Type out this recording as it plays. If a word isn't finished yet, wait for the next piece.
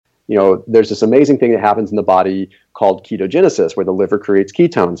there's this amazing thing that happens in the body called ketogenesis, where the liver creates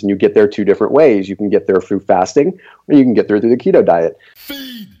ketones, and you get there two different ways. You can get there through fasting, or you can get there through the keto diet.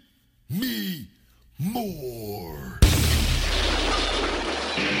 Feed me more.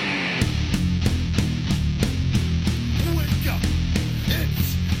 Wake up.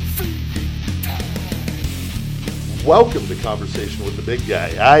 It's feeding time. Welcome to Conversation with the Big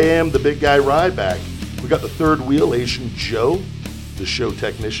Guy. I am the big guy Ryback. We got the third wheel, Asian Joe, the show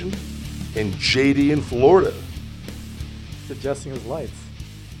technician, and JD in Florida. He's adjusting his lights.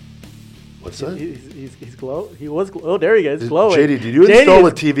 What's that? He's glow. He was. Oh, there he goes. He's glowing. JD, did you install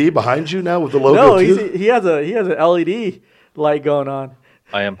a TV behind you now with the logo? No, too? he has an LED light going on.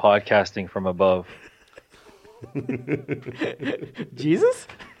 I am podcasting from above. Jesus?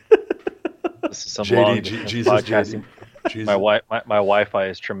 This is some JD, long Jesus, podcasting. Jesus. My Wi-Fi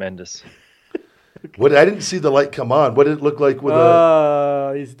is tremendous. What? I didn't see the light come on. What did it look like with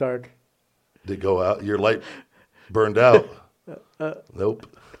he's dark. Did it go out? Your light burned out. Nope.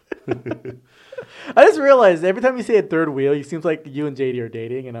 I just realized every time you say a third wheel, it seems like you and JD are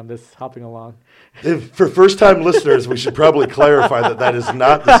dating, and I'm just hopping along. For first-time listeners, we should probably clarify that is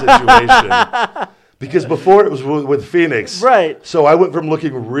not the situation. Because before it was with Phoenix. Right. So I went from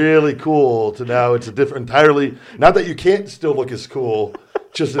looking really cool to now it's a different, entirely, not that you can't still look as cool,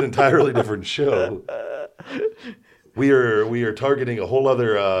 just an entirely different show. We are targeting a whole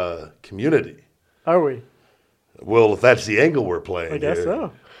other community. Are we? Well, if that's the angle we're playing I guess here.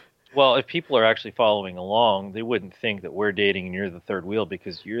 so. Well, if people are actually following along, they wouldn't think that we're dating and you're the third wheel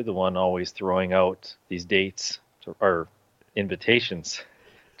because you're the one always throwing out these dates or invitations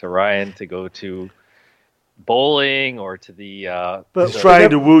to Ryan to go to bowling or to the He's trying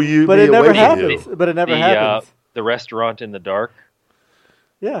to woo you. But it never happens. But it never happens. The restaurant in the dark.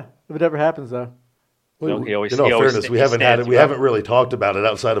 Yeah, it never happens though. So he always, in all fairness, we haven't had it. We up. haven't really talked about it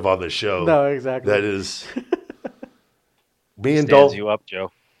outside of on this show. No, exactly. That is me and Stands you up,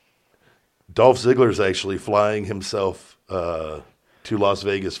 Joe. Dolph Ziggler's actually flying himself to Las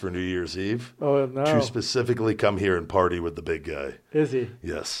Vegas for New Year's Eve. Oh no! To specifically come here and party with the big guy. Is he?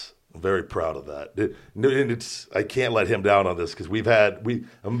 Yes, I'm very proud of that. I can't let him down on this because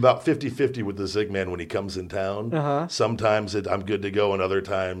I'm about 50-50 with the Zig Man when he comes in town. Uh-huh. Sometimes I'm good to go, and other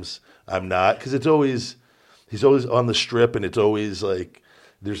times I'm not because he's always on the strip, and it's always like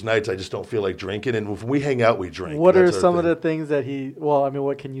there's nights I just don't feel like drinking, and when we hang out, we drink. What are some of the things that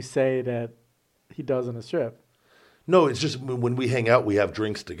what can you say that he does on the strip? No, it's just when we hang out, we have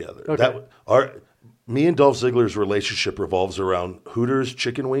drinks together. Okay. Me and Dolph Ziggler's relationship revolves around Hooters,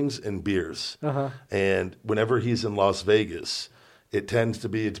 chicken wings, and beers. Uh-huh. And whenever he's in Las Vegas, it tends to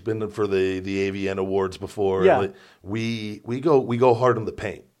be. It's been for the AVN Awards before. Yeah. We go hard on the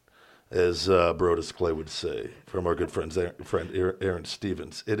paint, as Brodus Clay would say, from our good friend Aaron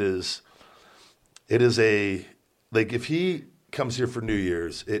Stevens. It is if he comes here for New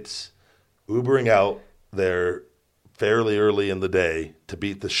Year's, it's Ubering out there fairly early in the day to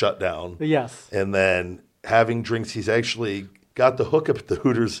beat the shutdown. Yes. And then having drinks. He's actually got the hookup at the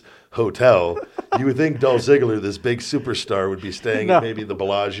Hooters Hotel. You would think Dolph Ziggler, this big superstar, would be staying at maybe the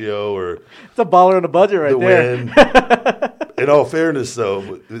Bellagio or it's a baller on a budget right there. In all fairness,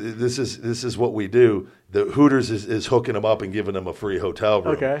 though, this is what we do. The Hooters is hooking him up and giving him a free hotel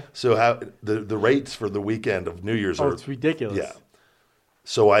room. Okay. So the rates for the weekend of New Year's are it's ridiculous. Yeah.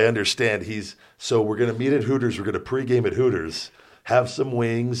 So I understand so we're going to meet at Hooters. We're going to pregame at Hooters, have some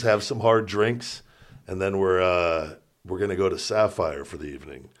wings, have some hard drinks, and then we're going to go to Sapphire for the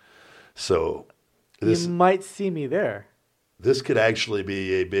evening. So you might see me there. This could actually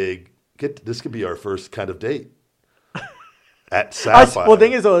be this could be our first kind of date at Sapphire. Well, the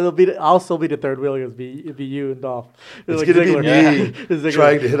thing is, though, I'll still be the third wheel. It'll be you and Dolph. It's going to be me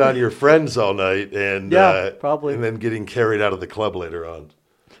trying to hit on your friends all night, and probably, and then getting carried out of the club later on.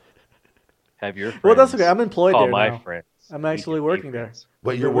 Have your friends. Well, that's okay. I'm employed call there my now. Friends. I'm actually working there.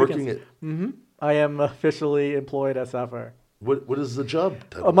 But you're working at. Mm-hmm. I am officially employed at Sapphire. What is the job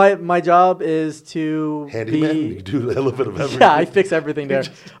title? My job is to handyman. You do a little bit of everything. Yeah, I fix everything there.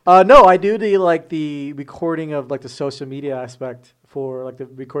 No, I do the recording of the social media aspect for the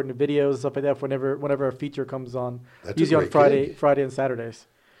recording the videos, stuff like that. Whenever a feature comes on, that's usually on Friday and Saturdays.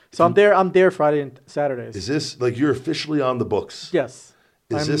 So I'm there Friday and Saturdays. Is this you're officially on the books? Yes.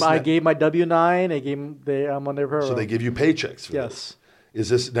 I gave my W-9. I'm on their program. So they give you paychecks for this. Is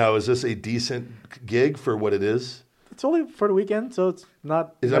this a decent gig for what it is? It's only for the weekend, so it's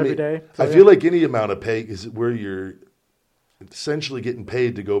not every day. So I feel like any amount of pay is where you're essentially getting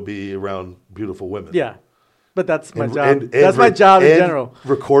paid to go be around beautiful women. Yeah, but that's my job. That's my job in general.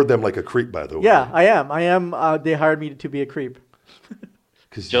 Record them like a creep, by the way. Yeah, I am. They hired me to be a creep.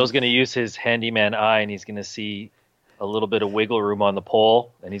 Joe's going to use his handyman eye, and he's going to see a little bit of wiggle room on the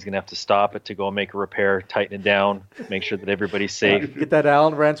pole, and he's going to have to stop it to go make a repair, tighten it down, make sure that everybody's safe. Get that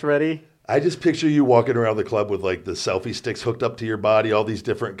Allen wrench ready. I just picture you walking around the club with like the selfie sticks hooked up to your body, all these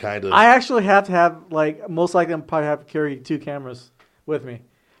different kind of. I actually have to have, like, most likely I'm probably have to carry 2 cameras with me.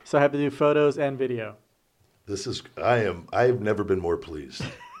 So I have to do photos and video. I've never been more pleased.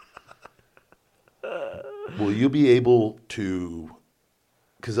 Will you be able to,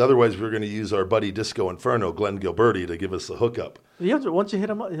 because otherwise we're going to use our buddy Disco Inferno, Glenn Gilberti, to give us the hookup. Once you hit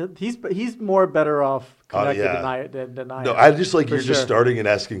him up, he's more better off connected than I No, am. I just like For you're sure. just starting and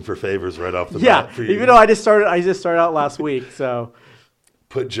asking for favors right off the Yeah, bat. For you. even though I just started out last week, so.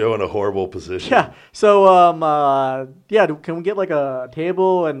 Put Joe in a horrible position. Yeah. So, can we get like a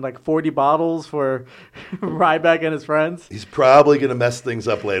table and like 40 bottles for Ryback and his friends? He's probably going to mess things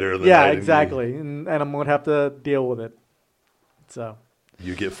up later in the Yeah, night. exactly. And I'm going to have to deal with it. So.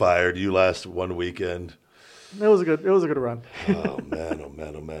 You get fired. You last one weekend. It was a good run. Oh,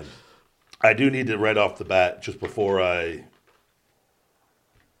 man. I do need to right off the bat, just before I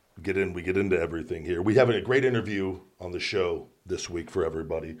get into everything here. We have a great interview on the show this week for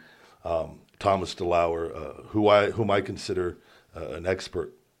everybody. Thomas Delaurer, whom I consider an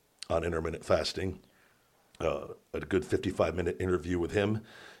expert on intermittent fasting. A good 55-minute interview with him,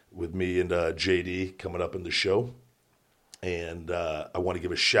 with me and JD coming up in the show. And I want to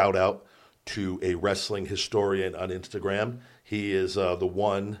give a shout out to a wrestling historian on Instagram. He is the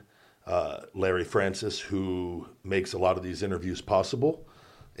one, Larry Francis, who makes a lot of these interviews possible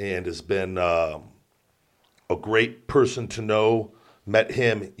and has been a great person to know. Met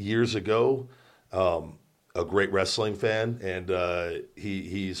him years ago, a great wrestling fan, and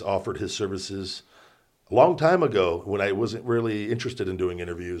he's offered his services a long time ago when I wasn't really interested in doing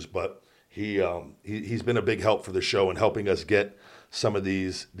interviews, but he's been a big help for the show and helping us get some of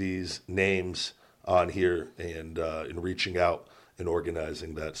these names on here and in reaching out and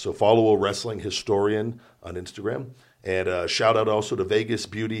organizing that. So follow a wrestling historian on Instagram, and shout out also to Vegas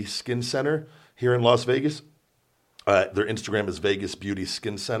Beauty Skin Center here in Las Vegas. Their Instagram is Vegas Beauty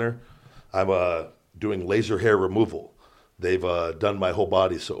Skin Center. I'm doing laser hair removal. They've done my whole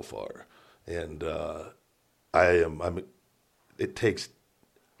body so far, and it takes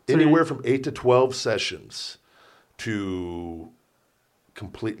anywhere from 8 to 12 sessions to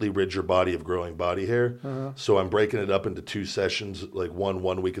completely rid your body of growing body hair. Uh-huh. So I'm breaking it up into 2 sessions, like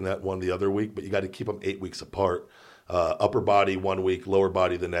one week and that one the other week, but you got to keep them 8 weeks apart. Upper body 1 week, lower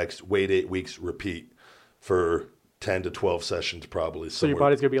body the next, wait 8 weeks, repeat for 10 to 12 sessions probably. So your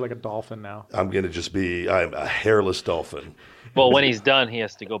body's going to be like a dolphin now. I'm a hairless dolphin. Well, when he's done, he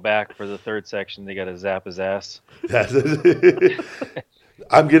has to go back for the 3rd section. They got to zap his ass.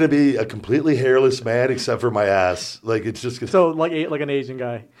 I'm going to be a completely hairless man except for my ass. Like it's just so like an Asian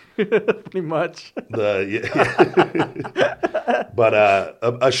guy, pretty much. But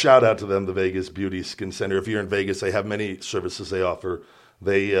a shout out to them, the Vegas Beauty Skin Center. If you're in Vegas, they have many services they offer.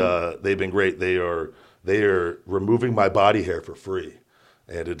 They've been great. They are removing my body hair for free,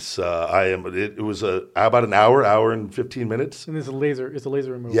 and it was about an hour and 15 minutes. And it's a laser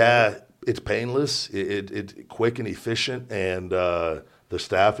removal. Yeah, it's painless. It's quick and efficient, and the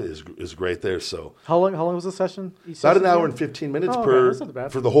staff is great there. So how long was the session? About an hour and 15 minutes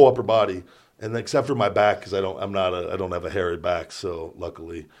for the whole upper body, and except for my back because I don't have a hairy back. So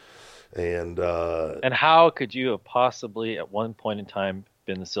luckily, and how could you have possibly at one point in time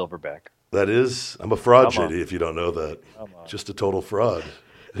been the silverback? I'm a fraud, JD, if you don't know that. Just a total fraud.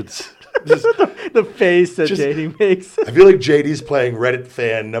 It's just, the face that JD makes. I feel like JD's playing Reddit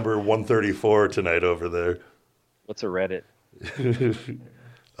fan number 134 tonight over there. What's a Reddit?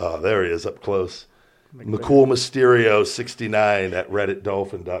 Oh, there he is up close. McCool Mysterio 69 at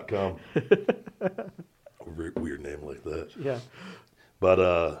redditdolphin.com. Weird name like that. Yeah.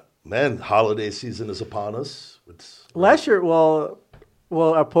 But, man, holiday season is upon us. Last year, well,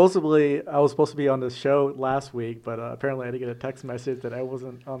 I was supposed to be on the show last week, but apparently I didn't get a text message that I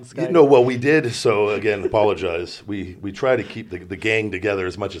wasn't on Skype. We did. So again, apologize. We try to keep the gang together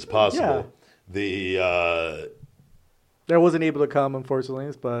as much as possible. Yeah. I wasn't able to come, unfortunately,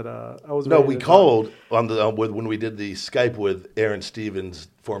 but I was. No, we called on when we did the Skype with Aaron Stevens,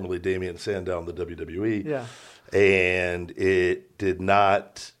 formerly Damian Sandow in the WWE. Yeah. And it did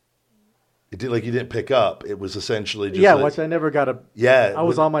not. It did you didn't pick up. It was essentially just which I never got a. Yeah, I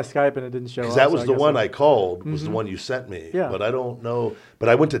was on my Skype and it didn't show up. Because that was the one I called. Was the one you sent me. Yeah. But I don't know. But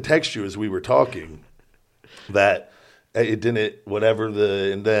I went to text you as we were talking that it didn't.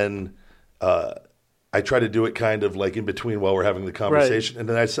 And then I tried to do it kind of like in between while we're having the conversation, and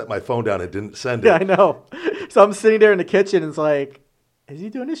then I set my phone down and didn't send it. Yeah, I know. So I'm sitting there in the kitchen and it's like, is he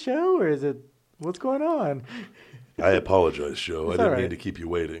doing a show or is it what's going on? I apologize, Joe. I It's didn't all mean right. to keep you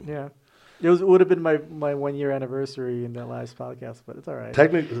waiting. Yeah. It would have been my 1 year anniversary in that last podcast, but it's all right.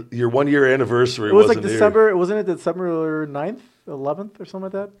 Technically, your 1 year anniversary It was wasn't like near. December. Wasn't it December 9th, 11th, or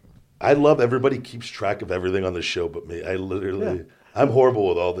something like that? I love everybody keeps track of everything on the show but me. I'm horrible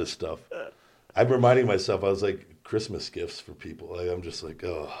with all this stuff. I'm reminding myself, I was like, Christmas gifts for people. I'm just like,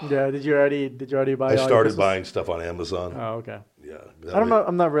 oh. Yeah. Did you already buy? I all your started Christmas? buying stuff on Amazon. Oh, okay. Yeah. I don't know.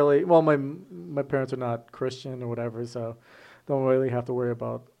 I'm not really. Well, my parents are not Christian or whatever, so don't really have to worry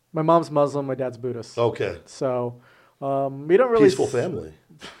about. My mom's Muslim. My dad's Buddhist. Okay. So we don't really Peaceful family.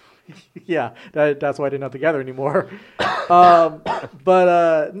 Yeah, that's why they're not together anymore.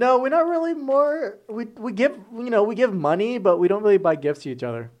 But no, we're not really more. We give we give money, but we don't really buy gifts to each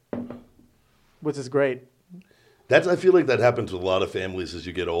other, which is great. I feel like that happens with a lot of families as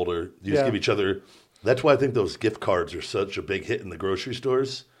you get older. You just give each other. That's why I think those gift cards are such a big hit in the grocery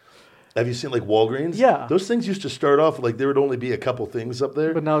stores. Have you seen like Walgreens? Yeah. Those things used to start off like there would only be a couple things up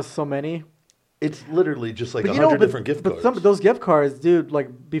there. But now it's so many. It's literally just like But 100 different gift cards. But some of those gift cards, dude,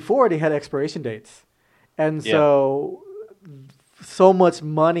 like before they had expiration dates, and so much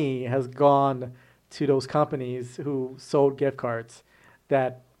money has gone to those companies who sold gift cards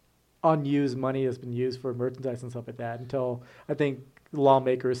that unused money has been used for merchandise and stuff like that. Until I think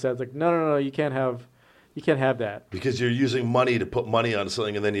lawmakers said like, no, you can't have that. Because you're using money to put money on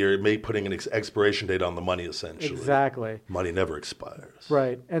something, and then you're putting an expiration date on the money, essentially. Exactly. Money never expires.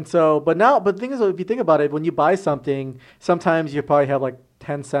 Right. And so, but the thing is, if you think about it, when you buy something, sometimes you probably have like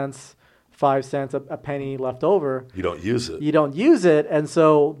 10 cents, 5 cents, a penny left over. You don't use it. You don't use it. And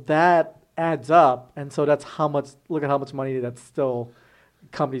so that adds up. And so that's look at how much money that still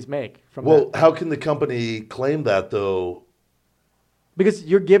companies make from that. Well, how can the company claim that, though? Because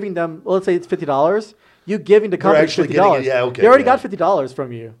you're giving them, let's say it's $50. You're giving the company actually $50. getting it, yeah, okay, They already yeah. got $50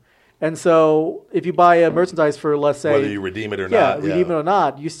 from you. And so if you buy a merchandise for, let's say, Whether you redeem it or not. redeem it or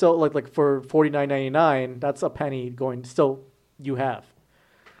not, you still like for $49.99, that's a penny going still you have.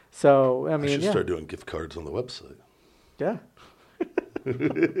 So I mean, I should start doing gift cards on the website. Yeah.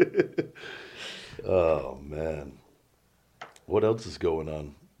 Oh man, what else is going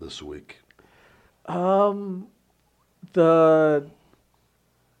on this week? The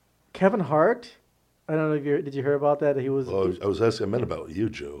Kevin Hart. I don't know if did you hear about that? He was. Well, I was asking. I meant about you,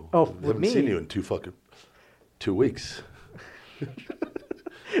 Joe. Oh, I with haven't me? seen you in 2 weeks.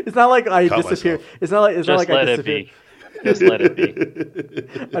 It's not like I Caught disappeared. myself. It's not Just like I let it disappeared. be. Just let it be.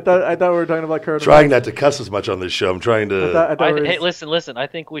 I thought we were talking about Kurt. Trying not to cuss as much on this show. I'm trying to. I thought we were- Hey, listen. I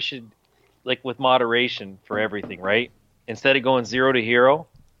think we should, like, with moderation for everything, right? Instead of going 0 to hero,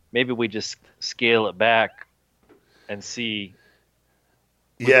 maybe we just scale it back and see.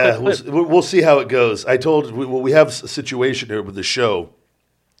 Yeah, we'll see how it goes. We have a situation here with the show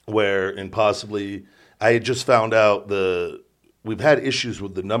where, and possibly, I had just found out we've had issues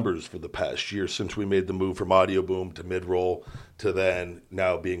with the numbers for the past year since we made the move from Audio Boom to Midroll to then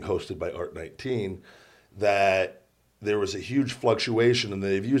now being hosted by Art19, that there was a huge fluctuation, and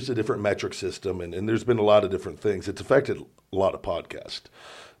they've used a different metric system, and there's been a lot of different things. It's affected a lot of podcasts.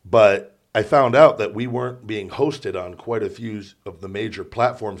 But I found out that we weren't being hosted on quite a few of the major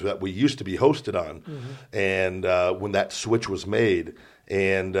platforms that we used to be hosted on, and when that switch was made.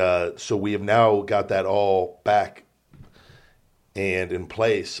 And so we have now got that all back and in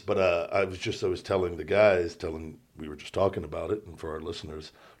place. But I was telling the guys, we were just talking about it, and for our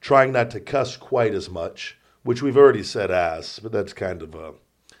listeners, trying not to cuss quite as much, which we've already said ass, but that's kind of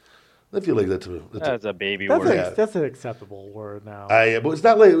I feel like that's a baby That's word. that's an acceptable word now. but it's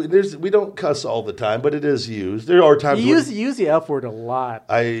not like we don't cuss all the time, but it is used. There are times You use the F word a lot.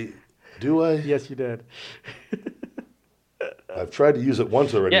 Do I? Yes, you did. I've tried to use it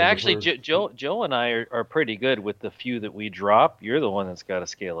once already. Yeah, actually, Joe and I are pretty good with the few that we drop. You're the one that's got to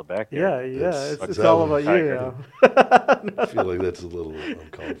scale it back there. Yeah. That's It's all about you tiger. now. I feel like that's a little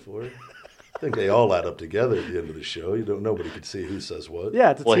uncalled for. I think they all add up together at the end of the show. Nobody could see who says what.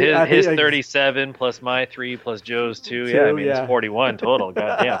 Yeah. It's Well, his 37 plus my 3 plus Joe's 2. Yeah, I Two, mean, yeah. it's 41 total.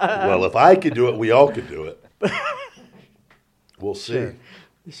 Goddamn. Well, if I could do it, we all could do it. We'll see.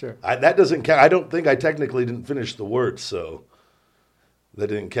 Sure. That doesn't count. I don't think I technically didn't finish the words, so that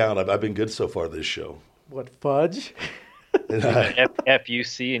didn't count. I've been good so far this show. What, fudge?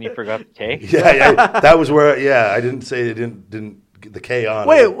 FUC and you forgot the K? Yeah, that was where. Yeah, I didn't say it. Didn't get the K on.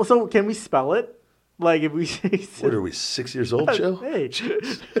 Wait, it. so can we spell it? Like if we say What are we, 6 years old, Joe? Hey.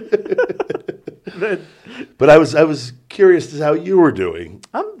 But I was curious as to how you were doing.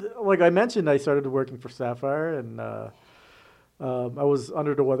 Like I mentioned, I started working for Sapphire, and I was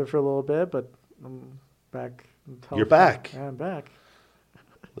under the weather for a little bit, but I'm back. You're back. Yeah, I'm back.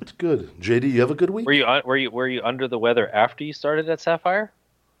 good. JD, you have a good week? Were you under the weather after you started at Sapphire?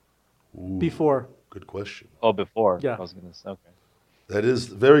 Ooh, Before. good question. Oh, before. Yeah. I was gonna say, okay. That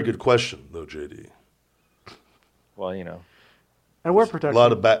is a very good question, though, JD. Well, you know. I wear A protection.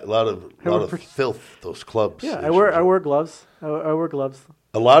 lot of filth. Those clubs. Yeah, Asian I wear Joe. gloves. I wear gloves.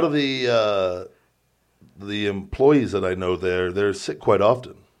 A lot of the employees that I know they're sick quite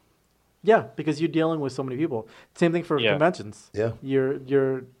often. Yeah, because you're dealing with so many people. Same thing for Yeah. conventions. Yeah.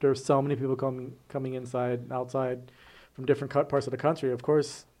 There's so many people coming inside, outside, from different parts of the country. Of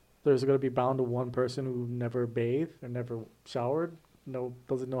course, there's going to be bound to one person who never bathed or never showered,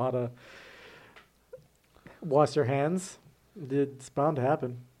 doesn't know how to wash their hands. It's bound to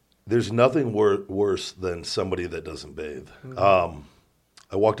happen. There's nothing worse than somebody that doesn't bathe. I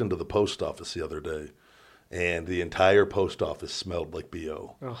walked into the post office the other day, and the entire post office smelled like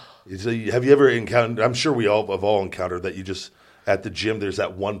BO. So have you ever encountered, I'm sure we all have encountered that you just, at the gym, there's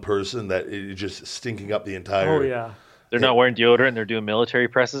that one person that is just stinking up the entire... Oh, yeah. They're not wearing deodorant. They're doing military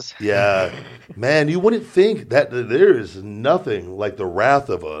presses. Yeah. Man, you wouldn't think that there is nothing like the wrath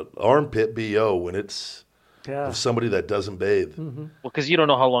of an armpit BO when it's of somebody that doesn't bathe. Mm-hmm. Well, because you don't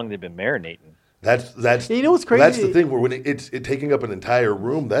know how long they've been marinating. That's You know what's crazy? That's the thing where when it's taking up an entire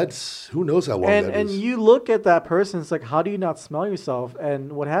room, that's who knows how long that is. And you look at that person, it's like, how do you not smell yourself?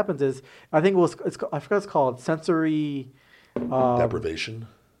 And what happens is, I think I forgot it's called sensory deprivation.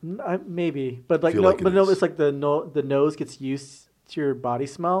 Maybe, but like Feel no, like it but no, is. it's like the nose gets used to your body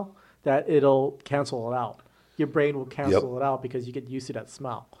smell that it'll cancel it out. Your brain will cancel it out because you get used to that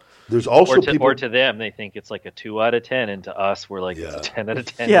smell. There's also Or to them, they think it's like a 2 out of 10, and to us, we're like it's a 10 out of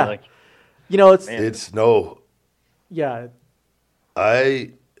 10. Yeah. Like, it's no. Yeah.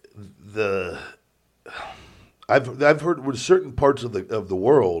 I've heard with certain parts of the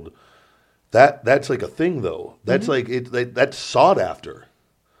world that's like a thing though. That's that's sought after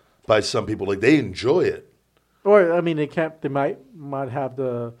by some people. Like they enjoy it. Or I mean, they might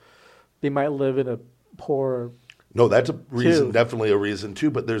live in a poor. No, that's a reason, too. definitely a reason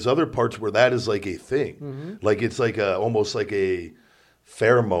too. But there's other parts where that is like a thing. Like it's like almost like a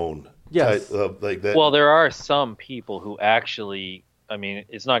pheromone. Yes. Type of, like that. well, there are some people who actually, I mean,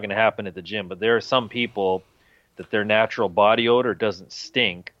 it's not going to happen at the gym, but there are some people that their natural body odor doesn't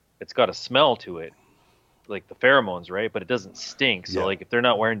stink. It's got a smell to it, like the pheromones, right? But it doesn't stink. So, like, if they're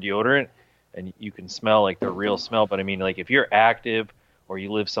not wearing deodorant, and you can smell like their real smell. But I mean, like, if you're active or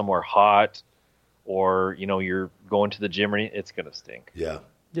you live somewhere hot, or you're going to the gym, it's gonna stink. Yeah.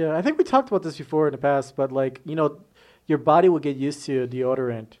 Yeah, I think we talked about this before in the past, but like your body will get used to a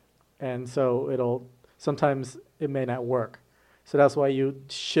deodorant, and so sometimes it may not work. So that's why you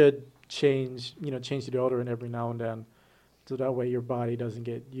should change the deodorant every now and then, so that way your body doesn't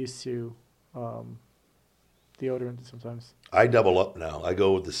get used to deodorant sometimes. I double up now. I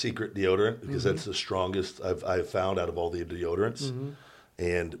go with the secret deodorant because that's the strongest I've found out of all the deodorants,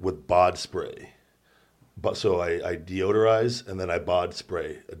 and with bod spray. But so I deodorize and then I bod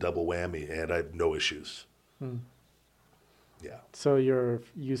spray, a double whammy, and I have no issues. Yeah. So you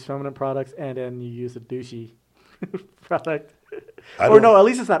use feminine products and then you use a douchey product. No, at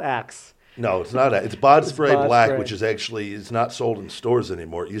least it's not Axe. No, it's not. It's bod spray bod black, spray. which is actually it's not sold in stores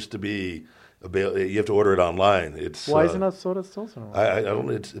anymore. It used to be. You have to order it online. It's Why is it not sold at stores anymore? I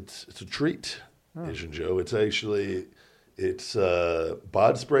don't. It's a treat, Asian Joe. It's actually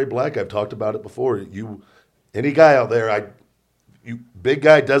bod spray black. I've talked about it before. Any guy out there, big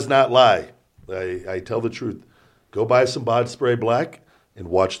guy does not lie. I tell the truth. Go buy some bod spray black and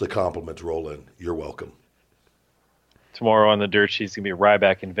watch the compliments roll in. You're welcome. Tomorrow on the dirt sheet's gonna be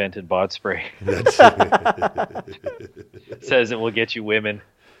Ryback invented bod spray. Says it will get you women.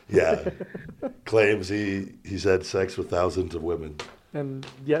 Yeah, claims he's had sex with thousands of women. And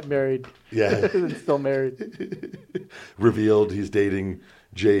yet married. Yeah. And still married. Revealed he's dating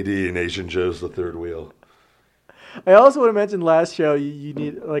JD and Asian Joe's the third wheel. I also want to mention last show, you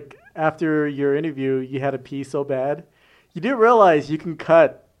need, like, after your interview, you had to pee so bad. You didn't realize you can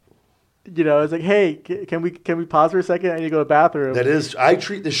cut. It's like, hey, can we pause for a second? I need to go to the bathroom. I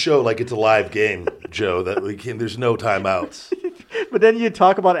treat this show like it's a live game, Joe, that there's no timeouts. But then you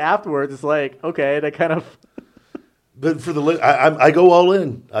talk about it afterwards. It's like, okay, that kind of. But for I go all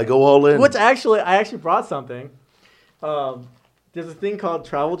in. I go all in. Which I actually brought something. There's a thing called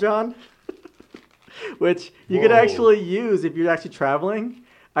Travel John, which you could actually use if you're actually traveling.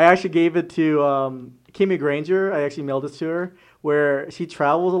 I actually gave it to Kimmy Granger. I actually mailed this to her, where she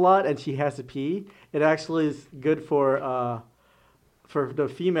travels a lot and she has to pee. It actually is good for the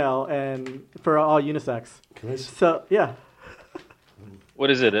female and for all unisex. Can I So yeah.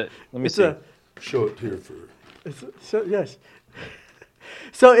 What is it? Let me see. show it here for. Yes.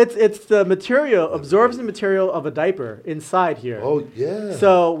 So it's the material absorbs the material of a diaper inside here. Oh yeah.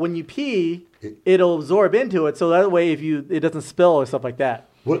 So when you pee, it'll absorb into it. So that way, it doesn't spill or stuff like that.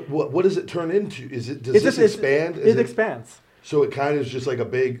 What does it turn into? Does this expand? It expands. So it kind of is just like a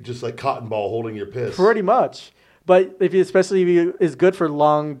big, just like cotton ball holding your piss. Pretty much. But especially if you is good for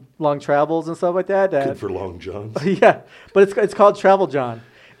long travels and stuff like that. Good for long johns. Yeah, but it's called Travel John.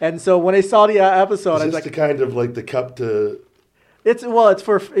 And so when I saw the episode, Is I was this like, the kind of like the cup to? it's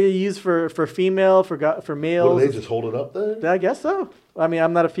for used for female for males. What do they just hold it up there? I guess so. I mean,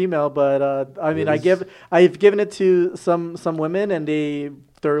 I'm not a female, but I've given it to some women, and they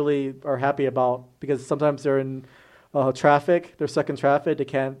thoroughly are happy about, because sometimes they're in traffic, they're stuck in traffic, they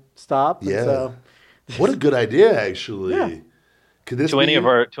can't stop. Yeah. So, what a good idea, actually. Yeah. Could this To be any of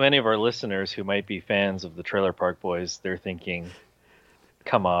our listeners who might be fans of the Trailer Park Boys, they're thinking,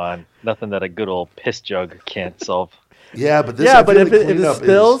 "Come on, nothing that a good old piss jug can't solve." Yeah, but this. yeah, I but feel if the it cleanup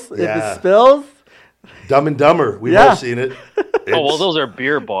spills, is- if yeah. it spills, Dumb and Dumber. We've Yeah. all seen it. Oh well, those are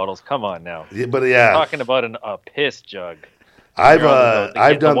beer bottles. Come on now. But yeah, Talking about a piss jug. I've You're on the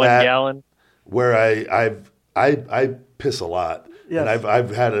I've done 1 that gallon. where I piss a lot, Yes. and I've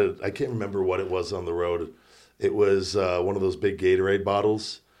had I can't remember what it was on the road. It was one of those big Gatorade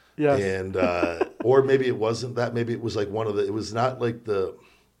bottles. Yes. And or maybe it wasn't that. Maybe it was like one of the. It was not like the.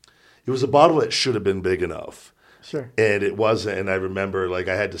 It was a bottle that should have been big enough, sure. and it wasn't. And I remember like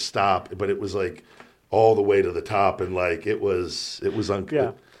I had to stop, but it was like all the way to the top, and like it was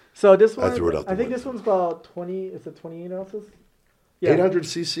Yeah. So this one, threw it out the I think window. this one's about 20. Is it 28 ounces? Yeah. 800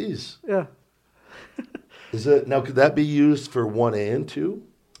 cc's. Yeah. Is it now? Could that be used for 1 and 2?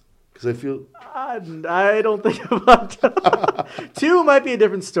 Because I feel I don't think about 2 might be a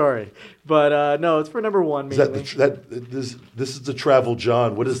different story, but no, it's for number 1 is mainly. this is the Travel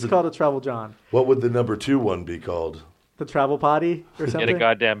John. What is It's the called a Travel John. what would the number 2 one be called? The travel potty or Get something. a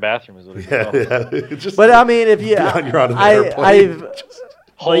goddamn bathroom is what it's Yeah, called. yeah. It's just But I mean, if you, you're on an I, airplane. I've,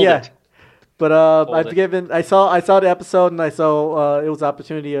 Hold yeah. it. But I've it. given. I saw the episode, and I saw it was an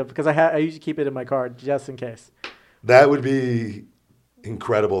opportunity of, because I usually keep it in my car just in case. That would be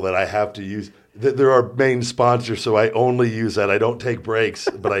incredible that I have to use. They're our main sponsor, so I only use that. I don't take breaks,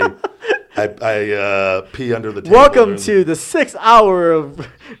 but I pee under the table. Welcome to the 6th hour of.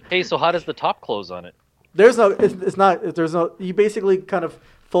 Hey, so how does the top close on it? There's no. It's not. There's no. You basically kind of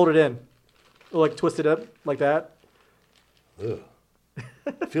fold it in, or like twist it up like that. Ugh.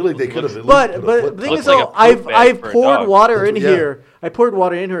 I feel like they could have. But the thing is, Looks like though, a poop bag I've for a poured dog. water in Yeah. here. I poured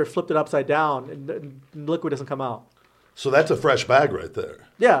water in here, flipped it upside down, and liquid doesn't come out. So that's a fresh bag right there.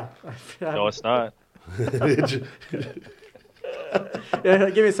 Yeah. No, it's not. Yeah,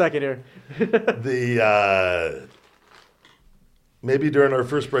 give me a second here. The maybe during our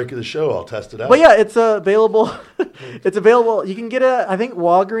first break of the show, I'll test it out. But yeah, it's available. It's available. You can get it, I think,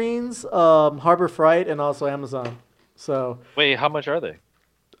 Walgreens, Harbor Freight, and also Amazon. So, Wait, how much are they?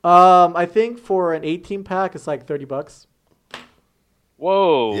 I think for an 18 pack, it's like $30.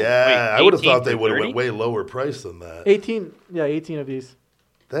 Whoa. Yeah, Wait, I would have 18 thought they for would have 30? went way lower price than that. 18, yeah, 18 of these.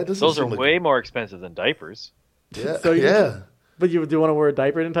 That doesn't Those are seem like way more expensive than diapers. Yeah, So you- yeah. But do you want to wear a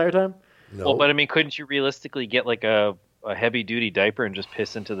diaper the entire time? No. Well, but I mean, couldn't you realistically get like a heavy duty diaper and just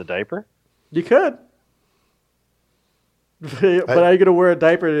piss into the diaper? You could. But are you going to wear a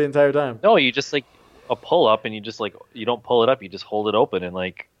diaper the entire time? No, you just like a pull up and you just like, you don't pull it up, you just hold it open and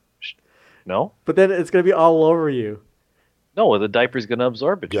like, no? But then it's going to be all over you. No, the diaper's going to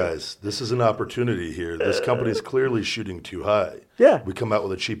absorb it. Guys, this is an opportunity here. This company's clearly shooting too high. Yeah, We come out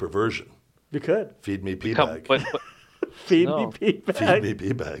with a cheaper version. you could. Feed me pee Come, bag. but Feed No. me pee Feed bag. me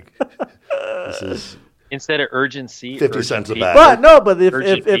pee bag. This is instead of urgency, 50 urgent cents a pee. bag. But no, but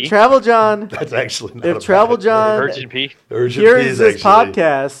Urgent if pee? Travel John, that's actually not a if Travel bad- John Urgent pee. Urgent pee hears is this actually-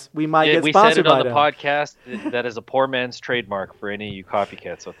 podcast, we might Yeah, get we said sponsored it on by the them. podcast. That is a poor man's trademark for any of you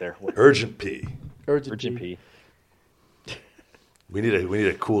copycats out there. Urgent pee. Urgent, Urgent pee. pee. We need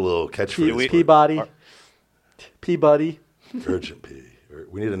a cool little catchphrase. for it. Peabody. Peabody. Urgent pee.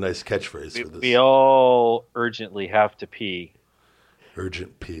 We need a nice catchphrase for this. We all urgently have to pee.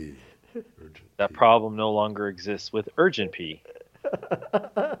 Urgent pee. Urgent That pee. problem no longer exists with urgent pee.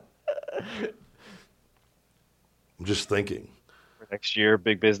 I'm just thinking. For next year,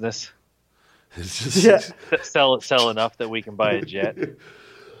 big business. It's just Yeah. Sell enough that we can buy a jet.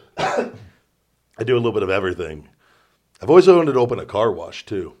 I do a little bit of everything. I've always wanted to open a car wash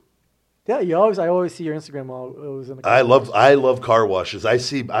too. Yeah, I always see your Instagram while it was in the car. I love car washes. I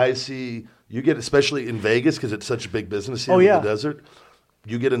see you get, especially in Vegas because it's such a big business here Oh, in yeah. the desert.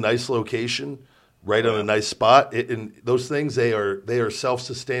 You get a nice location right on a nice spot. And those things they are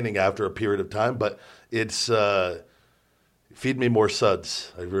self-sustaining after a period of time, but it's Feed me more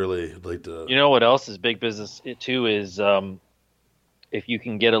suds. I really like to. You know what else is big business too is if you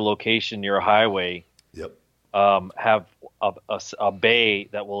can get a location near a highway, Yep. have a bay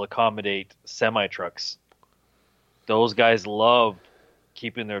that will accommodate semi trucks. Those guys love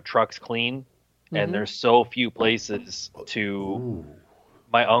keeping their trucks clean, and there's so few places to. Ooh.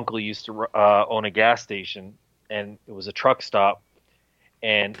 My uncle used to own a gas station, and it was a truck stop,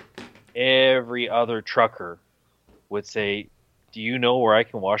 and every other trucker would say, "Do you know where I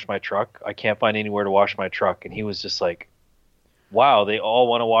can wash my truck? I can't find anywhere to wash my truck." And he was just like, "Wow, they all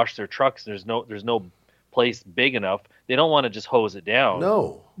want to wash their trucks. There's no place big enough. They don't want to just hose it down."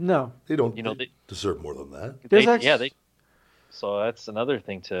 No. They don't. You know, they deserve more than that. So that's another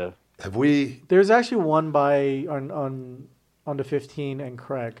thing to. Have we? There's actually one on the 15 and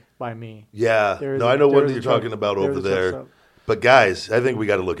Craig by me. Yeah. No, I know what you're talking about over there. But guys, I think we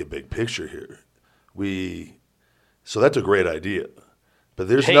got to look at big picture here. So that's a great idea. But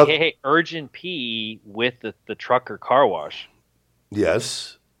there's hey, urgent pee with the trucker car wash.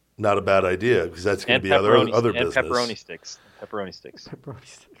 Yes, not a bad idea because that's going to be other business. And pepperoni sticks.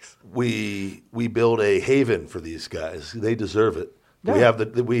 We build a haven for these guys. They deserve it. Yeah.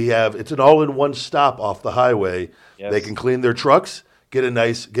 We have it's an all-in-one stop off the highway. Yes. They can clean their trucks, get a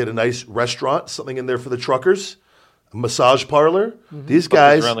nice restaurant, something in there for the truckers, a massage parlor. These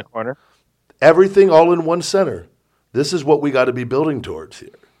guys around the corner. Everything all in one center. This is what we got to be building towards here.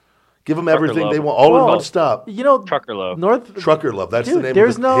 Give them everything they want, all in one stop. You know, Trucker Love. Trucker Love. That's the name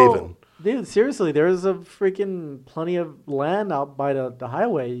there's of the haven. Dude, seriously, there's a freaking plenty of land out by the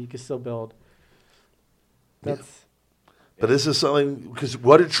highway you can still build. That's. But this is something because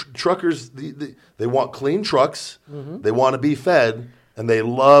what do truckers? They want clean trucks. They want to be fed, and they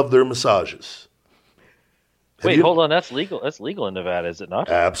love their massages. Wait, hold on. That's legal. That's legal in Nevada, is it not?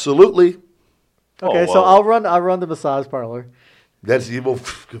 Absolutely. Okay, so I'll run the massage parlor. That's evil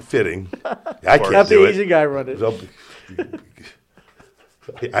fitting. I can't Have do the Asian guy run it.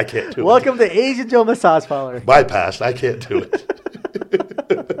 I can't do it. Welcome to Asian Joe Massage Parlor. Bypassed. I can't do it.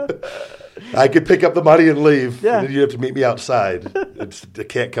 I could pick up the money and leave. Yeah. And then you have to meet me outside. I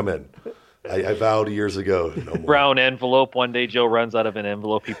can't come in. I vowed years ago. No more. Brown envelope. One day Joe runs out of an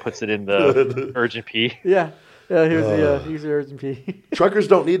envelope. He puts it in the urgent pee. Yeah. Here's the urgent pee. Truckers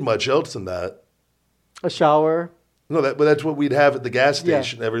don't need much else than that. A shower. No, but that's what we'd have at the gas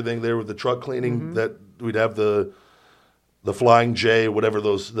station. Yeah. Everything there with the truck cleaning. That we'd have the Flying J, whatever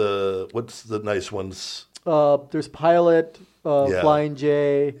those. What's the nice ones? There's Pilot, Flying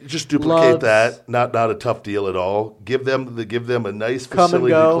J. Just duplicate that. Not a tough deal at all. Give them a nice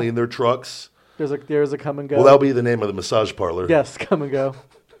facility to clean their trucks. There's a come and go. Well, that'll be the name of the massage parlor. Yes, come and go.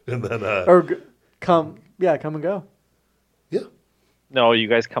 And then come and go. Yeah. No, you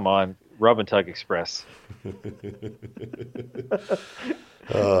guys come on. Rub and Tug Express.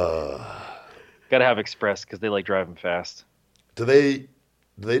 Gotta have Express because they like driving fast. Do they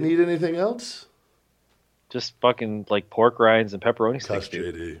need anything else? Just fucking like pork rinds and pepperoni sticks. Cuss,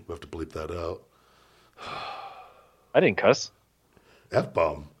 JD. We'll have to bleep that out. I didn't cuss.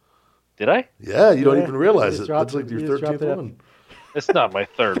 F-bomb. Did I? Yeah, you don't even realize it. That's like your 13th one. It's not my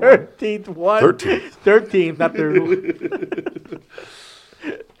third one. 13th one. 13th, not third.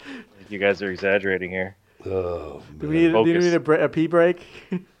 You guys are exaggerating here. Oh, man. Do we need a pee break?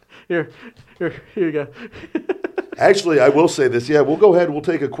 Here you go. Actually, I will say this. Yeah, we'll go ahead. We'll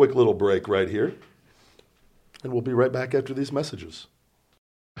take a quick little break right here. And we'll be right back after these messages.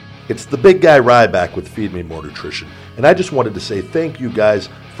 It's the big guy Ryback with Feed Me More Nutrition. And I just wanted to say thank you guys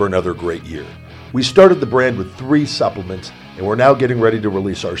for another great year. We started the brand with 3 supplements, and we're now getting ready to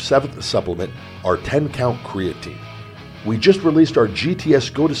release our 7th supplement, our 10-count creatine. We just released our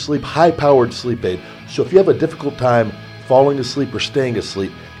GTS Go to Sleep high-powered sleep aid, so if you have a difficult time falling asleep or staying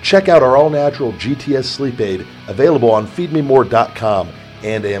asleep, check out our all-natural GTS sleep aid available on feedmemore.com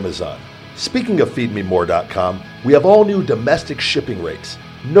and Amazon. Speaking of feedmemore.com, we have all new domestic shipping rates.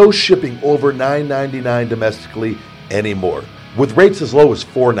 No shipping over $9.99 domestically anymore, with rates as low as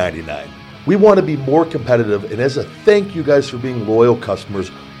 $4.99. We want to be more competitive, and as a thank you guys for being loyal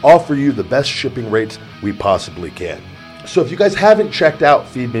customers, offer you the best shipping rates we possibly can. So if you guys haven't checked out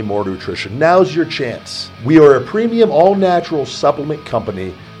Feed Me More Nutrition, now's your chance. We are a premium all-natural supplement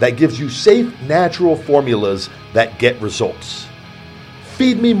company that gives you safe, natural formulas that get results.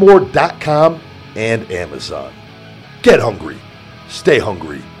 Feedmemore.com and Amazon. Get hungry. Stay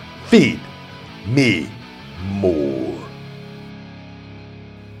hungry. Feed me more.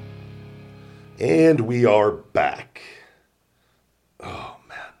 And we are back. Oh,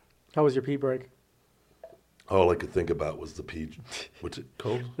 man. How was your pee break? All I could think about was the P. What's it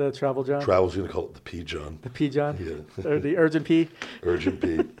called? The Travel John? Travel's going to call it the P. John. The P. John? Yeah. Or the Urgent P? Urgent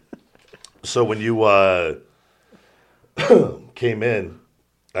P. So when you came in,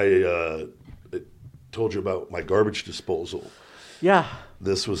 I told you about my garbage disposal. Yeah.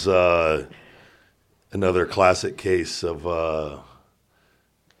 This was another classic case of a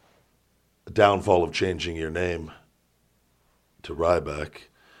downfall of changing your name to Ryback.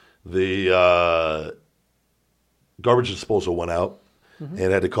 The garbage disposal went out and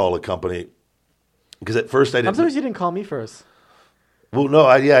had to call a company because at first I didn't. I'm surprised you didn't call me first. Well, no,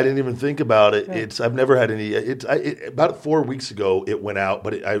 I didn't even think about it. Yeah. I've never had any. About 4 weeks ago it went out,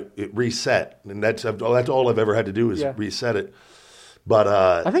 but it reset, and that's all I've ever had to do is reset it. But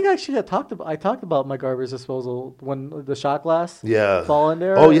I think actually I talked about my garbage disposal when the shot glass Yeah. fall in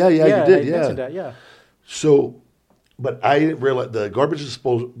there. Oh, yeah, you did, I mentioned that, yeah. So, but I didn't realize the garbage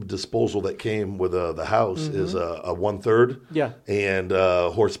disposal that came with the house is a 1/3 Yeah. and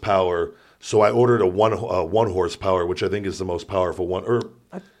horsepower. So I ordered a one horsepower, which I think is the most powerful one. Or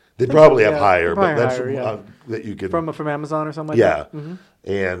they probably have higher, but that's that you can from Amazon or something like that.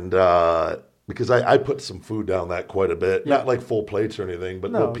 Yeah, and because I put some food down that quite a bit, not like full plates or anything,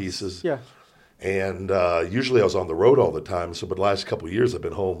 but little pieces. Yeah. And usually I was on the road all the time. So, but the last couple of years I've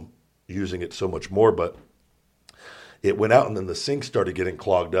been home using it so much more. But it went out, and then the sink started getting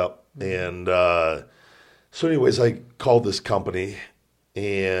clogged up. And so, anyways, I called this company,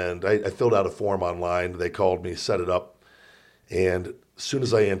 and I filled out a form online. They called me, set it up, and as soon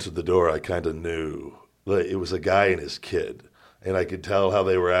as I entered the door, I kind of knew it was a guy and his kid. And I could tell how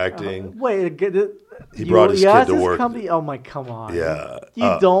they were acting. He brought his kid to work. Company? Oh my, come on! Yeah,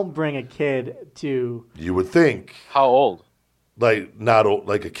 you don't bring a kid to. You would think. How old? Like not old,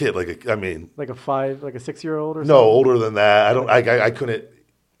 like a kid. Like a 6-year-old or something? No, older than that. I couldn't.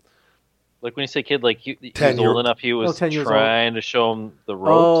 Like when you say kid, like he was 10 old enough, he was 10 years trying to show him the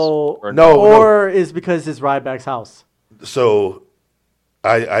ropes. Oh, no, or is because it's Ryback's house. So,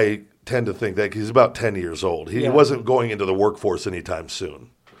 I tend to think that he's about 10 years old. He wasn't going into the workforce anytime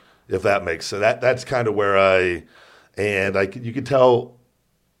soon, if that makes sense. That's kind of where you could tell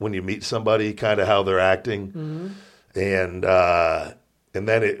when you meet somebody kind of how they're acting. And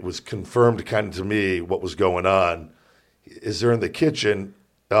then it was confirmed kind of to me what was going on. Is they're in the kitchen,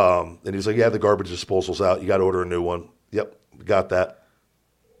 and he's like, yeah, the garbage disposal's out. You got to order a new one. Yep, got that.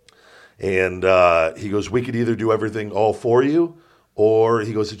 And he goes, we could either do everything all for you, or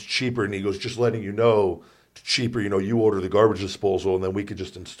he goes, it's cheaper. And he goes, just letting you know, it's cheaper. You order the garbage disposal, and then we could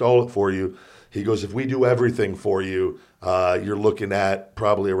just install it for you. He goes, if we do everything for you, you're looking at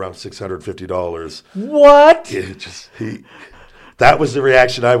probably around $650. What? That was the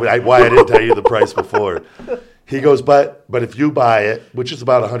reaction why I didn't tell you the price before. He goes, but if you buy it, which is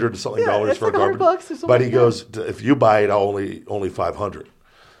about $100 and something dollars for like a garbage, $100 but he goes, if you buy it, I'll only $500.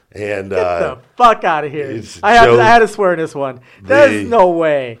 And get the fuck out of here! I had to swear in this one. There's no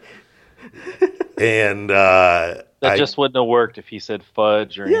way. And that just wouldn't have worked if he said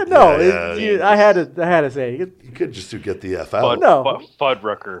fudge or anything. I had to say you could just get the F out.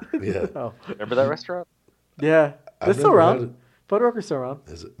 Fuddrucker. Yeah. Oh. Remember that restaurant? Yeah, it's still around. Fuddrucker's still around.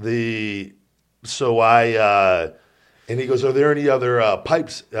 Is it? So and he goes, are there any other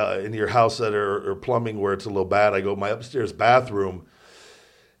pipes in your house that are plumbing where it's a little bad? I go, my upstairs bathroom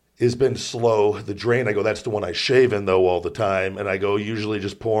has been slow. The drain, I go, that's the one I shave in though all the time. And I go, usually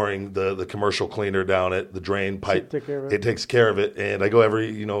just pouring the commercial cleaner down it, the drain pipe. It takes care of it. And I go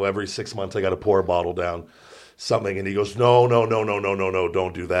every 6 months I got to pour a bottle down something. And he goes, no,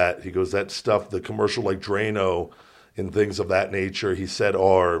 don't do that. He goes, that stuff, the commercial like Drano and things of that nature, he said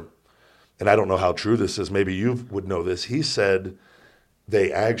are, and I don't know how true this is, maybe you would know this. He said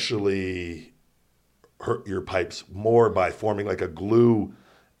they actually hurt your pipes more by forming like a glue.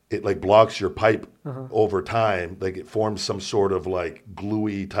 It like blocks your pipe over time. Like it forms some sort of like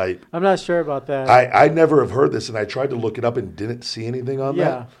gluey type. I'm not sure about that. I never have heard this, and I tried to look it up and didn't see anything on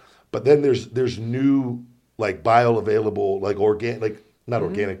that. But then there's new like bioavailable like organic, like not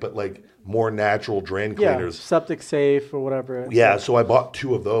organic, but like more natural drain cleaners. Septic safe or whatever. Yeah, so I bought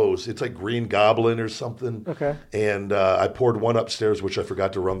 2 of those. It's like Green Goblin or something. Okay. And I poured one upstairs, which I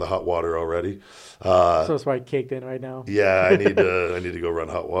forgot to run the hot water already. So it's probably caked in right now. Yeah, I need to go run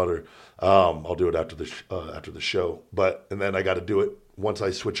hot water. I'll do it after the show. And then I got to do it once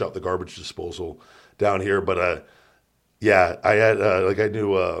I switch out the garbage disposal down here. But I had I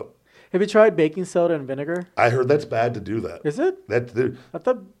knew. Have you tried baking soda and vinegar? I heard that's bad to do that. Is it? I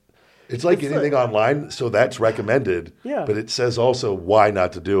thought. It's like anything online, so that's recommended. Yeah. But it says also why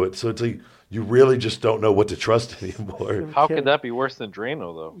not to do it. So it's like you really just don't know what to trust anymore. How could that be worse than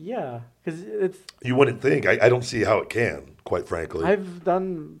Drano, though? Yeah, because it's. You wouldn't think. I don't see how it can, quite frankly. I've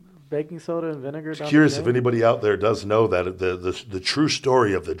done baking soda and vinegar. I'm curious if anybody out there does know that the true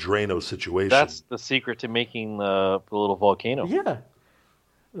story of the Drano situation. That's the secret to making the little volcano. Yeah,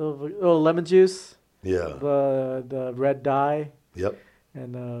 little lemon juice. Yeah. The red dye. Yep.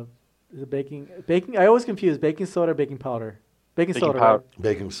 And the baking. I always confuse baking soda or baking powder. Baking soda. powder. Right?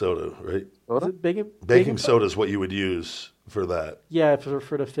 Baking soda, right? Is it Baking soda is what you would use for that. Yeah,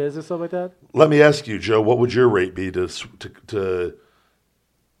 for the fizz and stuff like that. Let me ask you, Joe, what would your rate be to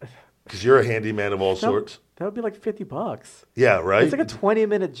because you're a handyman of all sorts. That would be like $50. Yeah, right. It's like a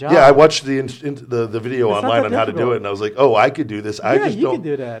 20minute job. Yeah, I watched the video It's not online that on how to do difficult. it, and I was like, oh, I could do this. I Yeah, just you don't. can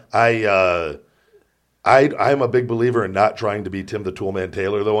do that. I'm a big believer in not trying to be Tim the Toolman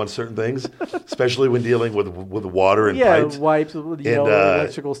Taylor though on certain things, especially when dealing with water and pipes. Wipes,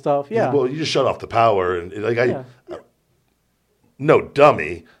 electrical stuff. Yeah. Well, you just shut off the power and no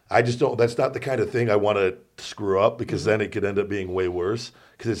dummy. I just don't. That's not the kind of thing I want to screw up because then it could end up being way worse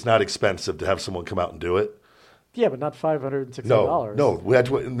because it's not expensive to have someone come out and do it. Yeah, but not $560. No. We had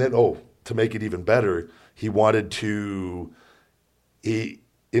to, and then to make it even better, he wanted to.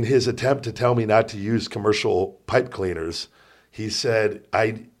 In his attempt to tell me not to use commercial pipe cleaners, he said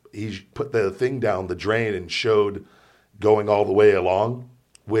he put the thing down the drain and showed going all the way along,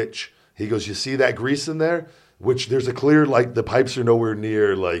 which he goes, you see that grease in there? Which there's a clear, like the pipes are nowhere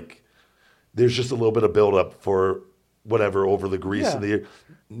near, like there's just a little bit of buildup for whatever over the grease in the.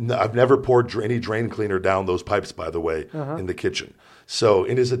 I've never poured any drain cleaner down those pipes, by the way, in the kitchen. So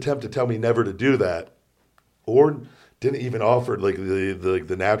in his attempt to tell me never to do that, or didn't even offer like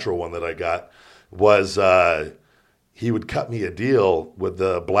the natural one that I got was he would cut me a deal with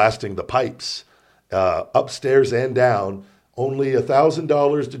blasting the pipes upstairs and down, only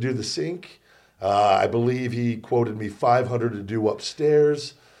 $1,000 to do the sink. I believe he quoted me $500 to do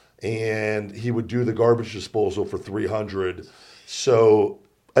upstairs, and he would do the garbage disposal for $300. So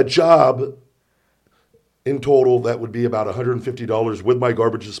a job in total that would be about $150 with my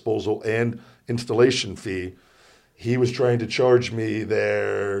garbage disposal and installation fee. He was trying to charge me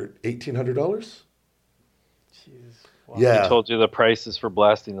there $1,800. Jeez. Wow. Yeah, He told you the prices for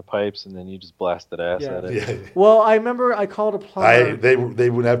blasting the pipes, and then you just blasted ass at it. yeah. Well, I remember I called a plumber. They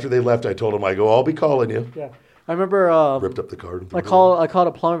when after they left, I told him, I go, I'll be calling you. Yeah, I remember. Ripped up the card. I called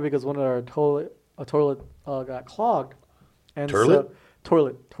a plumber because one of our toilet got clogged. And Turlet?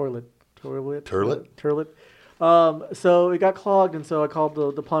 Turlet. So it got clogged, and so I called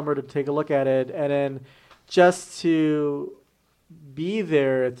the plumber to take a look at it, and then just to be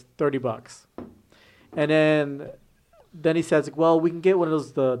there, it's $30. And then he says, well, we can get one of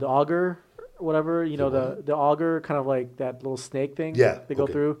those the auger, whatever, the auger, kind of like that little snake thing. Yeah, they go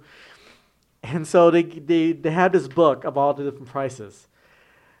through. And so they had this book of all the different prices.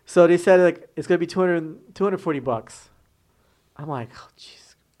 So they said like it's gonna be $240. I'm like, oh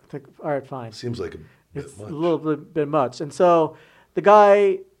jeez. Like, all right, fine. Seems like a bit It's much. a little bit much. And so the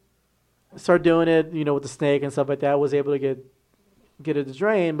guy started doing it, with the snake and stuff like that, was able to get it to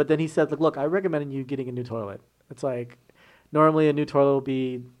drain. But then he said, look, I recommend you getting a new toilet. It's like, normally a new toilet will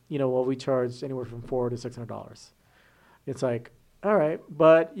be, what we charge anywhere from $400 to $600. It's like, all right,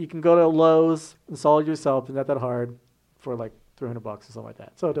 but you can go to Lowe's, install it yourself, it's not that hard, for like $300 or something like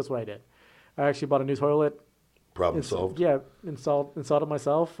that. So that's what I did. I actually bought a new toilet. Problem solved. Yeah, installed it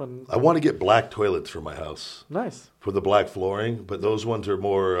myself, and I want to get black toilets for my house nice. for the black flooring, but those ones are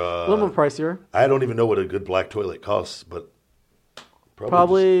more. A little more pricier. I don't even know what a good black toilet costs, but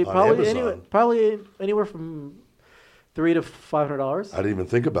Probably just on anywhere from $300 to $500. I didn't even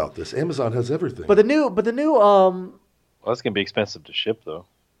think about this. Amazon has everything. But the new Well, that's gonna be expensive to ship, though.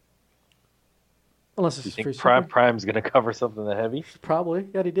 unless You it's free think shipping. Prime's gonna cover something that heavy? Probably,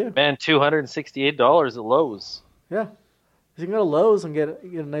 yeah, they do. Man, $268 at Lowe's. Yeah, you can go to Lowe's and get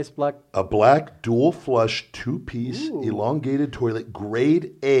a nice black. A black dual flush 2-piece Ooh. elongated toilet,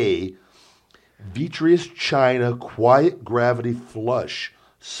 grade A, vitreous china, quiet gravity flush.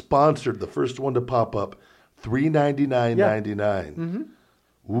 Sponsored, the first one to pop up, $399.99.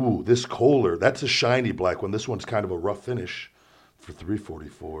 Mm-hmm. Ooh, this Kohler, that's a shiny black one. This one's kind of a rough finish for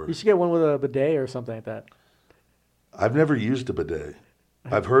 $344. You should get one with a bidet or something like that. I've never used a bidet.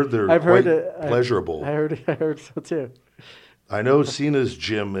 I've heard they're pleasurable. I heard so too. I know Cena's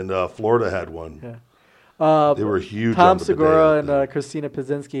gym in Florida had one. Yeah. They were huge. Tom on the bidet Segura out there. and Christina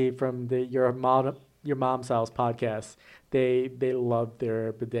Pazynski from the Your Mom's House podcast. They love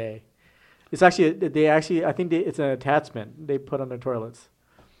their bidet. It's actually I think it's an attachment they put on their toilets.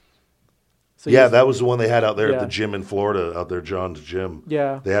 So Yeah, that was the one they had out there at Yeah. the gym in Florida, out there, John's gym.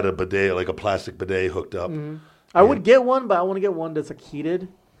 Yeah. They had a bidet, like a plastic bidet hooked up. I would get one, but I want to get one that's like heated.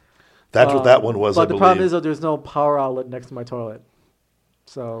 That's what that one was, But I the believe. problem is that there's no power outlet next to my toilet.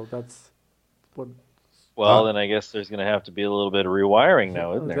 So that's what Well, then I guess there's going to have to be a little bit of rewiring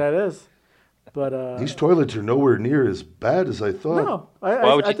now, isn't there? that is. But These toilets are nowhere near as bad as I thought. no,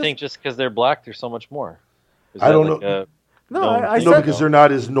 Why would you think just because they're black, there's so much more? Is I that don't like know. No, I No, said because they're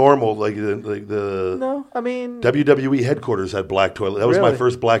not as normal. Like the no. I mean, WWE headquarters had black toilet. That was my Really?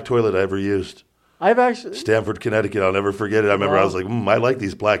 first black toilet I ever used. I've actually Stamford, Connecticut. I'll never forget it. I remember I was like, I like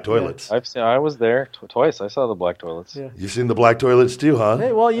these black toilets. I was there twice. I saw the black toilets. Yeah. You've seen the black toilets too, huh?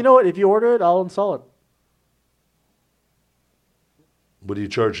 Hey, well, you know what? If you order it, I'll install it. What do you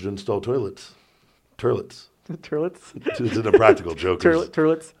charge to install toilets? Turlets. Turlets. It's an impractical joke.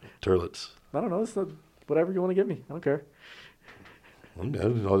 Turlets. Turlets. I don't know. It's not, whatever you want to give me. I don't care. I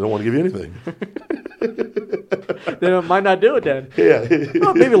don't want to give you anything. Then I might not do it then. Yeah.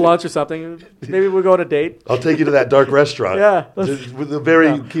 Well, maybe lunch or something. Maybe we'll go on a date. I'll take you to that dark restaurant. Yeah. Just with the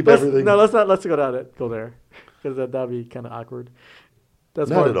very keep everything. No, let's not. Let's go down it. Go there, because that'd be kind of awkward. That's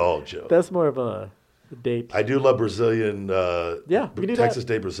Not more, at all, Joe. That's more of a date. I do love Brazilian. Yeah, we can do Texas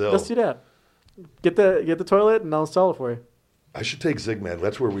that. Day Brazil. Let's do that. Get the toilet and I'll install it for you. I should take Zigman.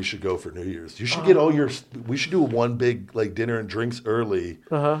 That's where we should go for New Year's. You should get all your. We should do one big like dinner and drinks early,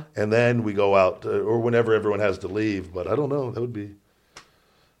 and then we go out or whenever everyone has to leave. But I don't know. That would be.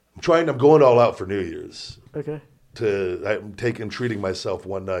 I'm going all out for New Year's. Okay. I'm treating myself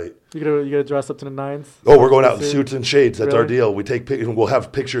one night. You gotta dress up to the nines. Oh, we're going out in suits and shades. That's our Really? deal. We'll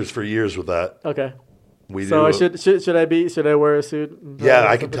have pictures for years with that. Okay. We So do. should I wear a suit? and Yeah, tie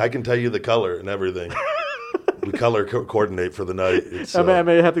I or can something? I can tell you the color and everything. We color coordinate for the night. It's, I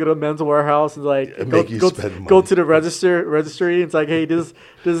may have to go to a men's warehouse and like make you spend go money. to the registry. It's like, hey, this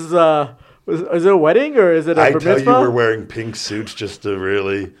is is it a wedding or is it a I bar tell you, mitzvah? we're wearing pink suits just to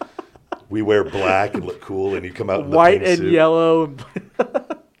really. We wear black and look cool, and you come out in the white pink and suit. yellow.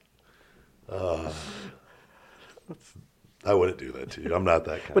 I wouldn't do that to you. I'm not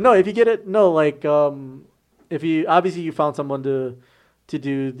that kind. But no, if you get it, if you obviously you found someone to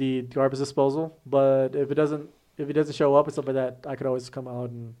do the garbage disposal, but if it doesn't show up and stuff like that, I could always come out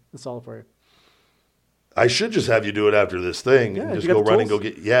and install it for you. I should just have you do it after this thing. Yeah, And just you got go the run and go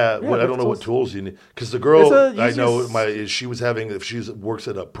tools. get. Yeah, Yeah, I get don't the know what tools. tools you need because the girl I use know your she was having if she works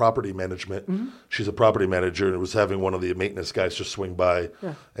at a property management. Mm-hmm. She's a property manager and was having one of the maintenance guys just swing by,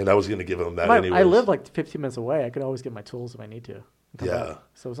 and I was going to give him that anyway. I live like 15 minutes away. I could always get my tools if I need to. and come Yeah, back.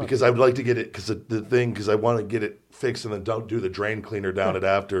 So it's not because I would like to get it because I want to get it fixed and then don't do the drain cleaner down it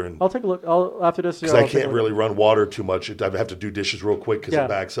after and I'll take a look. After this. because I can't really run water too much. I have to do dishes real quick because Yeah. it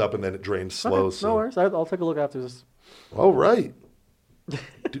backs up and then it drains slow. Okay, so. no worries. I'll take a look after this. All right,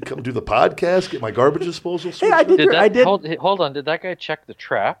 come do the podcast. Get my garbage disposal. Hey, I switched did. up. I did. Hold on. Did that guy check the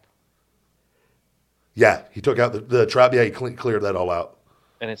trap? Yeah, he took out the trap. Yeah, he cleared that all out.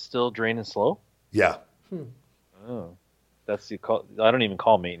 And it's still draining slow? Yeah. Oh. That's I don't even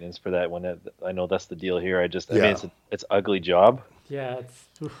call maintenance for that when I know that's the deal here. I mean it's ugly job. Yeah, it's.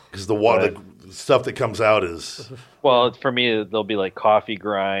 Because the water, the stuff that comes out is Well, for me there'll be like coffee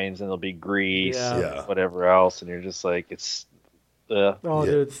grinds and there'll be grease Yeah. and Yeah. whatever else, and you're just like it's. Oh, Yeah.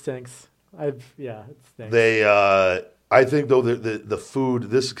 dude, it stinks. It stinks. they. I think though the food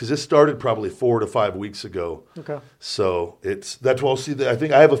because this started probably 4 to 5 weeks ago. Okay. So that's why I'll see. I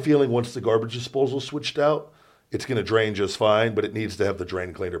think I have a feeling once the garbage disposal switched out, it's going to drain just fine, but it needs to have the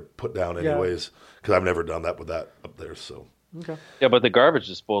drain cleaner put down Yeah. anyways because I've never done that with that up there. So Okay. Yeah, but the garbage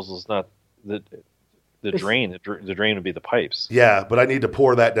disposal is not the drain. The drain would be the pipes. yeah, but I need to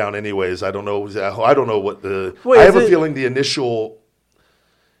pour that down anyways. I don't know. I don't know what the. Wait, I have is a it- feeling the initial.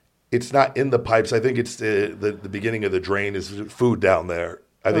 It's not in the pipes. I think it's the beginning of the drain is food down there.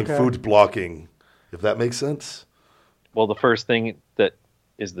 I think Okay. food's blocking. If that makes sense. Well, the first thing that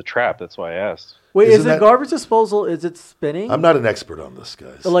is the trap. That's why I asked. Wait, Isn't is it that- garbage disposal? Is it spinning? I'm not an expert on this,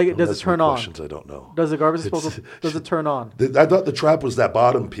 guys. Like, Don't does it ask me turn on? questions I don't know. Does the garbage It's- disposal? Does it turn on? I thought the trap was that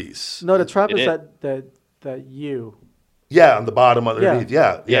bottom piece. No, the trap It is is. that you. Yeah, on the bottom underneath.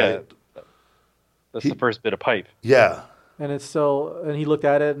 Yeah. That's the first bit of pipe. Yeah. And it's still. And he looked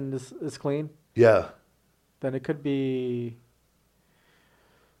at it and it's clean. Yeah. Then it could be.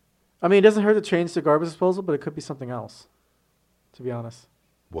 I mean, it doesn't hurt to change the garbage disposal, but it could be something else. To be honest.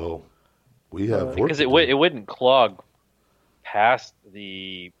 Well, we have work Because to it do. wouldn't clog past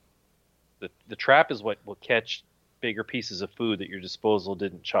the trap is what will catch bigger pieces of food that your disposal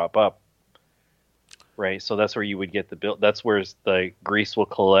didn't chop up. Right, so that's where you would get the bill. That's where the grease will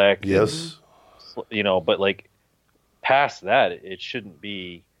collect. Yes. But like past that, it shouldn't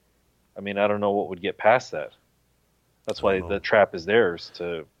be I mean, I don't know what would get past that. That's why the trap is theirs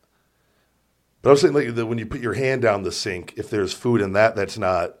to. But I was saying, like, when you put your hand down the sink, if there's food in that, that's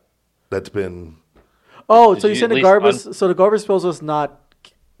been. Oh, Did so you you said at the least garbage? So the garbage disposal is not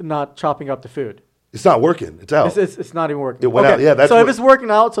chopping up the food. It's not working. It's out. It's not even working. It went out. Yeah, that's so if what- it's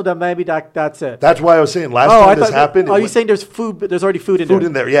working out, so then maybe that's it. That's why I was saying last I time this thought- happened. Are you saying there's food? But there's already food in there. food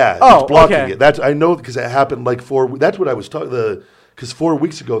in there? Yeah, Oh, it's blocking okay. it. I know because it happened like That's what I was talking. Because 4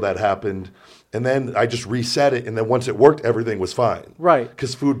 weeks ago that happened, and then I just reset it, and then once it worked, everything was fine. Right.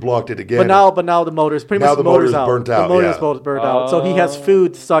 Because food blocked it again. But now the motor's pretty Now much the motor's motor's out. burnt out, The motor's yeah. burnt out. So he has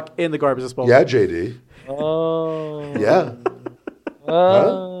food stuck in the garbage disposal. Yeah, JD. Oh. Yeah.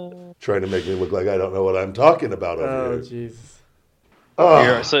 Huh? Trying to make me look like I don't know what I'm talking about Oh over here. Jesus.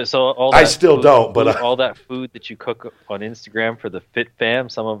 Oh, So all I that still food- don't, but all that food that you cook on Instagram for the Fit Fam,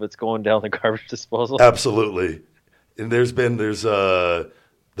 some of it's going down the garbage disposal. absolutely. And there's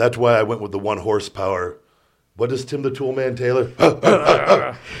that's why I went with the 1 horsepower. What is Tim the Toolman Taylor?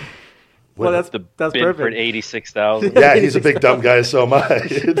 Well, that's The that's bid for perfect. 86,000. Yeah, he's a big dumb guy, so am I.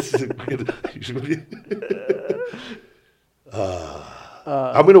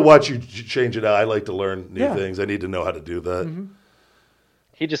 I'm going to watch you change it out. I like to learn new Yeah. things. I need to know how to do that. Mm-hmm.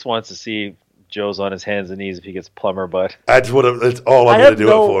 He just wants to see Joe's on his hands and knees if he gets plumber butt. That's all I'm going to do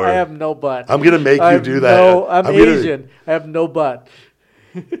it for. I have no butt. I'm going to make I you have do that. No, I'm gonna- Asian. I have no butt.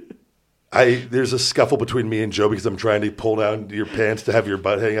 There's a scuffle between me and Joe because I'm trying to pull down your pants to have your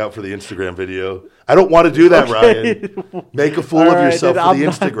butt hang out for the Instagram video. I don't want to do that, Ryan. Make a fool All of right, yourself then for I'm the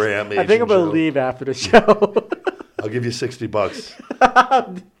not- Instagram. I think Asian I'm gonna Joe. leave after the show. I'll give you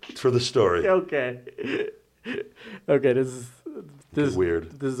 $60 for the story. Okay. Okay. This is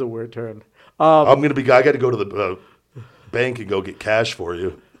Weird. This is a weird turn. I got to go to the bank and go get cash for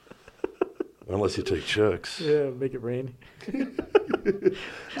you. Unless you take checks. Yeah, make it rain.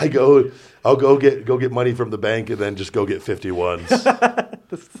 I'll go get money from the bank and then just go get 51s.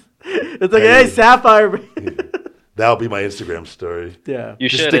 It's like, hey, Sapphire. That'll be my Instagram story. Yeah. You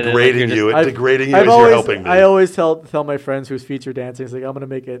Just should. and then, degrading you're you, degrading you I've as always, you're helping me. I always tell my friends who's feature dancing, it's like, I'm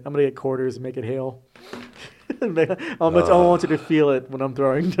gonna get quarters and make it hail. I want you to feel it when I'm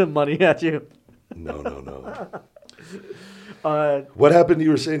throwing the money at you. No. Uh, What happened?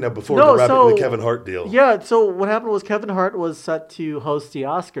 You were saying that before No, the so- Kevin Hart deal. Yeah, so what happened was Kevin Hart was set to host the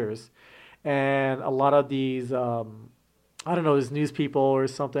Oscars, and a lot of these, I don't know, his news people or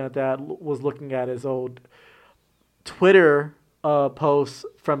something like that was looking at his old Twitter posts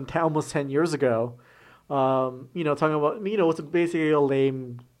from almost 10 years ago, talking about, it's basically a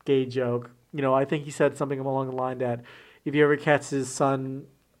lame gay joke. I think he said something along the line that if you ever catch his son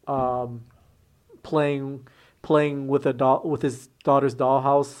playing with his daughter's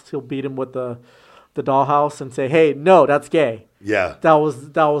dollhouse, he'll beat him with the dollhouse and say, "Hey, no, that's gay." Yeah. That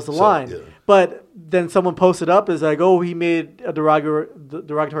was the line. yeah. But then someone posted up is like, "Oh, he made a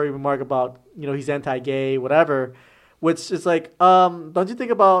derogatory remark about he's anti-gay, whatever," which is like, don't you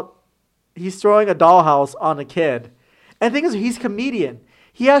think about he's throwing a dollhouse on a kid, and the thing is, he's a comedian.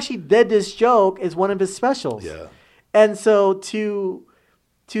 He actually did this joke as one of his specials. Yeah. And so to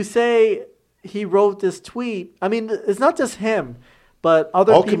say he wrote this tweet, I mean, it's not just him, but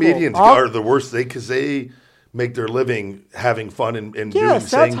other All people. comedians are the worst because they make their living having fun and saying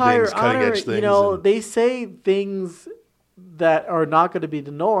satire, things, cutting edge things. and they say things that are not going to be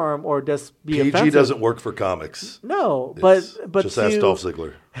the norm or just be PG offensive. doesn't work for comics. No, It's- but just ask Dolph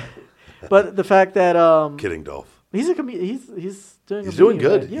Ziggler. But the fact that Kidding, Dolph. he's a comedian, he's doing. He's a doing comedian,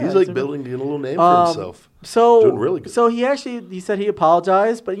 good. right? Yeah, He's like doing- building a little name for himself. So Doing really good. So he said he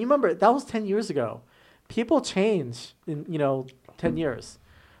apologized, but you remember that was 10 years ago. People change in 10 years.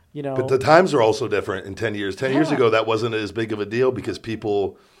 But the times are also different in 10 years. 10 years Yeah. ago, that wasn't as big of a deal because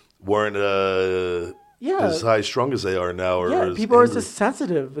people weren't as high strung as they are now. Or Yeah, as people are angry. just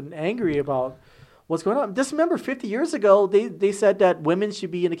sensitive and angry about what's going on. Just remember, 50 years ago, they said that women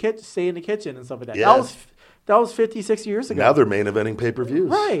should be in the kitchen, stay in the kitchen and stuff like that. Yeah. That was 50, 60 years ago. Now they're main eventing pay-per-views.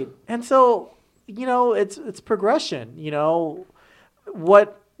 Right. And so, it's progression.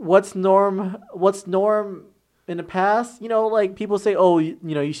 What's norm in the past? Like people say, oh,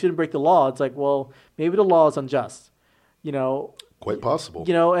 you shouldn't break the law. It's like, well, maybe the law is unjust. Quite possible.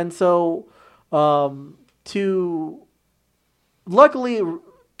 And so luckily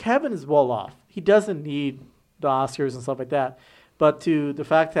Kevin is well off. He doesn't need the Oscars and stuff like that. But to the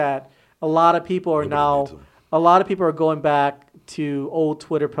fact that a lot of people are Nobody needs a lot of people are going back to old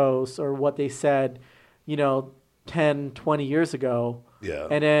Twitter posts or what they said, 10, 20 years ago. Yeah.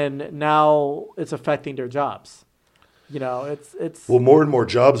 And then now it's affecting their jobs. It's Well, more and more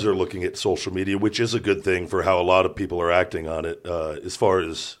jobs are looking at social media, which is a good thing for how a lot of people are acting on it. As far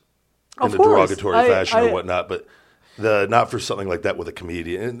as in Of a course. derogatory fashion or whatnot, but not for something like that with a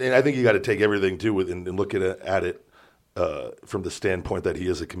comedian. And I think you got to take everything too and look at it from the standpoint that he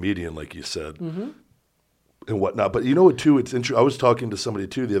is a comedian, like you said, and whatnot. But you know what, too? It's interesting. I was talking to somebody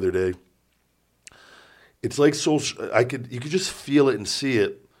too the other day. It's like you could just feel it and see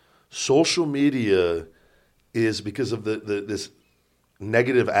it. Social media is because of this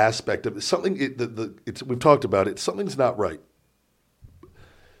negative aspect of something. We've talked about it. Something's not right.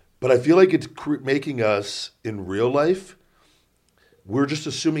 But I feel like it's making us in real life. We're just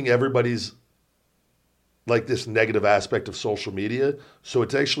assuming everybody's like this negative aspect of social media. So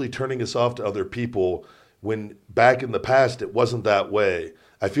it's actually turning us off to other people when back in the past it wasn't that way.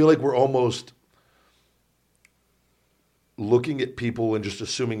 I feel like we're almost looking at people and just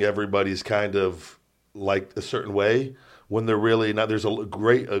assuming everybody's kind of like a certain way when they're really not. There's a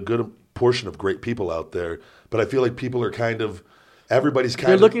good portion of great people out there, but I feel like people are everybody's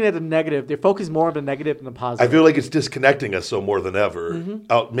they're looking at the negative. They're focused more on the negative than the positive. I feel like it's disconnecting us so more than ever.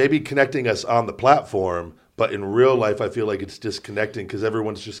 Maybe connecting us on the platform, but in real life, I feel like it's disconnecting because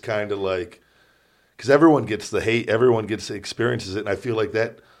everyone's just kind of like, because everyone gets the hate, everyone experiences it, and I feel like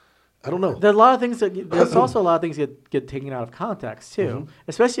that. I don't know. There's a lot of things there's also a lot of things that get taken out of context too.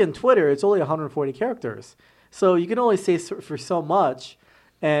 Especially on Twitter, it's only 140 characters, so you can only say for so much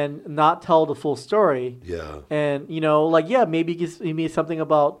and not tell the full story. Yeah. And maybe he made something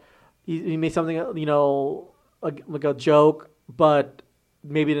about he made something like a joke, but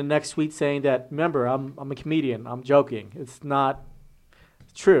maybe the next tweet saying that, remember, I'm a comedian, I'm joking. It's not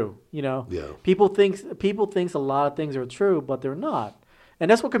true. Yeah. People thinks a lot of things are true, but they're not. And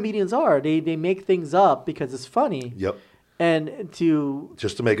that's what comedians are. They make things up because it's funny. Yep. And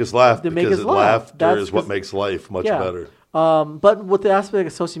just to make us laugh. Laughter is what makes life much better. But with the aspect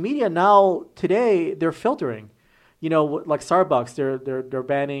of social media now, today they're filtering. Like Starbucks, they're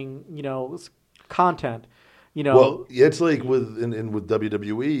banning content. Well, it's like with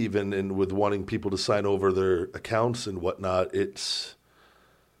WWE even, and with wanting people to sign over their accounts and whatnot.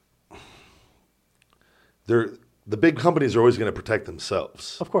 The big companies are always going to protect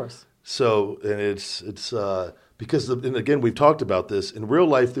themselves, of course. So, and it's because and again we've talked about this. In real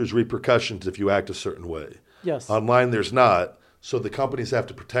life, there's repercussions if you act a certain way. Yes. Online, there's not. So the companies have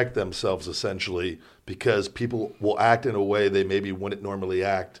to protect themselves essentially because people will act in a way they maybe wouldn't normally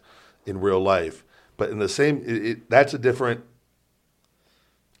act in real life. But in the same, that's a different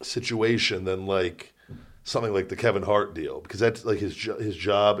situation than like something like the Kevin Hart deal because that's like his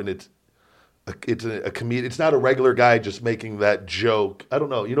job, and it's a comedian. It's not a regular guy just making that joke. I don't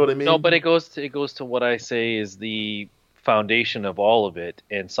know. You know what I mean? No, but it goes to what I say is the foundation of all of it,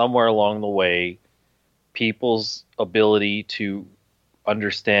 and somewhere along the way, people's ability to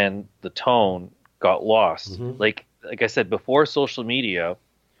understand the tone got lost. Like I said, before social media,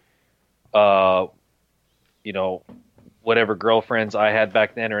 whatever girlfriends I had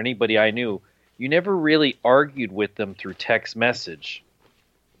back then or anybody I knew, you never really argued with them through text message.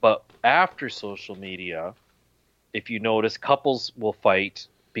 But after social media, if you notice, couples will fight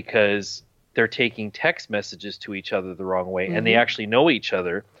because they're taking text messages to each other the wrong way, and they actually know each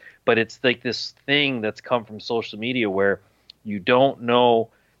other. But it's like this thing that's come from social media where you don't know.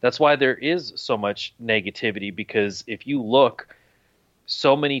 That's why there is so much negativity, because if you look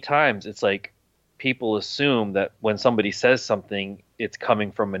so many times, it's like people assume that when somebody says something, it's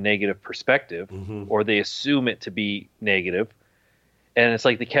coming from a negative perspective, or they assume it to be negative. And it's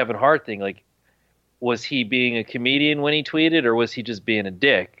like the Kevin Hart thing. Like, was he being a comedian when he tweeted, or was he just being a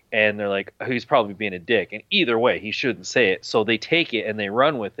dick? And they're like, oh, he's probably being a dick. And either way, he shouldn't say it. So they take it and they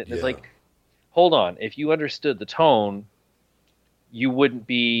run with it. And it's like, hold on. If you understood the tone, you wouldn't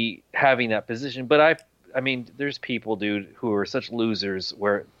be having that position. But I mean, there's people, dude, who are such losers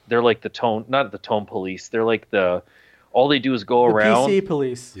where they're like the tone, not the tone police. They're like all they do is go around. PC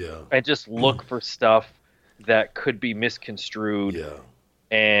police. Yeah. And just look for stuff that could be misconstrued. Yeah.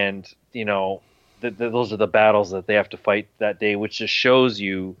 And, those are the battles that they have to fight that day, which just shows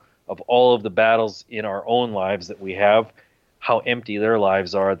you of all of the battles in our own lives that we have, how empty their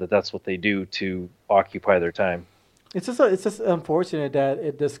lives are, that's what they do to occupy their time. It's just unfortunate that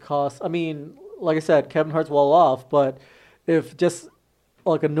it just costs. I mean, like I said, Kevin Hart's well off, but if just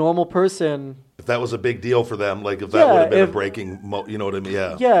like a normal person, if that was a big deal for them, like if that would have been a breaking, you know what I mean?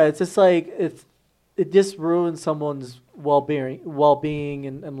 Yeah. Yeah, it's just like it just ruins someone's well-being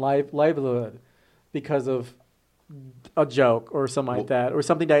and livelihood because of a joke or something like that, or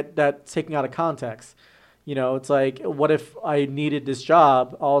something that's taken out of context. It's like, what if I needed this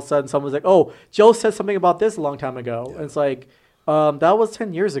job? All of a sudden, someone's like, "Oh, Joe said something about this a long time ago," and it's like, that was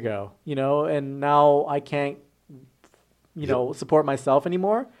 10 years ago, and now I can't, support myself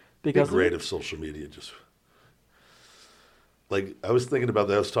anymore. because Be great if social media just like I was thinking about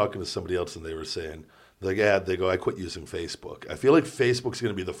that. I was talking to somebody else and they were saying they go, I quit using Facebook. I feel like Facebook's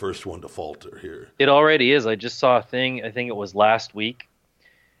going to be the first one to falter here. It already is. I just saw a thing. I think it was last week,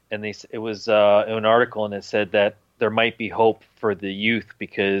 and it was an article, and it said that there might be hope for the youth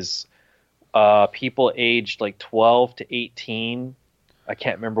because people aged like 12 to 18. I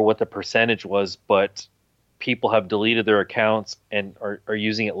can't remember what the percentage was, but people have deleted their accounts and are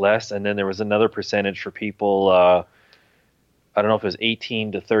using it less. And then there was another percentage for people. I don't know if it was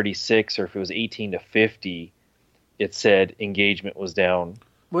 18 to 36 or if it was 18 to 50. It said engagement was down.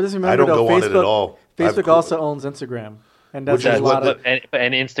 What does remember? I don't though, go on it at all. Facebook also owns Instagram, and that's Which is a lot of. And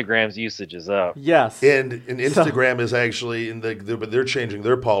Instagram's usage is up. Yes, And Instagram is actually but they're changing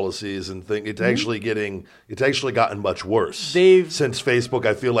their policies and it's actually gotten much worse. Since Facebook,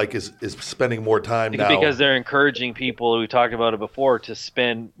 I feel like is spending more time now because they're encouraging people. We talked about it before to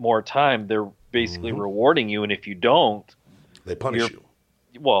spend more time. They're basically rewarding you, and if you don't, they punish you.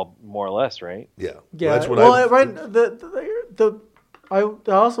 Well, more or less, right? Yeah. Yeah. That's what I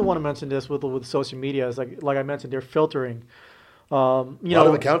also want to mention this with social media is like I mentioned, they're filtering. A lot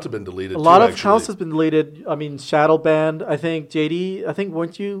of accounts have been deleted. A lot of accounts has been deleted. I mean, shadow banned. I think JD.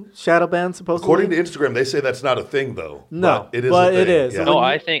 Weren't you shadow banned supposedly? According to Instagram, they say that's not a thing though. No, but it is. But a thing. it is. Yeah. No,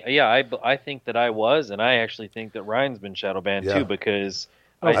 I think that I was, and I actually think that Ryan's been shadow banned too because.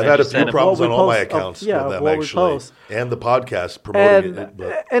 I've had a few problems on all my accounts with them actually, and the podcast promoting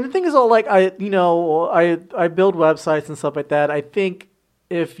it. And the thing is, I build websites and stuff like that. I think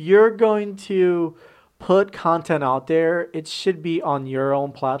if you're going to put content out there, it should be on your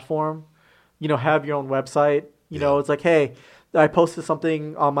own platform. Have your own website. It's like, hey, I posted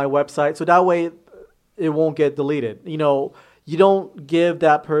something on my website, so that way it won't get deleted. You don't give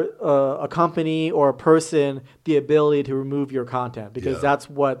that a company or a person the ability to remove your content because that's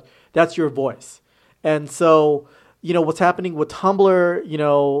your voice. And so, what's happening with Tumblr,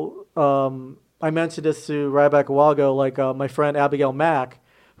 I mentioned this to Ryback a while ago, like my friend Abigail Mack,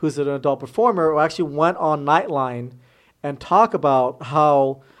 who's an adult performer, who actually went on Nightline and talk about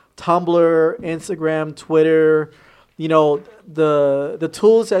how Tumblr, Instagram, Twitter, the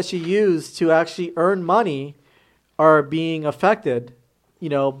tools that she used to actually earn money are being affected,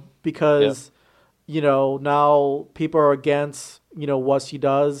 because, now people are against, what she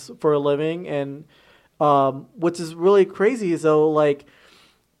does for a living. And which is really crazy is though,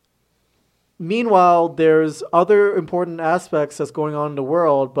 meanwhile, there's other important aspects that's going on in the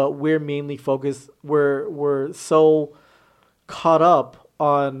world, but we're mainly focused, we're so caught up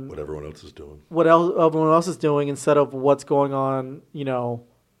on what everyone else is doing. What everyone else is doing instead of what's going on,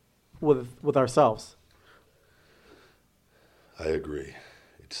 with ourselves. I agree.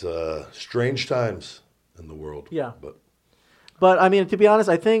 It's strange times in the world. Yeah. But I mean, to be honest,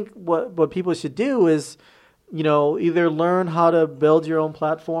 I think what people should do is, either learn how to build your own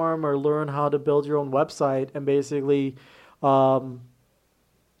platform or learn how to build your own website and basically, if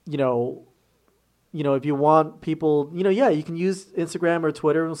you want people, you can use Instagram or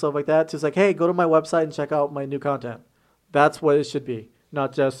Twitter and stuff like that. Just like, hey, go to my website and check out my new content. That's what it should be,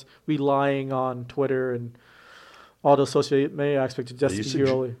 not just relying on Twitter and all those social media aspects just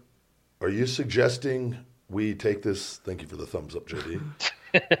purely. Are you suggesting we take this? Thank you for the thumbs up, JD.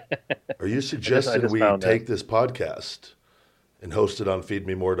 Are you suggesting we take this podcast and host it on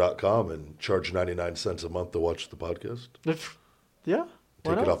feedmemore.com and charge 99 cents a month to watch the podcast? Yeah.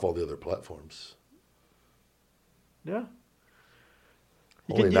 Take it off all the other platforms. Yeah.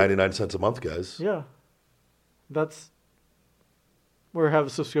 Only 99 cents a month, guys. Yeah. We have a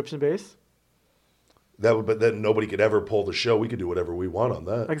subscription base. But then nobody could ever pull the show. We could do whatever we want on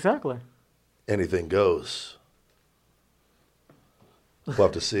that. Exactly. Anything goes. We'll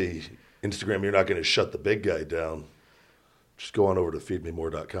have to see. Instagram, you're not going to shut the big guy down. Just go on over to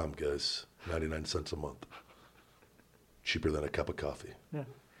feedmemore.com, guys. 99 cents a month. Cheaper than a cup of coffee. Yeah.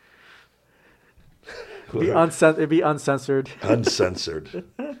 It'd be uncensored. Uncensored.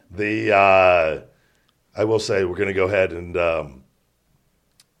 I will say we're going to go ahead and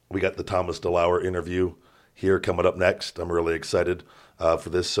we got the Thomas Delaurer interview here coming up next. I'm really excited for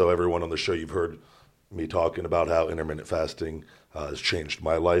this. So everyone on the show, you've heard me talking about how intermittent fasting has changed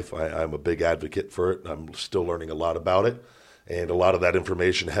my life. I'm a big advocate for it. I'm still learning a lot about it. And a lot of that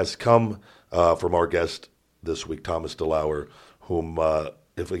information has come from our guest this week, Thomas Delaurer, whom,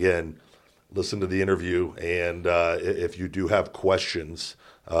 listen to the interview. And if you do have questions,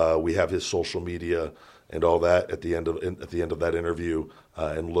 we have his social media and all that at the end of that interview.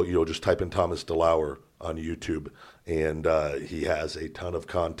 And look, just type in Thomas Delaurer on YouTube, and he has a ton of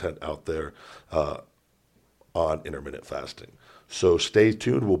content out there on intermittent fasting. So stay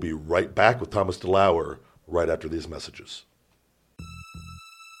tuned. We'll be right back with Thomas Delaurer right after these messages.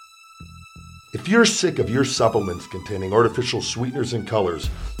 If you're sick of your supplements containing artificial sweeteners and colors,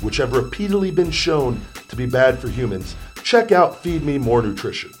 which have repeatedly been shown to be bad for humans, check out Feed Me More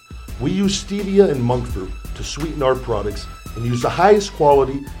Nutrition. We use stevia and monk fruit to sweeten our products and use the highest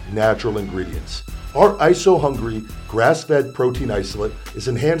quality natural ingredients. Our ISO-hungry, grass-fed protein isolate is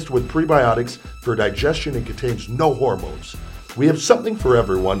enhanced with prebiotics for digestion and contains no hormones. We have something for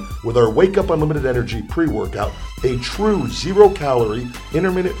everyone with our Wake Up Unlimited Energy pre-workout, a true zero-calorie,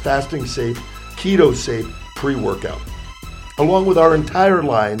 intermittent fasting safe, keto safe pre-workout, along with our entire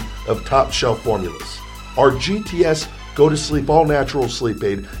line of top shelf formulas. Our GTS Go to Sleep All Natural Sleep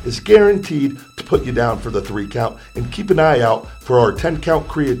Aid is guaranteed to put you down for the 3 count, and keep an eye out for our 10 count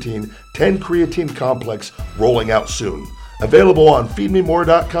creatine, 10 creatine complex rolling out soon. Available on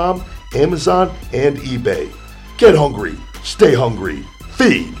feedmemore.com, Amazon, and eBay. Get hungry, stay hungry,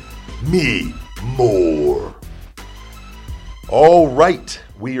 feed me more. All right,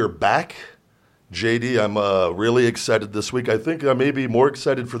 we are back. JD, I'm really excited this week. I think I may be more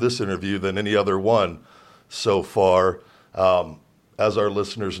excited for this interview than any other one so far. As our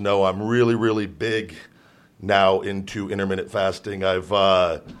listeners know, I'm really, really big now into intermittent fasting. I've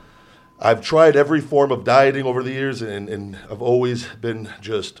tried every form of dieting over the years, and I've always been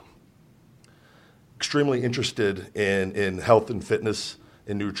just extremely interested in health and fitness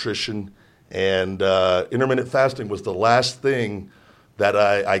and nutrition. And intermittent fasting was the last thing that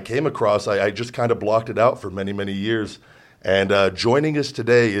I came across. I just kind of blocked it out for many, many years. And joining us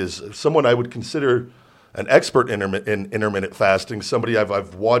today is someone I would consider an expert in intermittent fasting, somebody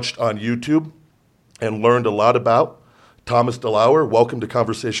I've watched on YouTube and learned a lot about. Thomas Delaurer, welcome to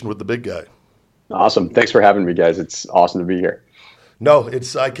Conversation with the Big Guy. Awesome. Thanks for having me, guys. It's awesome to be here. No,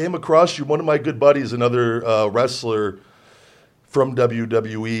 I came across you. One of my good buddies, another wrestler from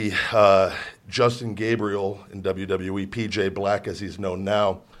WWE, Justin Gabriel in WWE, PJ Black as he's known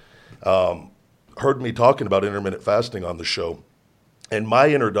now, heard me talking about intermittent fasting on the show. And my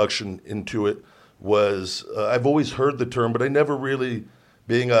introduction into it was, I've always heard the term, but I never really,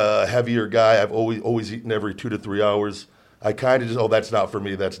 being a heavier guy, I've always eaten every 2 to 3 hours. I kind of just, that's not for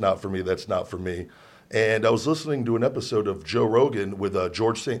me, that's not for me, that's not for me. And I was listening to an episode of Joe Rogan with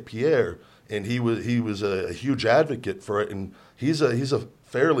George St. Pierre, and he was a huge advocate for it, and he's a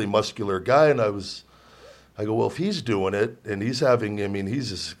fairly muscular guy, and I go, well, if he's doing it, and he's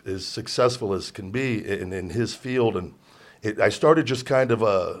he's as successful as can be in his field, and I started just kind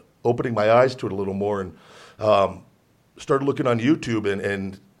of opening my eyes to it a little more, and started looking on YouTube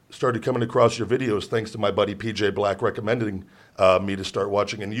and started coming across your videos thanks to my buddy PJ Black recommending me to start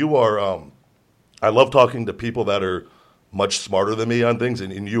watching. And you are, I love talking to people that are much smarter than me on things,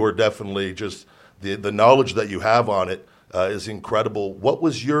 and you are definitely just, the knowledge that you have on it is incredible. What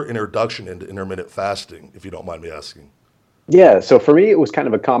was your introduction into intermittent fasting, if you don't mind me asking? Yeah, so for me, it was kind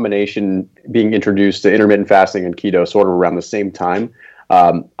of a combination, being introduced to intermittent fasting and keto sort of around the same time.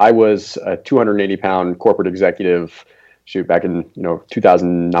 I was a 280-pound corporate executive, back in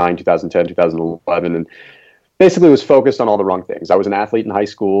 2009, 2010, 2011, and basically was focused on all the wrong things. I was an athlete in high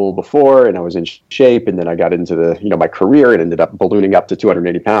school before, and I was in shape, and then I got into my career and ended up ballooning up to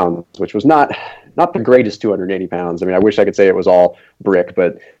 280 pounds, which was not the greatest 280 pounds. I mean, I wish I could say it was all brick,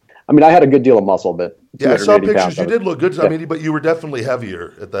 but I mean, I had a good deal of muscle, but yeah, I saw pictures. You did look good. Yeah. I mean, but you were definitely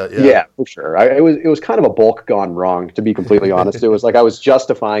heavier at that. Yeah, for sure. It was kind of a bulk gone wrong, to be completely honest. It was like I was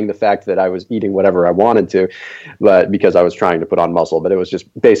justifying the fact that I was eating whatever I wanted to, but because I was trying to put on muscle, but it was just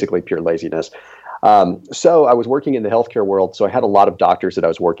basically pure laziness. So I was working in the healthcare world, so I had a lot of doctors that I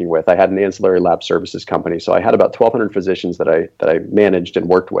was working with. I had an ancillary lab services company, so I had about 1,200 physicians that I managed and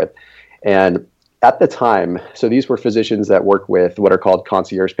worked with. And at the time, so these were physicians that work with what are called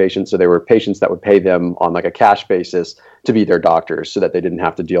concierge patients. So they were patients that would pay them on like a cash basis to be their doctors so that they didn't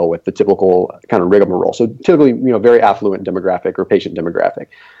have to deal with the typical kind of rigmarole. So typically, very affluent demographic or patient demographic.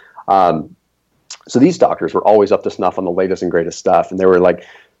 So these doctors were always up to snuff on the latest and greatest stuff. And they were like,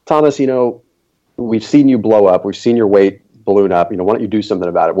 Thomas, we've seen you blow up. We've seen your weight balloon up. Why don't you do something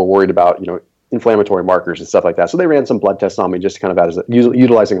about it? We're worried about, inflammatory markers and stuff like that. So they ran some blood tests on me just kind of as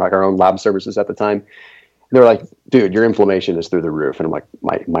utilizing like our own lab services at the time. And they were like, dude, your inflammation is through the roof. And I'm like,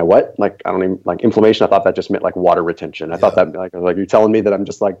 my what? Like, I don't even like inflammation. I thought that just meant like water retention. I thought that like you're telling me that I'm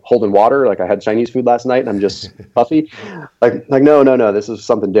just like holding water. Like I had Chinese food last night and I'm just puffy. Like no, this is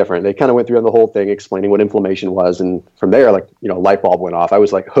something different. They kind of went through the whole thing explaining what inflammation was. And from there, light bulb went off. I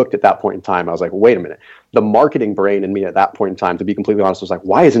was like hooked at that point in time. I was like, wait a minute. The marketing brain in me at that point in time, to be completely honest, was like,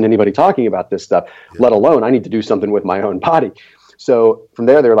 why isn't anybody talking about this stuff? Let alone I need to do something with my own body. So from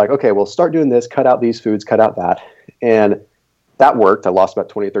there, they were like, okay, well, start doing this, cut out these foods, cut out that. And that worked. I lost about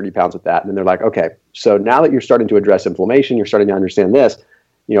 20 or 30 pounds with that. And then they're like, okay, so now that you're starting to address inflammation, you're starting to understand this,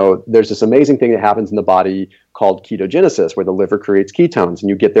 there's this amazing thing that happens in the body called ketogenesis, where the liver creates ketones, and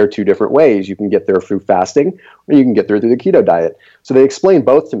you get there two different ways. You can get there through fasting, or you can get there through the keto diet. So they explained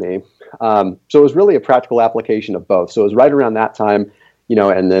both to me. So it was really a practical application of both. So it was right around that time,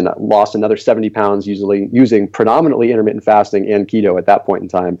 and then lost another 70 pounds usually using predominantly intermittent fasting and keto at that point in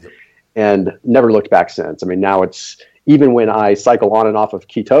time, and never looked back since. I mean, now it's, even when I cycle on and off of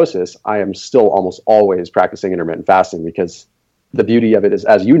ketosis, I am still almost always practicing intermittent fasting, because the beauty of it is,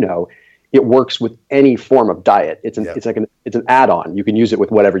 as you know, it works with any form of diet. It's an add-on. You can use it with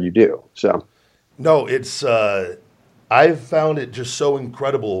whatever you do. So, no, it's I've found it just so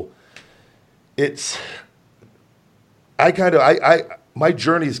incredible. My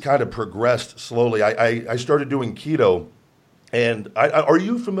journey's kind of progressed slowly. I started doing keto, and are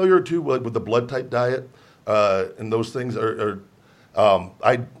you familiar too with the blood type diet and those things?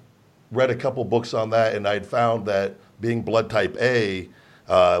 I read a couple books on that, and I'd found that being blood type A,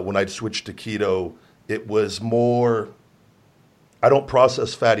 when I'd switched to keto, it was more, I don't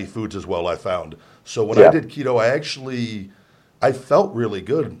process fatty foods as well, I found. So when I did keto, I felt really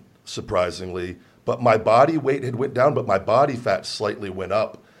good, surprisingly, but my body weight had went down, but my body fat slightly went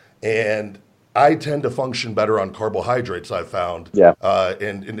up. And I tend to function better on carbohydrates, I found. Yeah.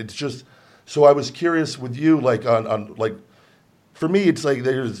 And it's just, so I was curious with you, like on for me, it's like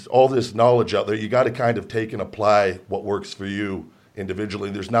there's all this knowledge out there. You got to kind of take and apply what works for you individually.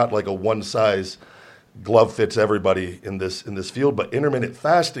 There's not like a one size glove fits everybody in this field, but intermittent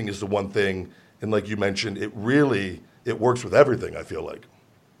fasting is the one thing. And like you mentioned, it works with everything, I feel like.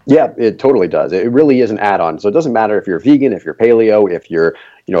 Yeah, it totally does. It really is an add-on. So it doesn't matter if you're vegan, if you're paleo, if you're,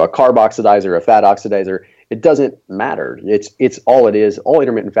 a carb oxidizer, a fat oxidizer. It doesn't matter. It's all it is. All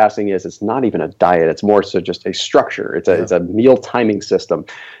intermittent fasting is, it's not even a diet. It's more so just a structure. It's a meal timing system.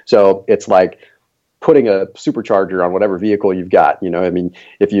 So it's like putting a supercharger on whatever vehicle you've got.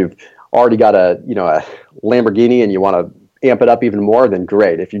 If you've already got a Lamborghini and you want to amp it up even more, then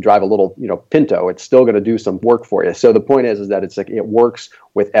great. If you drive a little, Pinto, it's still going to do some work for you. So the point is that it's like, it works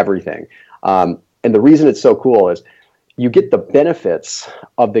with everything. And the reason it's so cool is you get the benefits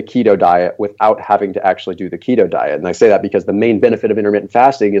of the keto diet without having to actually do the keto diet. And I say that because the main benefit of intermittent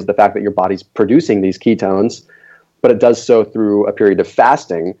fasting is the fact that your body's producing these ketones, but it does so through a period of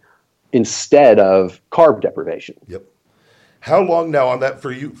fasting instead of carb deprivation. Yep. How long now on that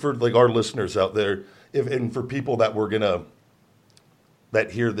for you, for like our listeners out there, and for people that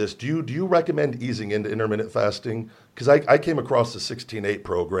that hear this, do you recommend easing into intermittent fasting? Because I came across the 16-8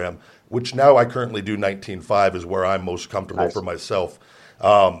 program, which now I currently do 19-5 is where I'm most comfortable for myself.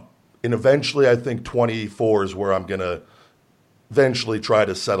 And eventually I think 24 is where I'm going to eventually try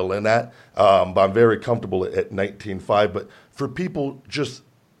to settle in at. But I'm very comfortable at 19-5. But for people just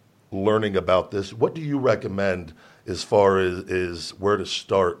learning about this, what do you recommend as far as where to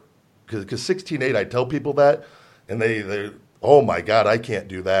start? Because 16-8, I tell people that, and they oh my God, I can't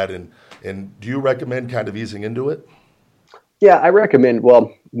do that. And do you recommend kind of easing into it? Yeah, I recommend,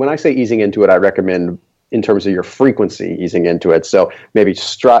 well, when I say easing into it, I recommend in terms of your frequency easing into it. So maybe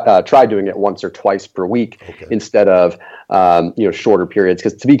try doing it once or twice per week instead of, shorter periods.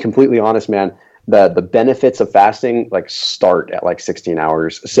 Because to be completely honest, man, the benefits of fasting start at 16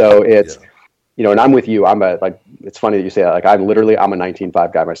 hours. So it's, and I'm with you. It's funny that you say that. I'm a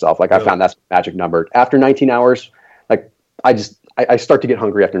 19.5 guy myself. I found that's a magic number. After 19 hours, I start to get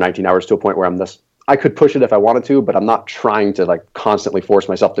hungry after 19 hours to a point where I could push it if I wanted to, but I'm not trying to constantly force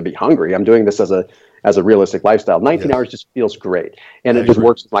myself to be hungry. I'm doing this as a realistic lifestyle. 19 hours just feels great. And it just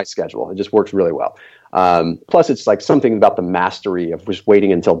works with my schedule. It just works really well. Plus it's something about the mastery of just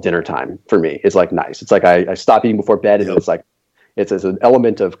waiting until dinner time for me is nice. It's I stop eating before bed, and it's an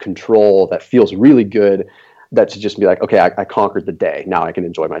element of control that feels really good, that to just be okay, I conquered the day. Now I can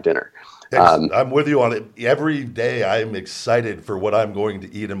enjoy my dinner. I'm with you on it. Every day I'm excited for what I'm going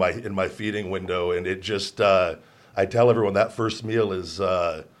to eat in my feeding window, and it just I tell everyone that first meal is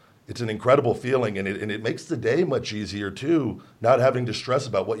it's an incredible feeling, and it makes the day much easier too, not having to stress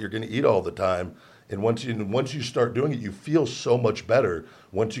about what you're going to eat all the time. And once you start doing it, you feel so much better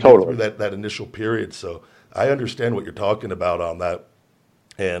once you get through that initial period. So I understand what you're talking about on that,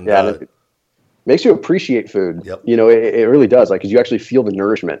 and makes you appreciate food. Yep. It really does. Because you actually feel the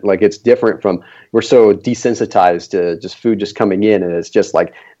nourishment. It's different from, we're so desensitized to just food just coming in, and it's just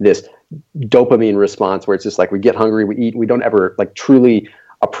this dopamine response where it's just we get hungry, we eat, we don't ever truly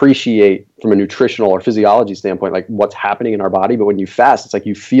appreciate from a nutritional or physiology standpoint what's happening in our body. But when you fast, it's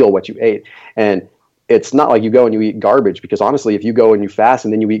you feel what you ate, and it's not you go and you eat garbage, because honestly, if you go and you fast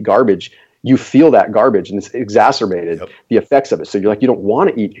and then you eat garbage, you feel that garbage, and it's exacerbated the effects of it. So you're like, you don't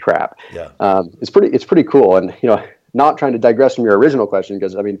want to eat crap. It's pretty cool. And, not trying to digress from your original question,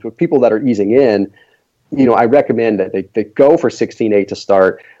 because I mean, for people that are easing in, I recommend that they go for 16/8 to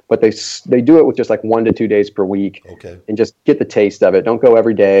start, but they do it with just like 1 to 2 days per week, and just get the taste of it. Don't go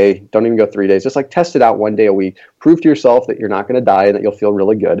every day. Don't even go 3 days. Just like test it out 1 day a week. Prove to yourself that you're not going to die and that you'll feel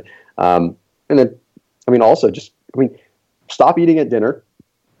really good. And then, also stop eating at dinner,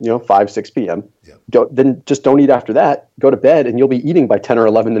 5, 6 p.m. Then just don't eat after that. Go to bed, and you'll be eating by 10 or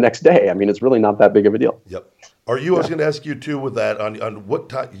 11 the next day. I mean, it's really not that big of a deal. Are you? I was going to ask you too with that on what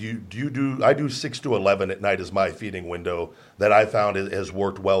time you do. I do 6 to 11 at night is my feeding window that I found has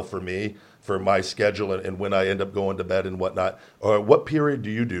worked well for me for my schedule and when I end up going to bed and whatnot. Or what period do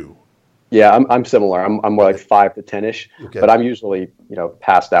you do? Yeah, I'm similar. I'm more like 5 to 10ish, but I'm usually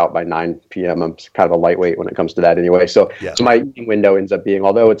passed out by 9 p.m. I'm kind of a lightweight when it comes to that anyway. So my eating window ends up being,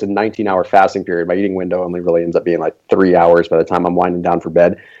 although it's a 19-hour fasting period, my eating window only really ends up being like 3 hours by the time I'm winding down for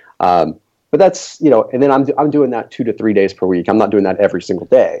bed. But that's, and then I'm doing that 2 to 3 days per week. I'm not doing that every single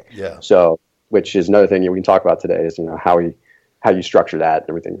day. So, which is another thing we can talk about today is, how you structure that and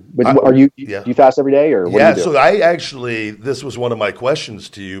everything. But do you fast every day or what do you do? So I actually, this was one of my questions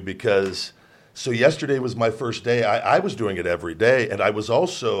to you because, so yesterday was my first day. I was doing it every day. And I was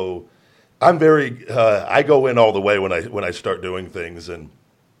also, I go in all the way when I start doing things and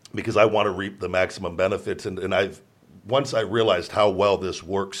because I want to reap the maximum benefits. And once I realized how well this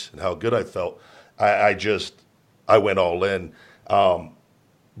works and how good I felt, I went all in.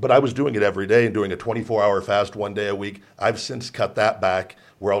 But I was doing it every day and doing a 24-hour fast 1 day a week. I've since cut that back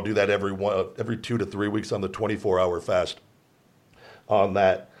where I'll do that every 2 to 3 weeks on the 24-hour fast on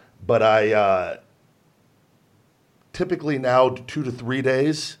that. But I typically now do 2 to 3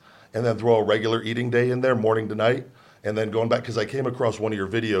 days and then throw a regular eating day in there, morning to night, and then going back because I came across one of your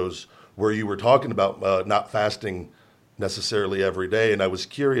videos where you were talking about not fasting necessarily every day, and I was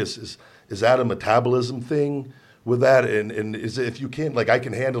curious, is that a metabolism thing with that? And is it, if you can, like I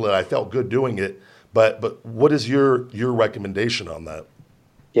can handle it, I felt good doing it, but what is your recommendation on that?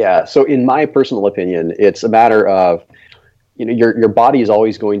 Yeah, so in my personal opinion, it's a matter of, your body is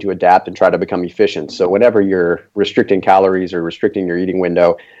always going to adapt and try to become efficient. So whenever you're restricting calories or restricting your eating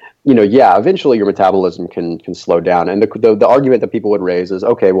window, eventually your metabolism can slow down. And the argument that people would raise is,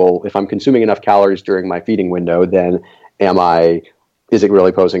 okay, well, if I'm consuming enough calories during my feeding window, then is it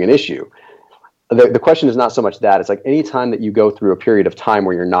really posing an issue? The question is not so much that. It's like any time that you go through a period of time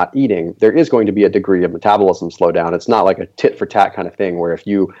where you're not eating, there is going to be a degree of metabolism slowdown. It's not like a tit for tat kind of thing where if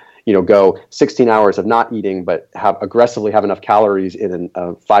you go 16 hours of not eating but aggressively have enough calories in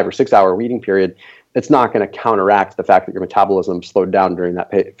a 5 or 6 hour eating period, it's not going to counteract the fact that your metabolism slowed down during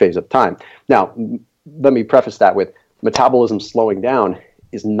that phase of time. Now, let me preface that with metabolism slowing down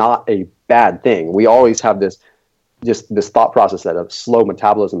is not a bad thing. We always have this thought process that a slow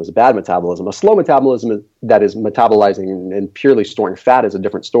metabolism is a bad metabolism. A slow metabolism that is metabolizing and purely storing fat is a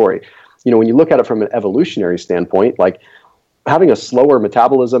different story. When you look at it from an evolutionary standpoint, like having a slower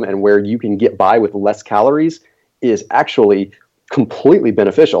metabolism and where you can get by with less calories is actually completely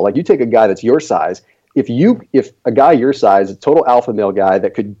beneficial. Like you take a guy that's your size, if a guy your size, a total alpha male guy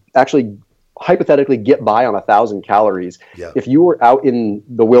that could actually hypothetically get by on 1,000 calories, if you were out in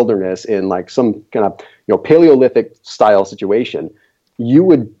the wilderness in like some kind of Paleolithic style situation, you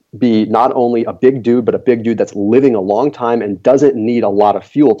would be not only a big dude, but a big dude that's living a long time and doesn't need a lot of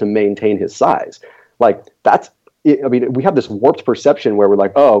fuel to maintain his size. Like we have this warped perception where we're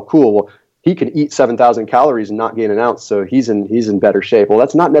like, oh, cool, well, he can eat 7,000 calories and not gain an ounce, so he's in better shape. Well,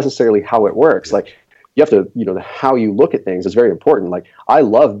 that's not necessarily how it works. Like you have to, how you look at things is very important. Like I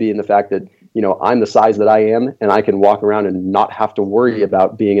love being the fact that I'm the size that I am, and I can walk around and not have to worry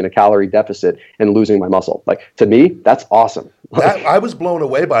about being in a calorie deficit and losing my muscle. Like, to me, that's awesome. I was blown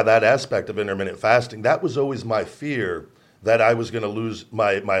away by that aspect of intermittent fasting. That was always my fear, that I was going to lose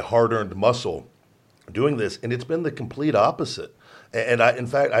my hard-earned muscle doing this, and it's been the complete opposite. And in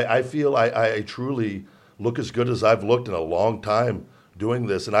fact, I feel I truly look as good as I've looked in a long time doing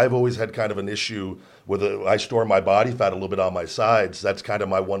this. And I've always had kind of an issue with I store my body fat a little bit on my sides. That's kind of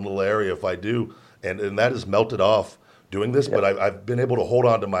my one little area if I do. And that has melted off doing this. But I've been able to hold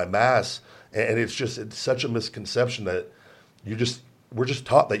on to my mass. And it's such a misconception that we're just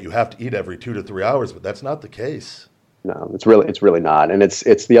taught that you have to eat every 2 to 3 hours. But that's not the case. No, it's really not. And it's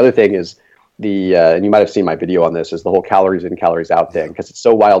the other thing is and you might have seen my video on this, is the whole calories in, calories out thing, because it's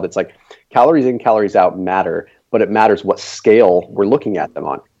so wild. It's like calories in, calories out matter, but it matters what scale we're looking at them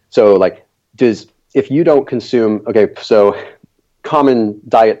on. So like, if you don't consume, so common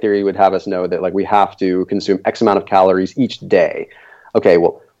diet theory would have us know that like we have to consume X amount of calories each day. Okay,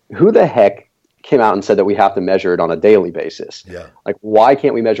 well, who the heck came out and said that we have to measure it on a daily basis? Yeah. Like, why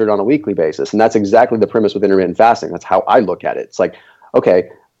can't we measure it on a weekly basis? And that's exactly the premise with intermittent fasting. That's how I look at it. It's like, okay,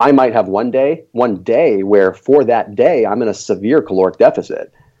 I might have one day where for that day I'm in a severe caloric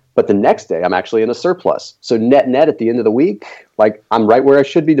deficit, but the next day I'm actually in a surplus. So net at the end of the week, like I'm right where I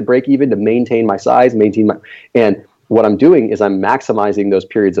should be to break even, to maintain my size, and what I'm doing is I'm maximizing those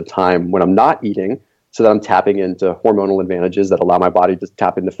periods of time when I'm not eating, so that I'm tapping into hormonal advantages that allow my body to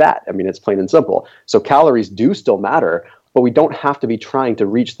tap into fat. I mean, it's plain and simple. So calories do still matter, but we don't have to be trying to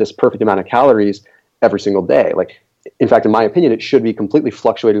reach this perfect amount of calories every single day. Like, in fact, in my opinion, it should be completely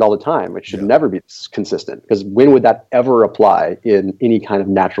fluctuated all the time. It should never be consistent, because when would that ever apply in any kind of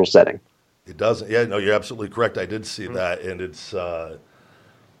natural setting? It doesn't. Yeah, no, you're absolutely correct. I did see that, and it's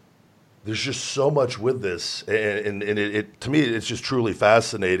there's just so much with this, and it to me, it's just truly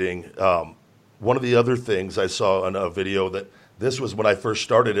fascinating. One of the other things I saw on a video, that this was when I first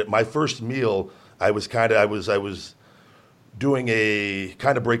started it. My first meal, I was doing a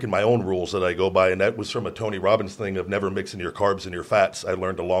kind of breaking my own rules that I go by, and that was from a Tony Robbins thing of never mixing your carbs and your fats. I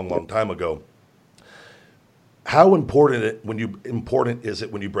learned a long time ago. How important is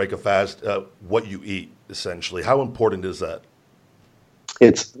it when you break a fast, what you eat, essentially? How important is that?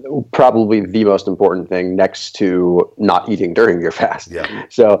 It's probably the most important thing next to not eating during your fast. Yeah.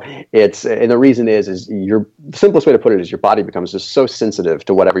 So and the reason is the simplest way to put it is your body becomes just so sensitive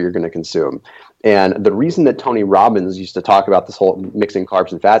to whatever you're going to consume. And the reason that Tony Robbins used to talk about this whole mixing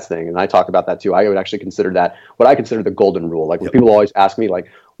carbs and fats thing, and I talk about that too, I would actually consider that what I consider the golden rule. Like when people always ask me, like,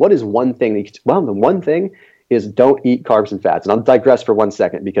 what is one thing? Well, the one thing is don't eat carbs and fats. And I'll digress for 1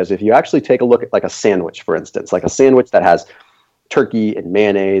 second, because if you actually take a look at like a sandwich, for instance, like a sandwich that has turkey and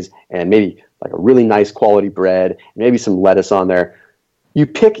mayonnaise and maybe like a really nice quality bread and maybe some lettuce on there, you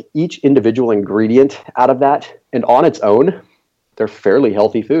pick each individual ingredient out of that, and on its own, they're fairly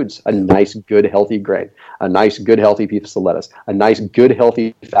healthy foods. A nice, good, healthy grain, a nice, good, healthy piece of lettuce, a nice, good,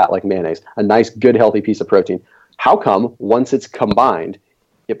 healthy fat like mayonnaise, a nice, good, healthy piece of protein. How come once it's combined,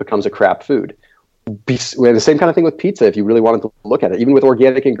 it becomes a crap food? We have the same kind of thing with pizza. If you really wanted to look at it, even with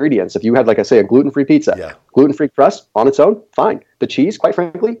organic ingredients, if you had, like I say, a gluten-free pizza, gluten-free crust on its own, fine. The cheese, quite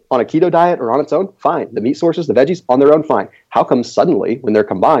frankly, on a keto diet or on its own, fine. The meat sources, the veggies on their own, fine. How come suddenly, when they're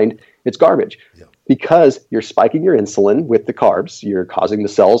combined, it's garbage? Yeah. Because you're spiking your insulin with the carbs. You're causing the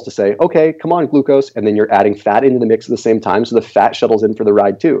cells to say, okay, come on, glucose. And then you're adding fat into the mix at the same time. So the fat shuttles in for the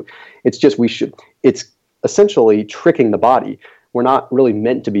ride too. It's just, it's essentially tricking the body. We're not really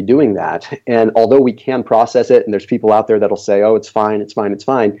meant to be doing that. And although we can process it, and there's people out there that'll say, oh, it's fine,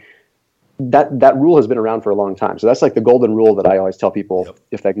 that rule has been around for a long time. So that's like the golden rule that I always tell people,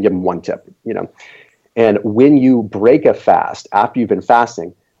 if I can give them one tip, And when you break a fast after you've been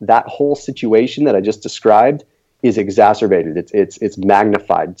fasting, that whole situation that I just described is exacerbated. It's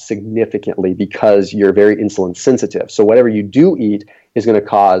magnified significantly because you're very insulin sensitive. So whatever you do eat is going to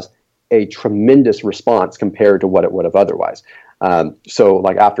cause a tremendous response compared to what it would have otherwise. So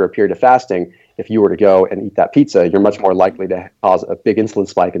like after a period of fasting, if you were to go and eat that pizza, you're much more likely to cause a big insulin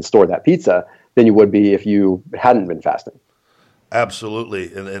spike and store that pizza than you would be if you hadn't been fasting.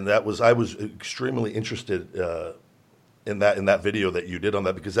 Absolutely. And I was extremely interested in that video that you did on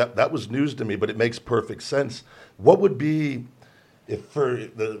that, because that was news to me, but it makes perfect sense. What would be, if for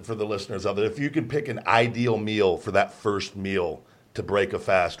the listeners out there, if you could pick an ideal meal for that first meal to break a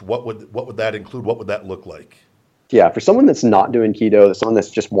fast, what would that include? What would that look like? Yeah, for someone that's not doing keto, someone that's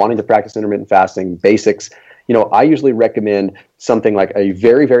just wanting to practice intermittent fasting, basics, I usually recommend something like a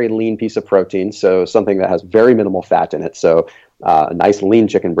very, very lean piece of protein, so something that has very minimal fat in it. So a nice lean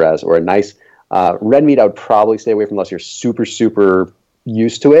chicken breast or a nice red meat I would probably stay away from unless you're super, super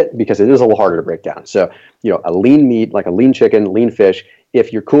used to it, because it is a little harder to break down. So, a lean meat, like a lean chicken, lean fish.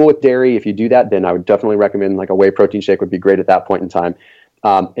 If you're cool with dairy, if you do that, then I would definitely recommend like a whey protein shake would be great at that point in time.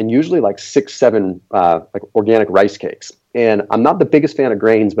 And usually like 6-7 like organic rice cakes. And I'm not the biggest fan of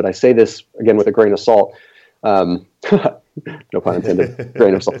grains, but I say this again with a grain of salt. No pun intended.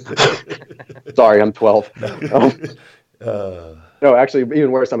 Grain of salt. Sorry, I'm 12. No, actually,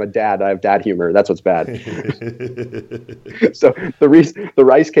 even worse, I'm a dad. I have dad humor. That's what's bad. So the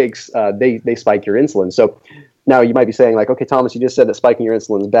rice cakes, they spike your insulin. So now you might be saying like, okay, Thomas, you just said that spiking your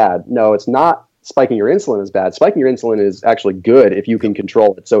insulin is bad. No, it's not. Spiking your insulin is bad. Spiking your insulin is actually good if you can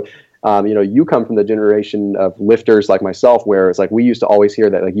control it. So, you come from the generation of lifters like myself, where it's like we used to always hear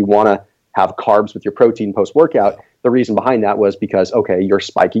that like you want to have carbs with your protein post-workout. The reason behind that was because, okay, you're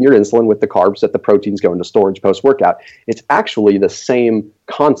spiking your insulin with the carbs that the proteins go into storage post-workout. It's actually the same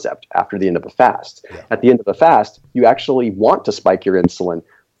concept after the end of a fast. Yeah. At the end of the fast, you actually want to spike your insulin,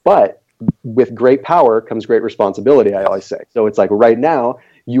 but with great power comes great responsibility, I always say. So it's like right now,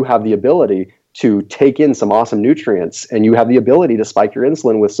 you have the ability to take in some awesome nutrients, and you have the ability to spike your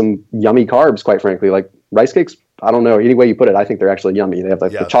insulin with some yummy carbs, quite frankly. Like rice cakes, I don't know, any way you put it, I think they're actually yummy. They have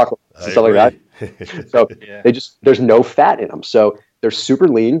like the chocolate and stuff like that. So there's no fat in them. So they're super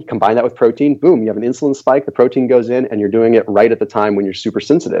lean. Combine that with protein, boom, you have an insulin spike, the protein goes in, and you're doing it right at the time when you're super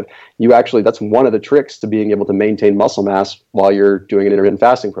sensitive. That's one of the tricks to being able to maintain muscle mass while you're doing an intermittent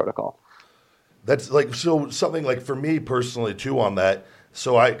fasting protocol. That's like, so something like for me personally too on that.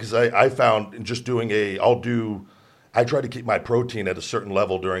 So I found in just doing I try to keep my protein at a certain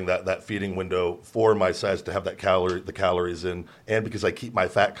level during that feeding window for my size to have the calories in, and because I keep my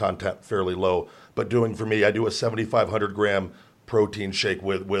fat content fairly low. But for me, I do a 7,500 gram protein shake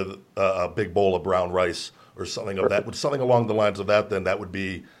with a big bowl of brown rice or something of that. With something along the lines of that, then that would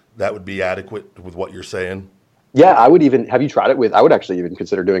be adequate with what you're saying. Yeah, have you tried it with, I would actually even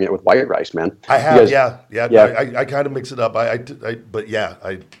consider doing it with white rice, man. I have, yeah. I kind of mix it up. I'm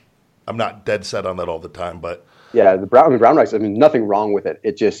not dead set on that all the time, but. Yeah, the brown rice, I mean, nothing wrong with it.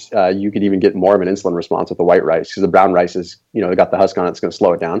 It just, you could even get more of an insulin response with the white rice, because the brown rice is, they got the husk on it, it's going to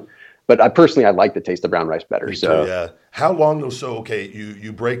slow it down. But I like the taste of brown rice better. Me too, yeah. How long,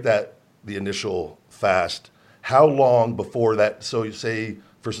 you break the initial fast. How long before that, so you say,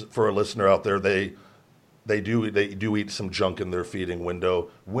 for a listener out there, they do eat some junk in their feeding window.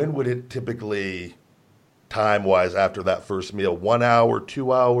 When would it typically, time-wise, after that first meal? 1 hour,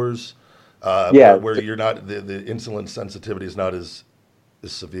 2 hours? Where you're not, the insulin sensitivity is not as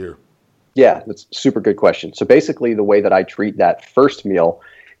severe. Yeah, that's a super good question. So basically the way that I treat that first meal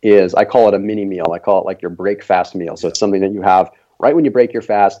is I call it a mini meal. I call it like your break fast meal. So it's something that you have right when you break your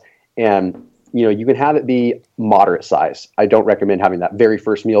fast, and you can have it be moderate size. I don't recommend having that very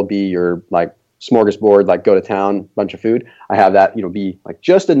first meal be your like smorgasbord, like go to town, bunch of food. I have that, be like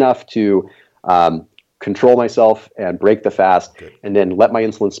just enough to control myself and break the fast, and then let my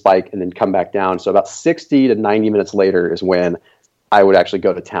insulin spike and then come back down. So about 60 to 90 minutes later is when I would actually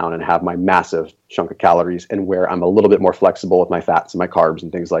go to town and have my massive chunk of calories, and where I'm a little bit more flexible with my fats and my carbs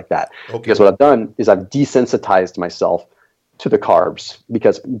and things like that. Okay. Because what I've done is I've desensitized myself to the carbs,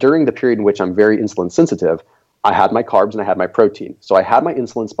 because during the period in which I'm very insulin sensitive, I had my carbs and I had my protein. So I had my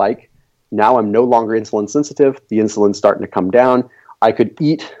insulin spike. Now I'm no longer insulin sensitive. The insulin's starting to come down. I could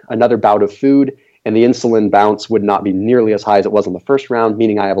eat another bout of food, and the insulin bounce would not be nearly as high as it was on the first round,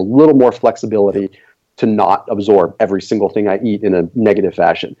 meaning I have a little more flexibility to not absorb every single thing I eat in a negative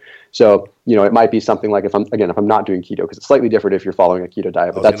fashion. So, it might be something like if I'm not doing keto, because it's slightly different if you're following a keto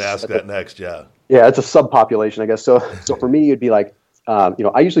diet. But I was going to ask that next, yeah. Yeah, it's a subpopulation, I guess. So for me, it'd be like,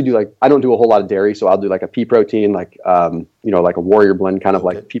 I usually do I don't do a whole lot of dairy, so I'll do like a pea protein, like a warrior blend, kind of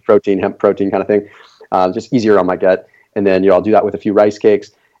like pea protein, hemp protein kind of thing, just easier on my gut. And then I'll do that with a few rice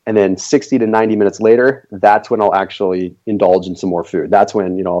cakes. And then 60 to 90 minutes later, that's when I'll actually indulge in some more food. That's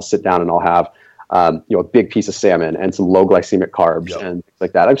when I'll sit down and I'll have a big piece of salmon and some low glycemic carbs and things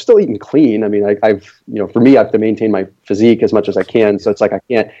like that. I'm still eating clean. I mean, I've for me, I have to maintain my physique as much as I can. So it's like I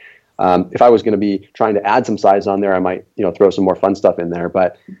can't. If I was going to be trying to add some size on there, I might throw some more fun stuff in there.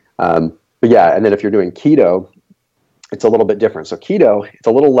 But yeah, and then if you're doing keto, it's a little bit different. So keto, it's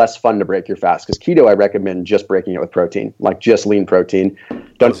a little less fun to break your fast, because keto, I recommend just breaking it with protein, like just lean protein.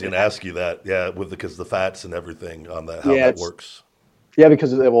 I was going to ask you that, because the fats and everything on that, how that works. Yeah,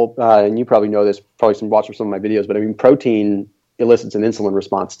 because and you probably know this, probably watching some of my videos, but I mean, protein elicits an insulin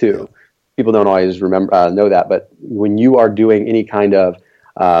response too. Yeah. People don't always know that, but when you are doing any kind of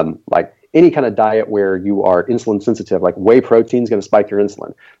diet where you are insulin sensitive, like whey protein is going to spike your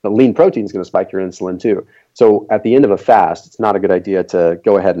insulin, but lean protein is going to spike your insulin too. So at the end of a fast, it's not a good idea to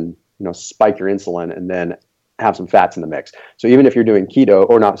go ahead and spike your insulin and then have some fats in the mix. So even if you're doing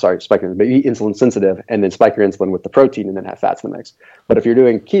keto, spiking, but be insulin sensitive and then spike your insulin with the protein and then have fats in the mix. But if you're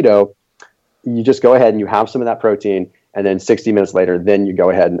doing keto, you just go ahead and you have some of that protein, and then 60 minutes later, then you go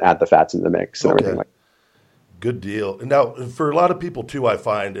ahead and add the fats in the mix and everything like that. Good deal. And now, for a lot of people too, I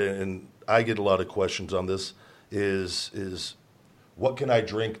find, and I get a lot of questions on this, is what can I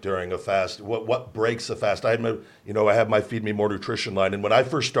drink during a fast? What breaks a fast? I have my Feed Me More Nutrition line, and when I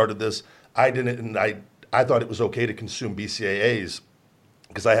first started this, I thought it was okay to consume BCAAs,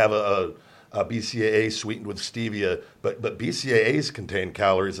 because I have a BCAA sweetened with stevia, but BCAAs contain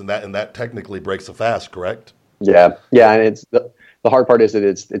calories, and that technically breaks a fast, correct? Yeah, and it's the hard part is that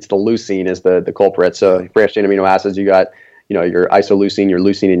it's the leucine is the culprit. So branched chain amino acids, you got your isoleucine, your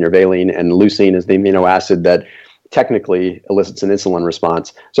leucine, and your valine, and leucine is the amino acid that technically elicits an insulin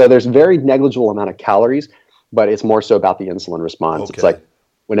response. So there's very negligible amount of calories, but it's more so about the insulin response. Okay. It's like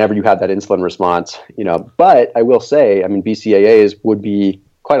whenever you have that insulin response, but I will say, I mean, BCAAs would be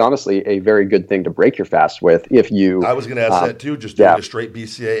quite honestly a very good thing to break your fast with if you. I was going to ask that too. Just doing a straight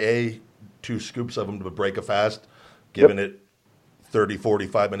BCAA, 2 scoops of them to break a fast, giving it 30,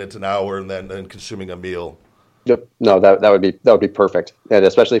 45 minutes, an hour, and then consuming a meal. Yep. No, that would be perfect, and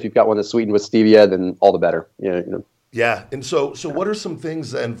especially if you've got one that's sweetened with stevia, then all the better. Yeah, and so what are some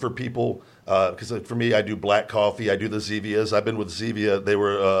things then for people? Because for me, I do black coffee, I do the Zevias. I've been with Zevia; they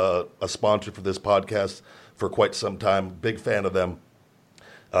were a sponsor for this podcast for quite some time. Big fan of them.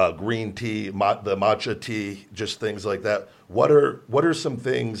 Green tea, the matcha tea, just things like that. What are some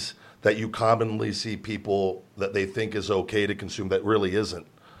things that you commonly see people that they think is okay to consume that really isn't?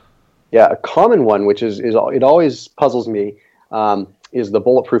 Yeah, a common one, which is it always puzzles me, is the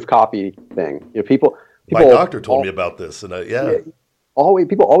bulletproof coffee thing. People my doctor told me about this, and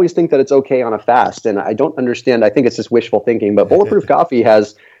people always think that it's okay on a fast, and I don't understand. I think it's just wishful thinking. But bulletproof coffee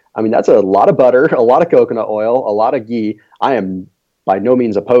has, that's a lot of butter, a lot of coconut oil, a lot of ghee. I am by no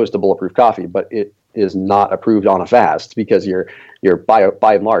means opposed to bulletproof coffee, but it is not approved on a fast because you're by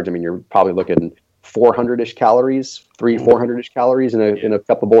and large, you're probably looking 400-ish calories, 400-ish calories in a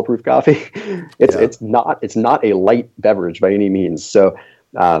cup of bulletproof coffee. It's not a light beverage by any means. So,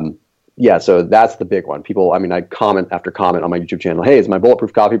 so that's the big one. People, I comment after comment on my YouTube channel. Hey, is my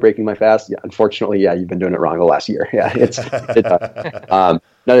bulletproof coffee breaking my fast? Yeah, unfortunately, you've been doing it wrong the last year. Yeah,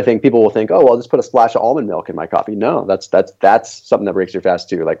 another thing, people will think, oh, well, I'll just put a splash of almond milk in my coffee. No, that's something that breaks your fast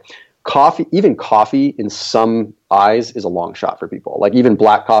too. Like coffee in some eyes is a long shot for people. Like even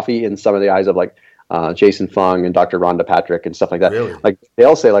black coffee in some of the eyes of like Jason Fung and Dr. Rhonda Patrick and stuff like that. Really? Like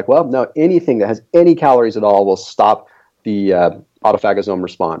they'll say like, well, no, anything that has any calories at all will stop the autophagosome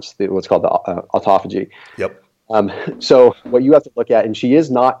response, what's called the autophagy. Yep. So what you have to look at, and she is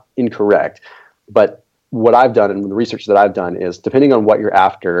not incorrect, but what I've done and the research that I've done is depending on what you're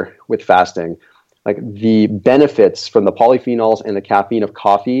after with fasting, like the benefits from the polyphenols and the caffeine of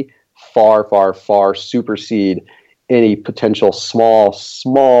coffee far, far, far supersede any potential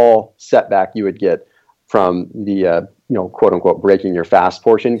small setback you would get from the, quote unquote, breaking your fast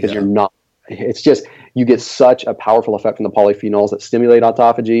portion because you're not, it's just, you get such a powerful effect from the polyphenols that stimulate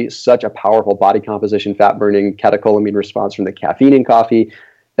autophagy, such a powerful body composition, fat burning, catecholamine response from the caffeine in coffee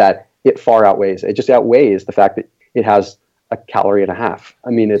that it far outweighs. It just outweighs the fact that it has a calorie and a half.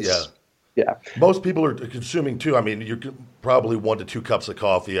 Yeah. Most people are consuming too. You're probably 1 to 2 cups of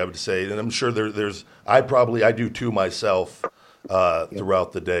coffee, I would say. And I'm sure I do 2 myself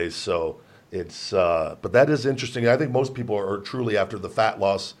throughout the day. So it's, but that is interesting. I think most people are truly after the fat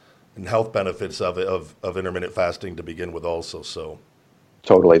loss and health benefits of intermittent fasting to begin with also. So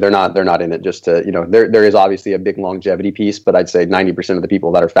totally. They're not in it just to, there is obviously a big longevity piece, but I'd say 90% of the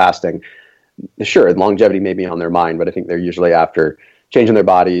people that are fasting, sure, longevity may be on their mind, but I think they're usually after changing their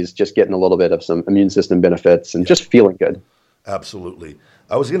bodies, just getting a little bit of some immune system benefits and just feeling good. Absolutely.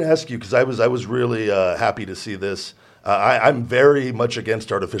 I was going to ask you, because I was really happy to see this. I'm very much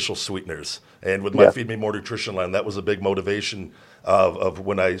against artificial sweeteners. And with my Feed Me More nutrition line, that was a big motivation of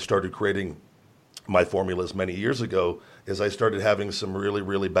when I started creating my formulas many years ago, is I started having some really,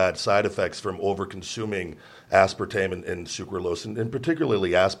 really bad side effects from over-consuming aspartame and sucralose, and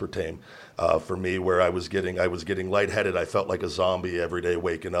particularly aspartame for me, where I was getting lightheaded. I felt like a zombie every day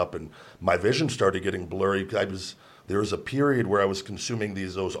waking up, and my vision started getting blurry. There was a period where I was consuming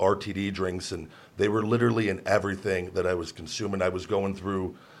those RTD drinks, and they were literally in everything that I was consuming. I was going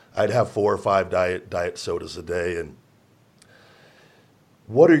through, I'd have 4 or 5 diet sodas a day. And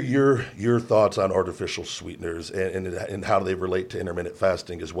what are your thoughts on artificial sweeteners and how they relate to intermittent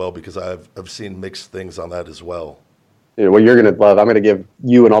fasting as well? Because I've seen mixed things on that as well. What you're going to love, I'm going to give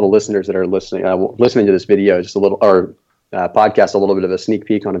you and all the listeners that are listening to this video just a little, or podcast, a little bit of a sneak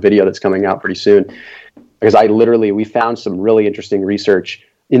peek on a video that's coming out pretty soon. Because we found some really interesting research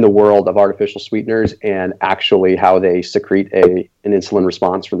in the world of artificial sweeteners and actually how they secrete an insulin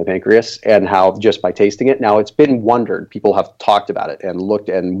response from the pancreas, and how just by tasting it. Now, it's been wondered. People have talked about it and looked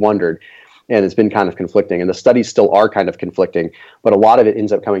and wondered, and it's been kind of conflicting. And the studies still are kind of conflicting, but a lot of it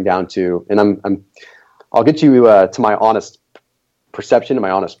ends up coming down to, and I'll get you to my honest perception and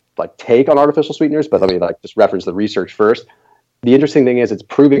my honest take on artificial sweeteners, but let me just reference the research first. The interesting thing is it's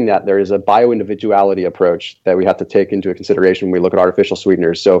proving that there is a bioindividuality approach that we have to take into consideration when we look at artificial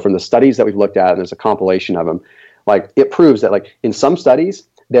sweeteners. So from the studies that we've looked at, and there's a compilation of them, it proves that in some studies,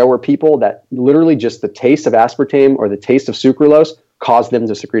 there were people that literally just the taste of aspartame or the taste of sucralose caused them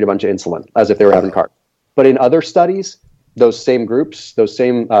to secrete a bunch of insulin as if they were having carbs. But in other studies, those same groups, those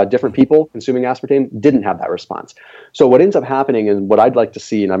same different people consuming aspartame didn't have that response. So what ends up happening, and what I'd like to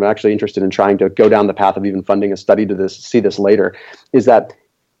see, and I'm actually interested in trying to go down the path of even funding a study to see this later, is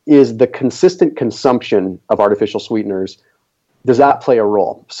the consistent consumption of artificial sweeteners does that play a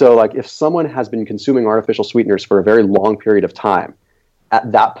role? So like if someone has been consuming artificial sweeteners for a very long period of time,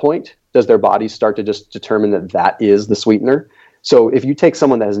 at that point, does their body start to just determine that that is the sweetener? So if you take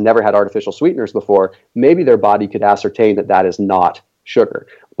someone that has never had artificial sweeteners before, maybe their body could ascertain that that is not sugar.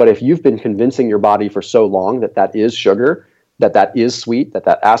 But if you've been convincing your body for so long that that is sugar, that that is sweet, that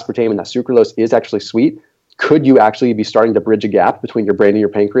that aspartame and that sucralose is actually sweet, could you actually be starting to bridge a gap between your brain and your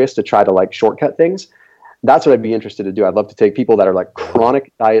pancreas to try to like shortcut things? That's what I'd be interested to do. I'd love to take people that are like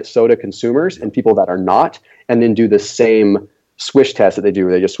chronic diet soda consumers and people that are not, and then do the same swish test that they do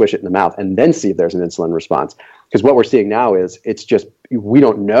where they just swish it in the mouth and then see if there's an insulin response. Because what we're seeing now is it's just, we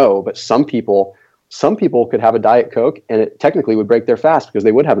don't know, but some people could have a Diet Coke and it technically would break their fast because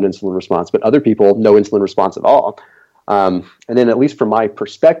they would have an insulin response, but other people, no insulin response at all. And then at least from my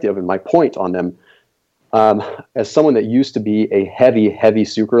perspective and my point on them, as someone that used to be a heavy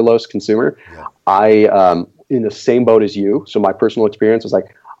sucralose consumer, I, in the same boat as you. So my personal experience was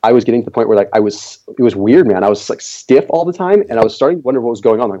like, I was getting to the point where like it was weird, man. I was like stiff all the time. And I was starting to wonder what was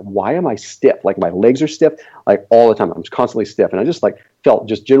going on. Like, why am I stiff? Like my legs are stiff, like all the time. I'm constantly stiff. And I just like felt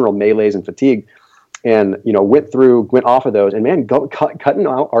just general malaise and fatigue. And, you know, went off of those, and man, cutting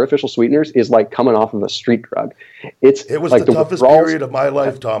out artificial sweeteners is like coming off of a street drug. It was like the toughest period of my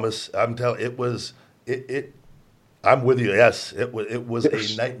life, Thomas. I'm telling, it was, I'm with you. Yes. It was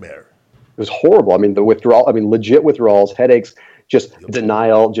a nightmare. It was horrible. I mean, the withdrawal, legit withdrawals, headaches, just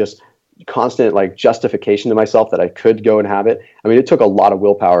denial, just constant like justification to myself that I could go and have it. I mean, it took a lot of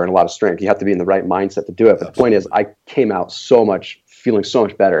willpower and a lot of strength. You have to be in the right mindset to do it. But the point is, I came out feeling so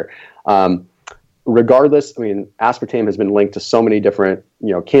much better. Regardless, I mean, aspartame has been linked to so many different,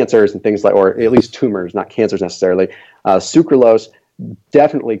 cancers and things like, or at least tumors, not cancers necessarily. Sucralose,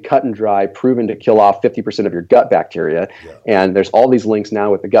 definitely cut and dry, proven to kill off 50% of your gut bacteria. Yeah. And there's all these links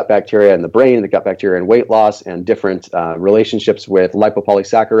now with the gut bacteria in the brain, and the gut bacteria and weight loss, and different relationships with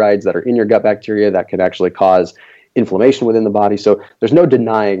lipopolysaccharides that are in your gut bacteria that can actually cause inflammation within the body. So there's no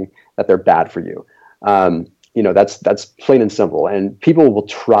denying that they're bad for you. That's plain and simple. And people will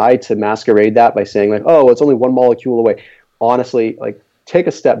try to masquerade that by saying like, oh, it's only one molecule away. Honestly, like take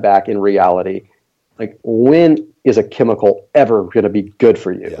a step back in reality. Like when is a chemical ever going to be good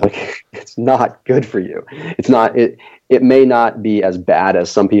for you? Yeah. Like it's not good for you. It's not, it may not be as bad as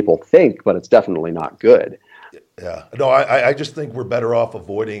some people think, but it's definitely not good. Yeah. No, I just think we're better off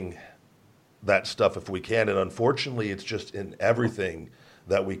avoiding that stuff if we can. And unfortunately, it's just in everything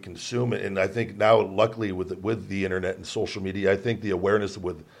that we consume it. And I think now, luckily, with the internet and social media, I think the awareness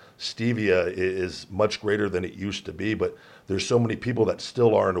with stevia is much greater than it used to be. But there's so many people that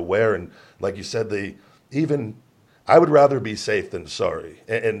still aren't aware. And like you said, I would rather be safe than sorry.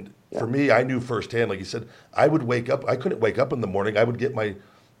 And for me, I knew firsthand, like you said, I would wake up. I couldn't wake up in the morning. I would get my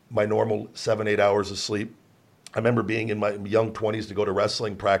normal 7-8 hours of sleep. I remember being in my young 20s to go to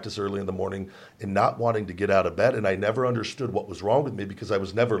wrestling practice early in the morning and not wanting to get out of bed. And I never understood what was wrong with me because I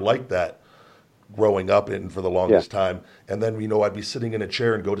was never like that growing up and for the longest time. And then, I'd be sitting in a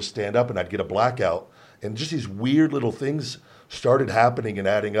chair and go to stand up and I'd get a blackout. And just these weird little things started happening and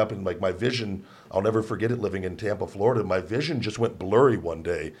adding up. And like my vision, I'll never forget it living in Tampa, Florida. My vision just went blurry one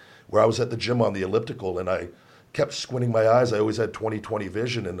day where I was at the gym on the elliptical and I kept squinting my eyes. I always had 20/20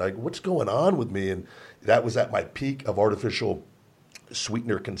 vision and like, what's going on with me? And that was at my peak of artificial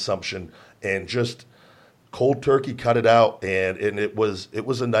sweetener consumption, and just cold turkey cut it out. And it was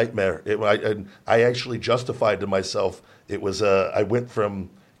a nightmare. I actually justified to myself. It was I went from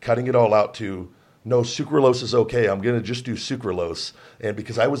cutting it all out to no, sucralose is okay. I'm going to just do sucralose. And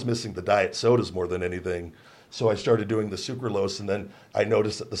because I was missing the diet sodas more than anything. So I started doing the sucralose, and then I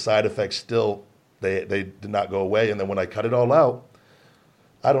noticed that the side effects still, they did not go away. And then when I cut it all out,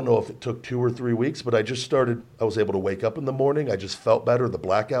 I don't know if it took 2 or 3 weeks, but I was able to wake up in the morning. I just felt better. The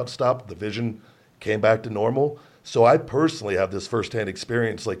blackout stopped. The vision came back to normal. So I personally have this firsthand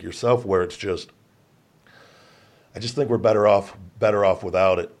experience like yourself where it's just, I just think we're better off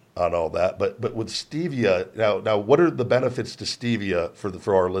without it on all that. But with stevia, now what are the benefits to stevia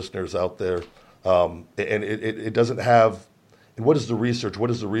for our listeners out there? And it doesn't have, and what does the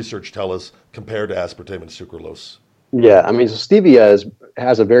research tell us compared to aspartame and sucralose? Yeah, so stevia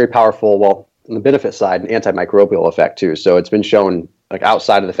has a very powerful, well, on the benefit side, an antimicrobial effect too. So it's been shown, like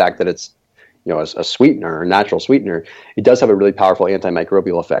outside of the fact that it's, a sweetener, a natural sweetener, it does have a really powerful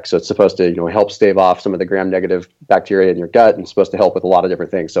antimicrobial effect. So it's supposed to, help stave off some of the gram-negative bacteria in your gut, and it's supposed to help with a lot of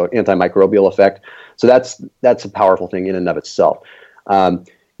different things. So antimicrobial effect. So that's a powerful thing in and of itself.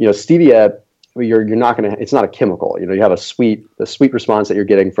 Stevia, you're not going to, it's not a chemical. You have the sweet response that you're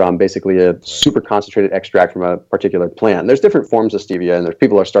getting from basically a super concentrated extract from a particular plant. There's different forms of stevia, and there's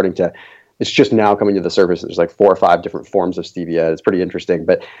people are starting to it's just now coming to the surface. There's like 4 or 5 different forms of stevia. It's pretty interesting,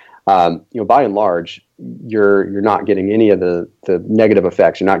 but by and large, you're not getting any of the negative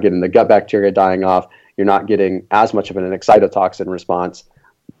effects. You're not getting the gut bacteria dying off. You're not getting as much of an excitotoxin response.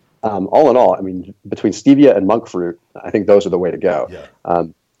 All in all, I mean, between stevia and monk fruit, I think those are the way to go. Yeah.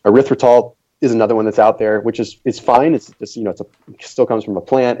 Erythritol is another one that's out there, which is fine. It still comes from a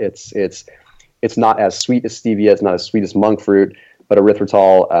plant. It's not as sweet as stevia. It's not as sweet as monk fruit. But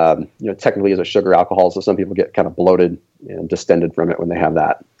erythritol, technically is a sugar alcohol, so some people get kind of bloated and distended from it when they have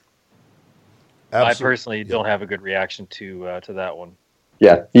that. I personally don't have a good reaction to that one.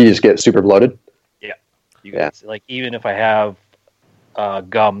 Yeah, you just get super bloated. Yeah, like even if I have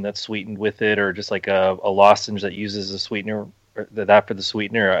gum that's sweetened with it, or just like a lozenge that uses a sweetener, or that for the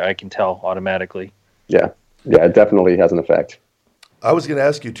sweetener, I can tell automatically. Yeah, it definitely has an effect. I was going to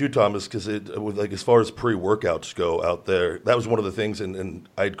ask you too, Thomas, because as far as pre-workouts go out there, that was one of the things, and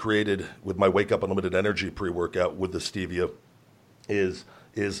I'd created with my Wake Up Unlimited Energy pre-workout with the stevia, is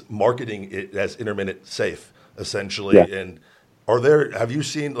marketing it as intermittent safe, essentially. Yeah. And have you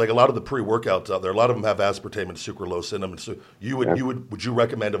seen, like, a lot of the pre-workouts out there, a lot of them have aspartame and sucralose in them, and so would you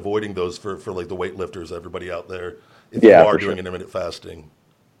recommend avoiding those for like the weightlifters, everybody out there, if you are doing intermittent fasting?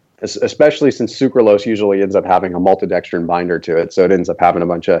 Especially since sucralose usually ends up having a maltodextrin binder to it. So it ends up having a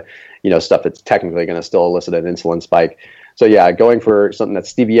bunch of, stuff that's technically going to still elicit an insulin spike. So yeah, going for something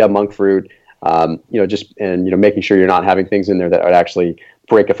that's stevia, monk fruit, making sure you're not having things in there that would actually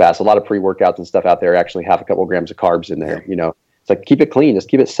break a fast. A lot of pre-workouts and stuff out there actually have a couple grams of carbs in there. It's like, keep it clean, just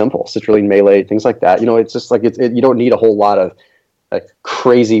keep it simple. Citrulline, malate, things like that. It's just like, you don't need a whole lot of like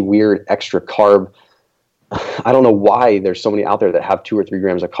crazy, weird, extra carb. I don't know why there's so many out there that have 2 or 3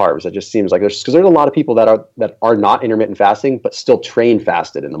 grams of carbs. It just seems like there's a lot of people that are not intermittent fasting, but still train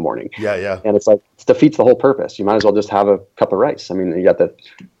fasted in the morning. Yeah. And it's like, it defeats the whole purpose. You might as well just have a cup of rice. I mean, you got that.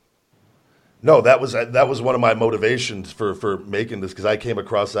 No, that was one of my motivations for making this, because I came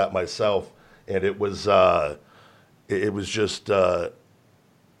across that myself, and it was just that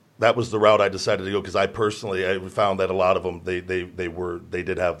was the route I decided to go, because I found that a lot of them they did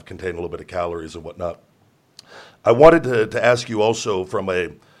contain a little bit of calories and whatnot. I wanted to ask you also from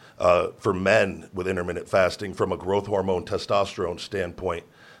for men with intermittent fasting, from a growth hormone testosterone standpoint,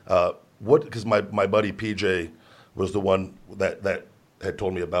 because my buddy PJ was the one that had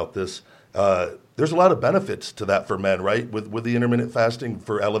told me about this. There's a lot of benefits to that for men, right? With the intermittent fasting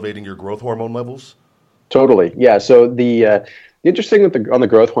for elevating your growth hormone levels. Totally, yeah. So the interesting on the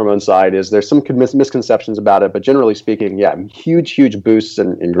growth hormone side is there's some misconceptions about it, but generally speaking, yeah, huge boosts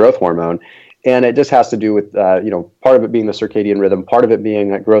in growth hormone. And it just has to do with, part of it being the circadian rhythm, part of it being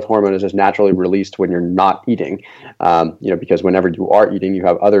that growth hormone is just naturally released when you're not eating, because whenever you are eating, you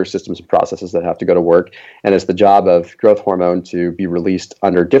have other systems and processes that have to go to work. And it's the job of growth hormone to be released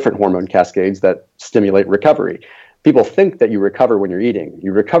under different hormone cascades that stimulate recovery. People think that you recover when you're eating.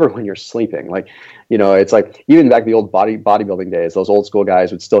 You recover when you're sleeping. Like, it's like even back the old bodybuilding days, those old school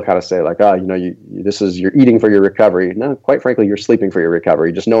guys would still kind of say like, you're eating for your recovery. No, quite frankly, you're sleeping for your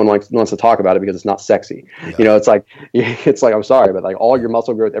recovery. Just no one wants to talk about it because it's not sexy. Yeah. It's like, I'm sorry, but like all your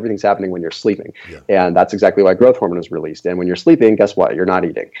muscle growth, everything's happening when you're sleeping. Yeah. And that's exactly why growth hormone is released. And when you're sleeping, guess what? You're not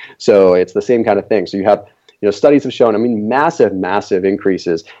eating. So it's the same kind of thing. So you have, studies have shown, massive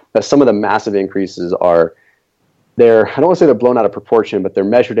increases, but some of the massive increases are, I don't want to say they're blown out of proportion, but they're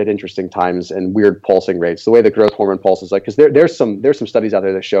measured at interesting times and weird pulsing rates. The way the growth hormone pulses, like, because there's some studies out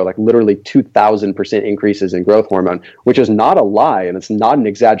there that show like literally 2,000% increases in growth hormone, which is not a lie and it's not an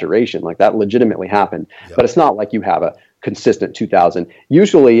exaggeration. Like that legitimately happened, but it's not like you have a consistent 2,000.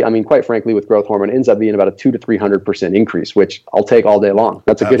 Usually, quite frankly, with growth hormone, it ends up being about a 200 to 300% increase, which I'll take all day long.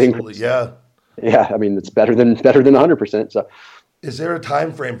 That's a good increase. Yeah, it's better than 100%. So. Is there a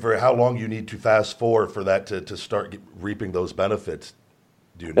time frame for how long you need to fast for that to start reaping those benefits?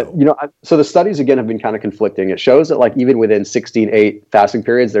 Do you know? So the studies, again, have been kind of conflicting. It shows that like even within 16-8 fasting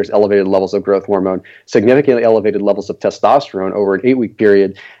periods, there's elevated levels of growth hormone, significantly elevated levels of testosterone over an 8-week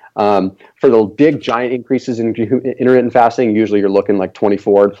period. For the big giant increases in intermittent fasting, usually you're looking like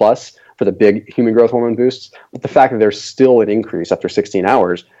 24 plus for the big human growth hormone boosts. But the fact that there's still an increase after 16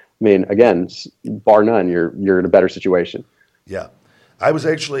 hours, again, bar none, you're in a better situation. Yeah.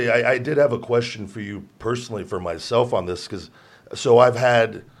 I did have a question for you personally for myself on this, so I've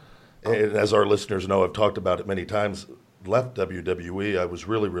had, and as our listeners know, I've talked about it many times, left WWE. I was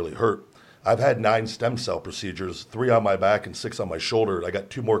really, really hurt. I've had 9 stem cell procedures, 3 on my back and 6 on my shoulder. I got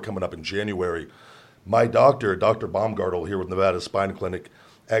 2 more coming up in January. My doctor, Dr. Baumgartel here with Nevada Spine Clinic,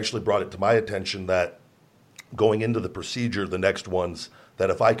 actually brought it to my attention that going into the procedure, the next ones, that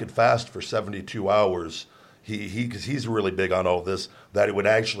if I could fast for 72 hours, because he's really big on all this, that it would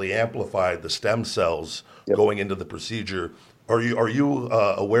actually amplify the stem cells going into the procedure. Are you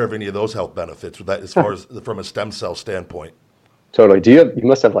aware of any of those health benefits with that, as far as from a stem cell standpoint? Totally. You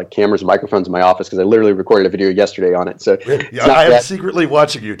must have like cameras and microphones in my office, because I literally recorded a video yesterday on it. So I am secretly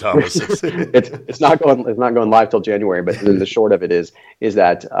watching you, Thomas. it's not going live till January. But then the short of it is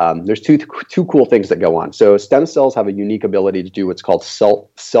that there's two cool things that go on. So stem cells have a unique ability to do what's called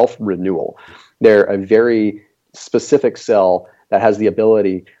self renewal. They're a very specific cell that has the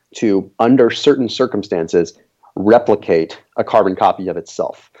ability to, under certain circumstances, replicate a carbon copy of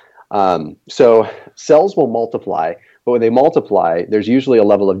itself. So cells will multiply. But when they multiply, there's usually a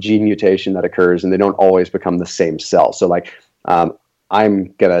level of gene mutation that occurs, and they don't always become the same cell. So like, I'm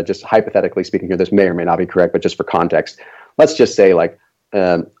going to just hypothetically speaking here, this may or may not be correct, but just for context, let's just say like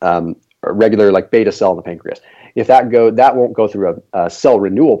a regular like beta cell in the pancreas. If that won't go through a cell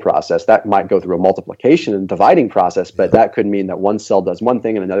renewal process. That might go through a multiplication and dividing process, but that could mean that one cell does one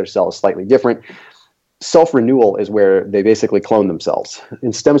thing and another cell is slightly different. Self-renewal is where they basically clone themselves.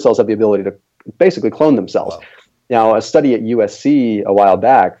 And stem cells have the ability to basically clone themselves. Wow. Now, a study at USC a while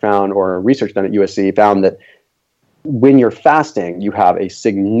back or research done at USC found that when you're fasting, you have a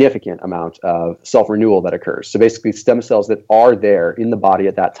significant amount of self-renewal that occurs. So basically, stem cells that are there in the body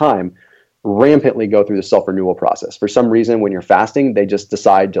at that time rampantly go through the self-renewal process. For some reason, when you're fasting, they just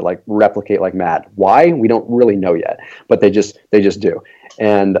decide to like replicate like mad. Why? We don't really know yet, but they just do.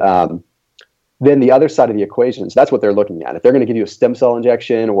 And then the other side of the equation, so that's what they're looking at. If they're going to give you a stem cell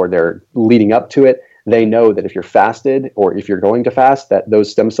injection or they're leading up to it, they know that if you're fasted or if you're going to fast, that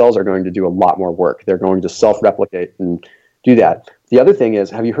those stem cells are going to do a lot more work. They're going to self-replicate and do that. The other thing is,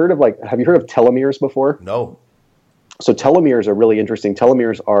 have you heard of telomeres before? No. So telomeres are really interesting.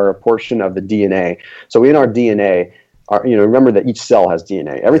 Telomeres are a portion of the DNA. So in our DNA, remember that each cell has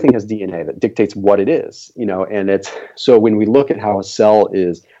DNA. Everything has DNA that dictates what it is, and so when we look at how a cell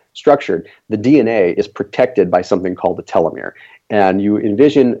is structured, the DNA is protected by something called a telomere. And you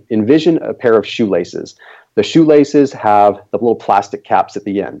envision a pair of shoelaces. The shoelaces have the little plastic caps at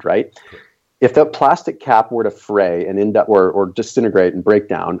the end, right? If that plastic cap were to fray and end up or disintegrate and break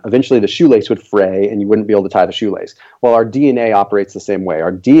down, eventually the shoelace would fray and you wouldn't be able to tie the shoelace. Well, our DNA operates the same way.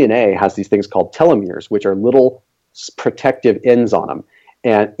 Our DNA has these things called telomeres, which are little protective ends on them.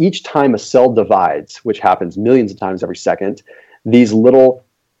 And each time a cell divides, which happens millions of times every second, these little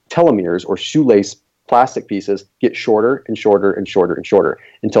telomeres or shoelace plastic pieces get shorter and shorter and shorter and shorter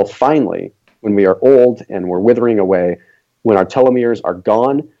until finally, when we are old and we're withering away, when our telomeres are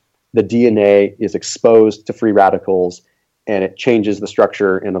gone, the DNA is exposed to free radicals and it changes the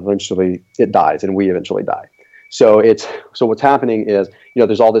structure and eventually it dies and we eventually die. So what's happening is,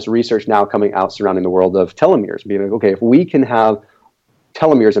 there's all this research now coming out surrounding the world of telomeres, being like, okay, if we can have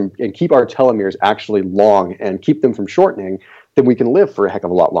telomeres and keep our telomeres actually long and keep them from shortening, then we can live for a heck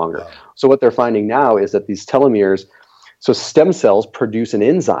of a lot longer. Wow. So what they're finding now is that these telomeres, so stem cells produce an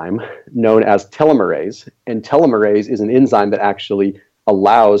enzyme known as telomerase, and telomerase is an enzyme that actually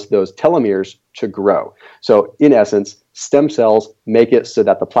allows those telomeres to grow. So in essence, stem cells make it so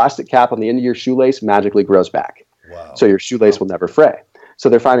that the plastic cap on the end of your shoelace magically grows back. Wow. So your shoelace will never fray. So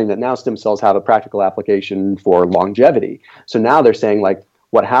they're finding that now stem cells have a practical application for longevity. So now they're saying like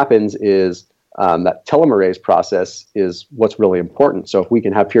what happens is that telomerase process is what's really important. So if we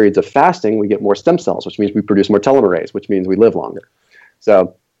can have periods of fasting, we get more stem cells, which means we produce more telomerase, which means we live longer.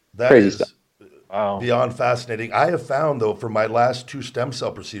 So that crazy is stuff. Beyond fascinating. I have found, though, for my last 2 stem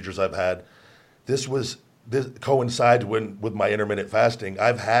cell procedures I've had, this coincides with my intermittent fasting.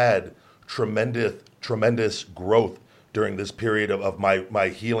 I've had tremendous growth during this period of my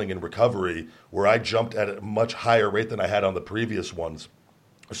healing and recovery, where I jumped at a much higher rate than I had on the previous ones.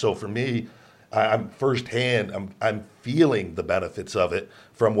 So for me, I'm firsthand, I'm feeling the benefits of it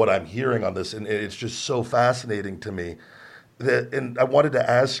from what I'm hearing on this, and it's just so fascinating to me. And I wanted to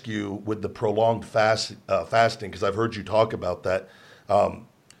ask you, with the prolonged fasting, because I've heard you talk about that,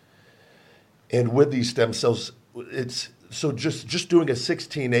 and with these stem cells, it's so just doing a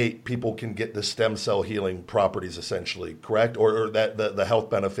 16/8, people can get the stem cell healing properties, essentially, correct? Or that the health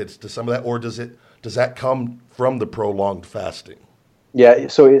benefits to some of that, or does that come from the prolonged fasting? Yeah,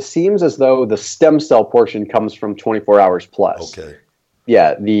 so it seems as though the stem cell portion comes from 24 hours plus. Okay.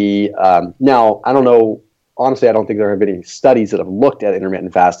 Yeah, now, I don't know, honestly, I don't think there have been any studies that have looked at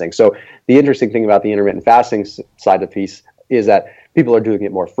intermittent fasting. So the interesting thing about the intermittent fasting side of the piece is that people are doing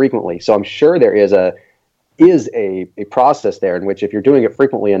it more frequently. So I'm sure there is a process there in which if you're doing it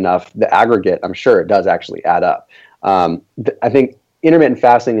frequently enough, the aggregate, I'm sure it does actually add up. I think intermittent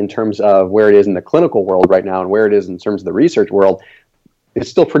fasting, in terms of where it is in the clinical world right now and where it is in terms of the research world, it's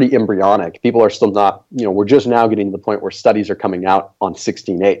still pretty embryonic. People are still not, we're just now getting to the point where studies are coming out on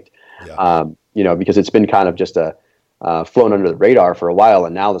 16/8. Yeah. Because it's been kind of just flown under the radar for a while,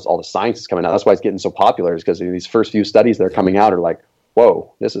 and now all the science is coming out. That's why it's getting so popular, is because these first few studies that are coming out are like,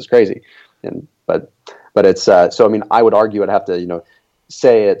 whoa, this is crazy. But it's so I mean, I would argue I'd have to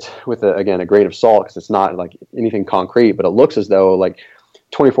say it with a grain of salt, because it's not like anything concrete, but it looks as though like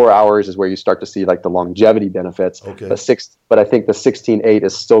 24 hours is where you start to see like the longevity benefits. Okay. But I think the 16/8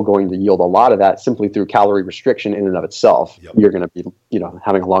 is still going to yield a lot of that simply through calorie restriction in and of itself. Yep. You're going to be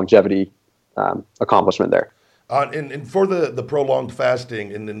having a longevity accomplishment there. And for the prolonged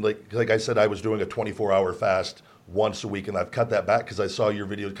fasting, and then like I said, I was doing a 24-hour fast once a week, and I've cut that back because I saw your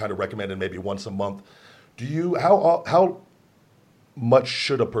video kind of recommended maybe once a month. How much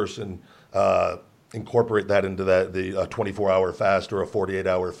should a person incorporate that into the 24-hour fast or a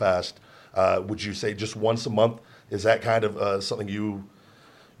 48-hour fast? Would you say just once a month? Is that kind of something you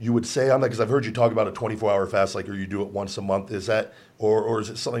would say on that? Because I've heard you talk about a 24-hour fast, or you do it once a month. Is that, or is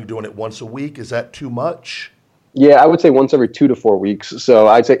it something doing it once a week? Is that too much? Yeah, I would say once every 2 to 4 weeks. So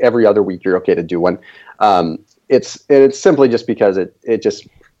I'd say every other week you're okay to do one. It's simply just because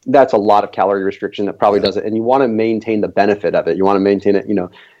that's a lot of calorie restriction that probably doesn't, and you want to maintain the benefit of it. You want to maintain it,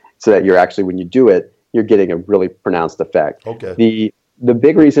 so that you're actually, when you do it, you're getting a really pronounced effect. Okay. The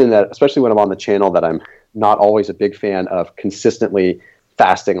big reason that, especially when I'm on the channel, that I'm not always a big fan of consistently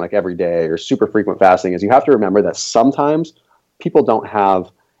fasting like every day or super frequent fasting is you have to remember that sometimes people don't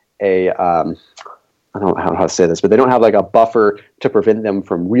have I don't know how to say this, but they don't have like a buffer to prevent them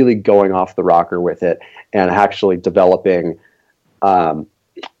from really going off the rocker with it and actually developing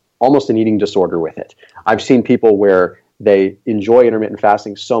almost an eating disorder with it. I've seen people where they enjoy intermittent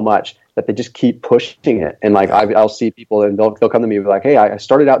fasting so much that they just keep pushing it. And like I'll see people and they'll come to me like, hey, I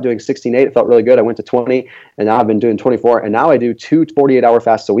started out doing 16/8. It felt really good. I went to 20 and now I've been doing 24. And now I do 2 48-hour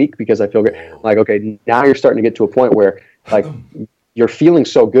fasts a week because I feel good. Like, okay, now you're starting to get to a point where like you're feeling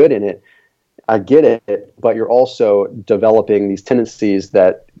so good in it. I get it, but you're also developing these tendencies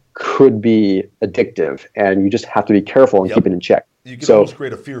that could be addictive, and you just have to be careful and keep it in check. You can almost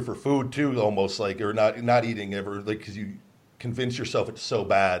create a fear for food too, almost like, or not eating ever, like, because you convince yourself it's so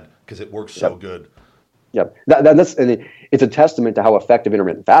bad because it works so good. Yep. And it's a testament to how effective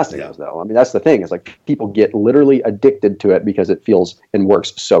intermittent fasting is, though. I mean, that's the thing. Is like people get literally addicted to it because it feels and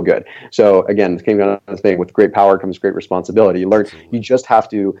works so good. So again, it came down to the thing, with great power comes great responsibility. You learn, you just have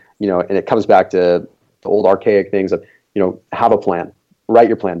to, and it comes back to the old archaic things of, have a plan, write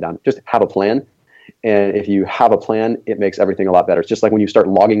your plan down, just have a plan. And if you have a plan, it makes everything a lot better. It's just like when you start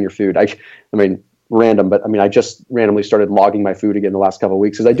logging your food. I mean, random, but I mean, I just randomly started logging my food again the last couple of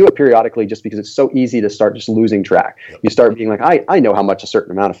weeks, because I do it periodically just because it's so easy to start just losing track. You start being like, I know how much a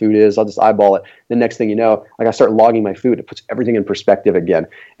certain amount of food is. I'll just eyeball it. The next thing you know, like I start logging my food. It puts everything in perspective again.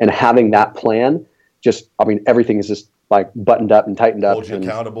 And having that plan, everything is just like buttoned up and tightened up. Holds you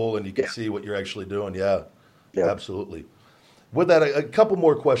accountable, and you can see what you're actually doing. Yeah, absolutely. With that, a couple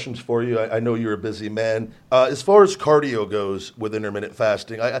more questions for you. I know you're a busy man. As far as cardio goes with intermittent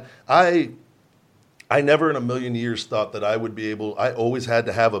fasting, I never in a million years thought that I would be able. I always had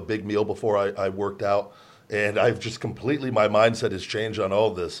to have a big meal before I worked out, and I've just completely, my mindset has changed on all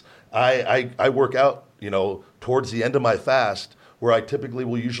of this. I work out, towards the end of my fast, where I typically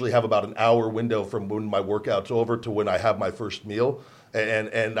will usually have about an hour window from when my workout's over to when I have my first meal,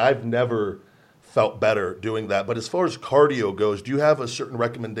 and I've never felt better doing that. But as far as cardio goes, do you have a certain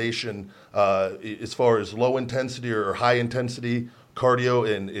recommendation as far as low intensity or high intensity cardio,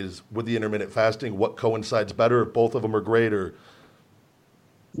 and is with the intermittent fasting, what coincides better, if both of them are great? Or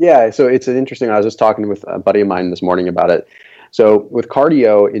so it's an interesting, I was just talking with a buddy of mine this morning about it. So with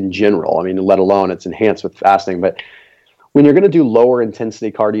cardio in general, I mean, let alone it's enhanced with fasting, but when you're going to do lower intensity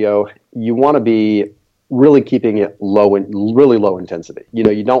cardio, you want to be really keeping it low and really low intensity.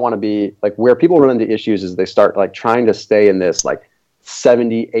 You don't want to be like, where people run into issues is they start like trying to stay in this like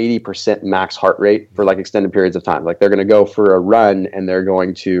 70-80% max heart rate for like extended periods of time. Like they're going to go for a run and they're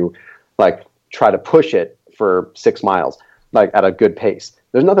going to like try to push it for 6 miles, like at a good pace.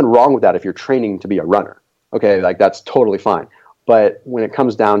 There's nothing wrong with that if you're training to be a runner. Okay. Like that's totally fine. But when it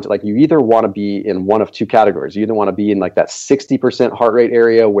comes down to like, you either want to be in one of two categories. You either want to be in like that 60% heart rate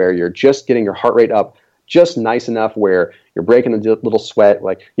area where you're just getting your heart rate up just nice enough where you're breaking a little sweat,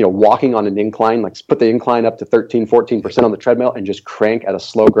 like, walking on an incline, like put the incline up to 13-14% on the treadmill and just crank at a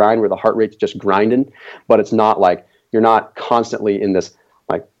slow grind where the heart rate's just grinding. But it's not like you're not constantly in this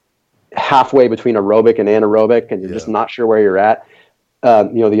like halfway between aerobic and anaerobic and you're just not sure where you're at.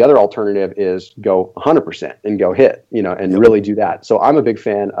 The other alternative is go 100% and go hit, and really do that. So I'm a big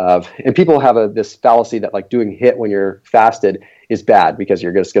fan of, and people have this fallacy that like doing hit when you're fasted is bad because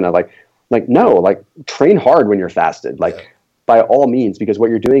you're just going to no, train hard when you're fasted. By all means, because what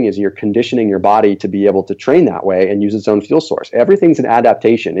you're doing is you're conditioning your body to be able to train that way and use its own fuel source. Everything's an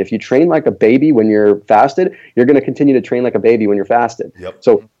adaptation. If you train like a baby when you're fasted, you're going to continue to train like a baby when you're fasted. Yep.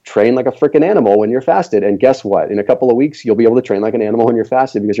 So train like a freaking animal when you're fasted. And guess what? In a couple of weeks, you'll be able to train like an animal when you're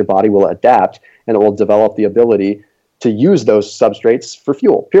fasted because your body will adapt and it will develop the ability to use those substrates for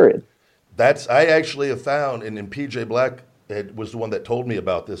fuel, period. I actually have found, and PJ Black was the one that told me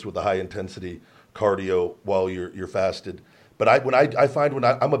about this with the high intensity cardio while you're fasted. But I find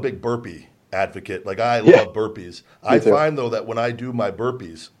I'm a big burpee advocate. I love burpees. I find though that when I do my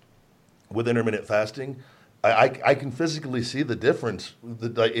burpees with intermittent fasting, I can physically see the difference.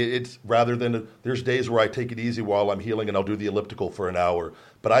 It's rather than there's days where I take it easy while I'm healing and I'll do the elliptical for an hour.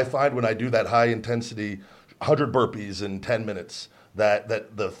 But I find when I do that high intensity 100 burpees in 10 minutes, that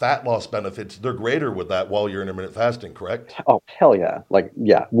the fat loss benefits, they're greater with that while you're intermittent fasting, correct? Oh, hell yeah.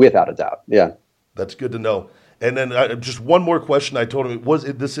 Without a doubt. Yeah. That's good to know. And then just one more question I told him,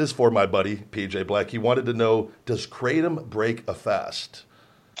 this is for my buddy, PJ Black. He wanted to know, does kratom break a fast?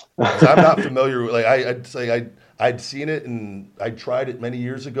 'Cause I'm not familiar with, I'd say I'd seen it and I tried it many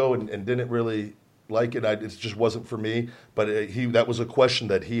years ago and didn't really like it. It just wasn't for me. But that was a question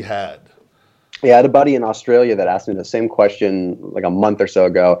that he had. Yeah, I had a buddy in Australia that asked me the same question a month or so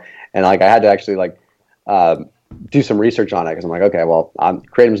ago. And I had to actually do some research on it because I'm okay, well,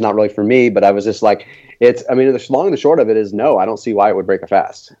 kratom's not really for me, but I was just the long and the short of it is no, I don't see why it would break a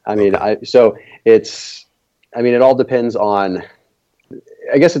fast. It all depends on,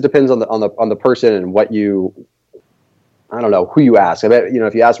 I guess it depends on the person and what I don't know, who you ask. I bet,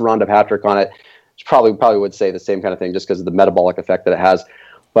 if you ask Rhonda Patrick on it, she probably would say the same kind of thing just because of the metabolic effect that it has.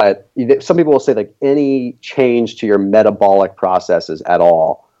 But some people will say any change to your metabolic processes at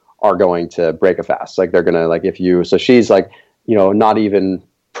all are going to break a fast. They're going to, so she's not even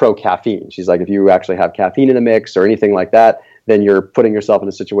pro caffeine. She's if you actually have caffeine in the mix or anything like that, then you're putting yourself in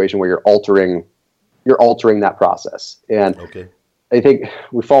a situation where you're altering that process. And I think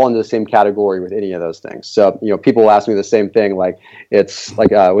we fall into the same category with any of those things. So, people will ask me the same thing, it's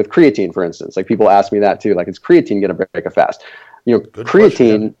with creatine, for instance, people ask me that too, is creatine going to break a fast? Creatine,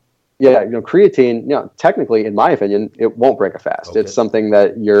 question, yeah. Creatine, technically, in my opinion, it won't break a fast. It's something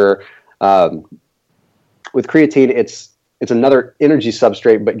that with creatine, it's another energy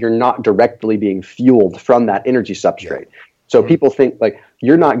substrate, but you're not directly being fueled from that energy substrate. Yeah. So people think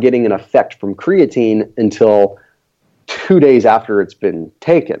you're not getting an effect from creatine until 2 days after it's been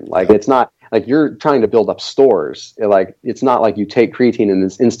taken. It's not you're trying to build up stores. It's not you take creatine and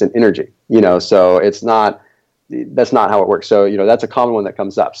it's instant energy, so that's not how it works. So, that's a common one that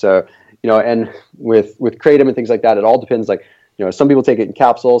comes up. So, and with kratom and things like that, it all depends. Some people take it in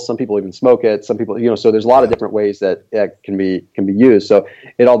capsules, some people even smoke it, some people, so there's a lot of different ways that it can be used. So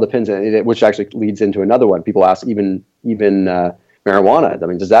it all depends, which actually leads into another one. People ask even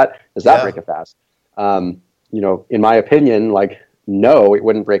marijuana. Does that break a fast? In my opinion, no, it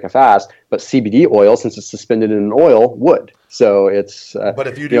wouldn't break a fast, but CBD oil, since it's suspended in an oil, would. So it's. But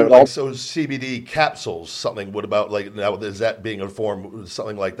if you do so CBD capsules, something. What about now? Is that being a form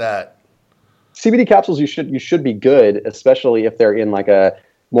something like that? CBD capsules, you should be good, especially if they're in a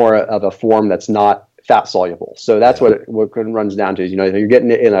more of a form that's not fat soluble. So that's what it runs down to. Is, you're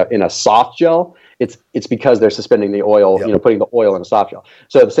getting it in a soft gel. It's because they're suspending the oil. Putting the oil in a soft gel.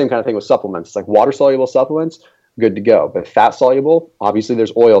 So the same kind of thing with supplements. It's water soluble supplements. Good to go. But fat soluble, obviously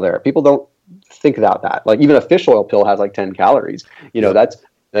there's oil there. People don't think about that. Even a fish oil pill has 10 calories. That's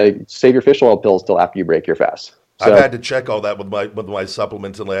save your fish oil pills till after you break your fast. So, I've had to check all that with my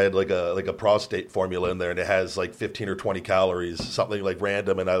supplements, and I had a prostate formula in there, and it has 15 or 20 calories, something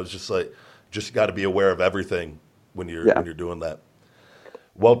random, and I was just got to be aware of everything when you're doing that.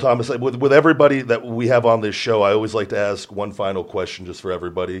 Well, Thomas, with everybody that we have on this show, I always like to ask one final question just for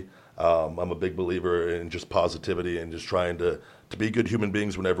everybody. I'm a big believer in just positivity and just trying to be good human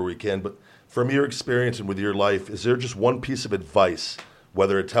beings whenever we can. But from your experience and with your life, is there just one piece of advice,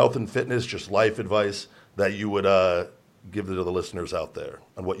 whether it's health and fitness, just life advice, that you would give to the listeners out there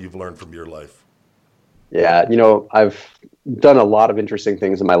on what you've learned from your life? Yeah, I've done a lot of interesting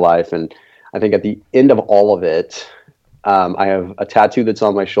things in my life. And I think at the end of all of it, I have a tattoo that's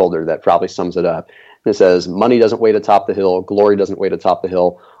on my shoulder that probably sums it up. It says, money doesn't wait atop the hill. Glory doesn't wait atop the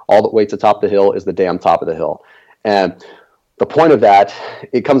hill. All that waits atop the hill is the damn top of the hill. And the point of that,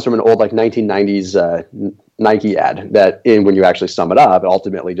 it comes from an old 1990s Nike ad that when you actually sum it up, it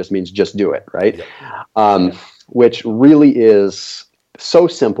ultimately just means just do it, right? Yeah. Which really is so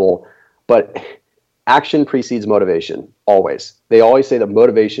simple, but action precedes motivation, always. They always say that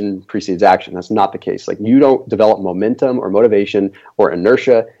motivation precedes action. That's not the case. Like, you don't develop momentum or motivation or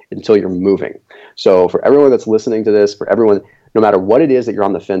inertia until you're moving. So for everyone that's listening to this, for everyone, no matter what it is that you're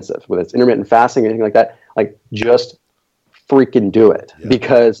on the fence of, whether it's intermittent fasting or anything like that, like, just freaking do it. Yeah.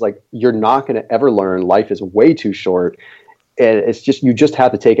 Because like, you're not going to ever learn. Life is way too short. And it's just, you just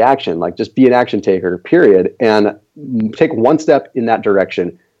have to take action. Like, just be an action taker, period. And take one step in that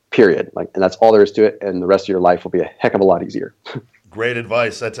direction, period. Like, and that's all there is to it. And the rest of your life will be a heck of a lot easier. Great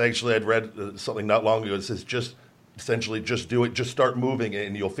advice. That's actually, I'd read something not long ago. It says, just essentially just do it. Just start moving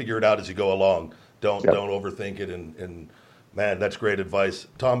and you'll figure it out as you go along. Don't overthink it. And man, that's great advice.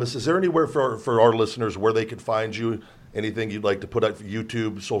 Thomas, is there anywhere for our listeners where they can find you? Anything you'd like to put up for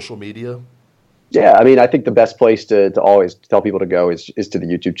YouTube, social media? Yeah, I mean, I think the best place to always tell people to go is to the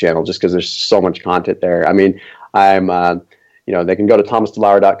YouTube channel, just because there's so much content there. I mean, they can go to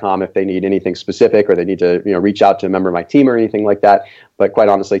thomasdelaurer.com if they need anything specific, or they need to, reach out to a member of my team or anything like that. But quite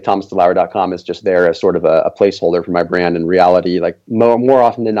honestly, thomasdelaurer.com is just there as sort of a placeholder for my brand. In reality, like, more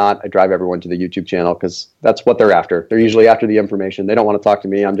often than not, I drive everyone to the YouTube channel because that's what they're after. They're usually after the information. They don't want to talk to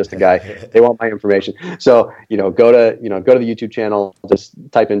me. I'm just a guy. They want my information. So, go to the YouTube channel, just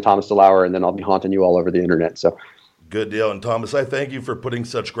type in Thomas Delaurer, and then I'll be haunting you all over the internet. So, good deal. And Thomas, I thank you for putting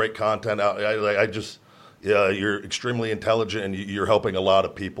such great content out. You're extremely intelligent and you're helping a lot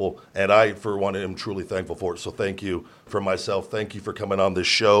of people. And I, for one, am truly thankful for it. So thank you for myself. Thank you for coming on this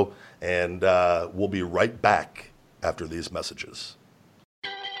show. And we'll be right back after these messages.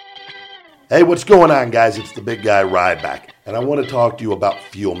 Hey, what's going on, guys? It's the big guy Ryback. And I want to talk to you about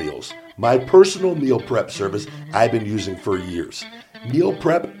Fuel Meals, my personal meal prep service I've been using for years. Meal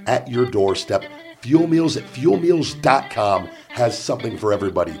prep at your doorstep. Fuel Meals at fuelmeals.com has something for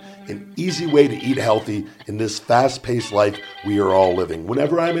everybody. An easy way to eat healthy in this fast-paced life we are all living.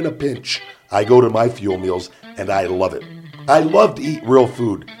 Whenever I'm in a pinch, I go to my Fuel Meals, and I love it. I love to eat real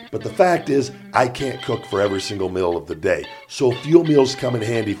food, but the fact is, I can't cook for every single meal of the day. So Fuel Meals come in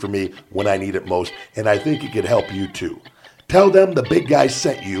handy for me when I need it most, and I think it could help you too. Tell them the big guy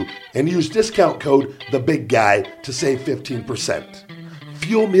sent you, and use discount code THEBIGGUY to save 15%.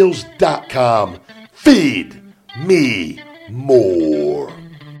 Fuelmeals.com. Feed me more.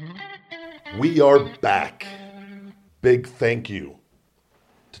 We are back. Big thank you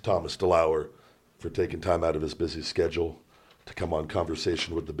to Thomas Delaurer for taking time out of his busy schedule to come on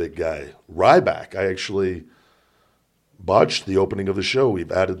Conversation with the Big Guy. Ryback, I actually botched the opening of the show.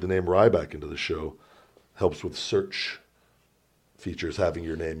 We've added the name Ryback into the show. Helps with search features having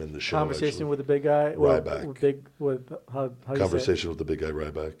your name in the show. Conversation with the Big Guy? Ryback. How Conversation with the Big Guy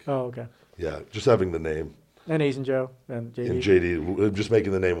Ryback. Oh, okay. Yeah, just having the name. And Asian Joe and JD. And JD, just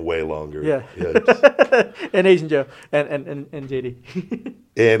making the name way longer. Yeah. And Asian Joe and JD.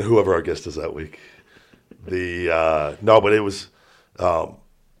 And whoever our guest is that week. But it was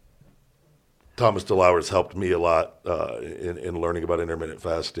Thomas Delauer's helped me a lot in learning about intermittent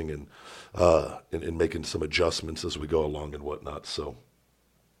fasting and in making some adjustments as we go along and whatnot. So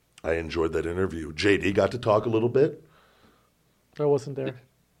I enjoyed that interview. JD got to talk a little bit. I wasn't there.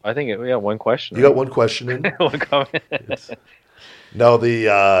 I think we got one question. You got one question in? One comment. No,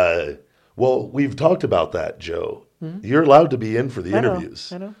 we've talked about that, Joe. Mm-hmm. You're allowed to be in for the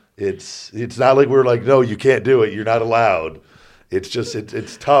interviews. I know. It's not like we're like, no, you can't do it. You're not allowed. It's just,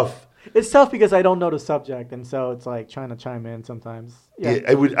 it's tough. It's tough because I don't know the subject, and so it's like trying to chime in sometimes. Yeah.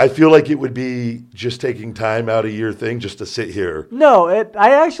 I feel like it would be just taking time out of your thing just to sit here. No,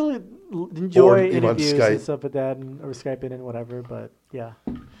 I actually enjoy interviews and stuff like that, or Skyping and whatever. But yeah,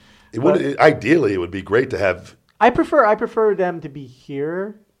 ideally it would be great to have. I prefer them to be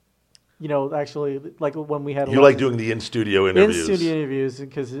here. Actually, like when we had. You like doing the in-studio interviews. In-studio interviews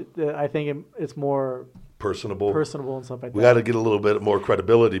because I think it's more personable and stuff like that. We got to get a little bit more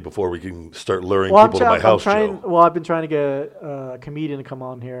credibility before we can start luring people to my house, Joe. Well, I've been trying to get a comedian to come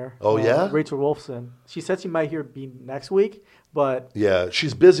on here. Oh, yeah? Rachel Wolfson. She said she might be next week, but... Yeah,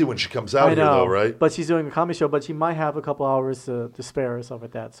 she's busy when she comes out here, though, right? But she's doing a comedy show, but she might have a couple hours to spare or stuff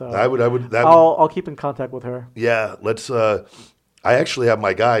like that. So I'll keep in contact with her. Yeah, let's... I actually have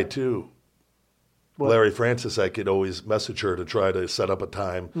my guy, too. What? Larry Francis, I could always message her to try to set up a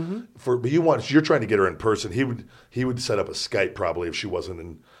time but you're trying to get her in person. He would set up a Skype probably if she wasn't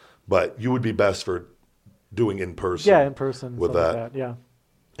in, but you would be best for doing in person. Yeah, in person with that. Like that. Yeah.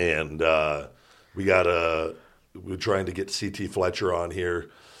 And we're trying to get CT Fletcher on here.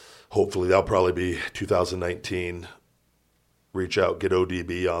 Hopefully that'll probably be 2019. Reach out, get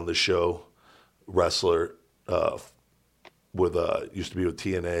ODB on the show. Wrestler used to be with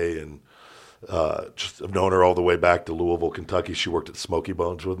TNA and Just I've known her all the way back to Louisville, Kentucky. She worked at Smoky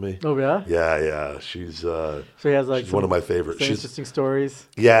Bones with me. Oh yeah. Yeah. She's So he has like she's one of my favorites. some She's interesting stories.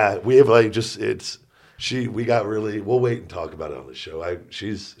 yeah. We have like just we got really. We'll wait and talk about it on the show.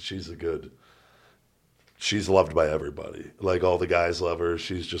 She's loved by everybody. Like all the guys love her.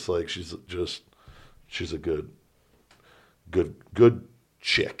 She's just like she's a good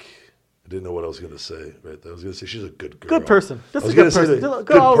chick. I didn't know what I was going to say. Right, I was going to say she's a good girl. Good person. I Just was a going good to say person.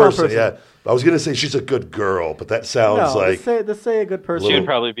 good all-around person. Yeah, I was going to say she's a good girl, but that sounds No, like let's say a good person. She would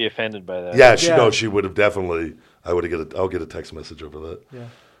probably be offended by that. yeah. Yeah. She would have definitely. I'll get a text message over that. Yeah.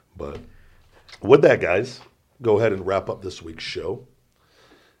 But with that, guys, go ahead and wrap up this week's show.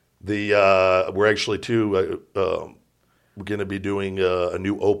 We're actually we're going to be doing a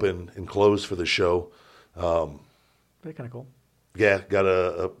new open and close for the show. Very kind of cool. Yeah, got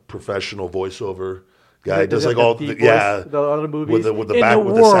a professional voiceover guy. Does Does like it have all deep the voice, the other movies with the In back a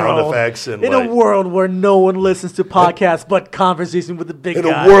with the sound world- effects and in like, a world where no one listens to podcasts but conversation with the big in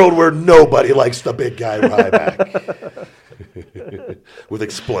guy. a world where nobody likes the big guy Ryback. With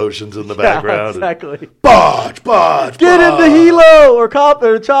explosions in the background. Exactly. Bodge. Get in the helo or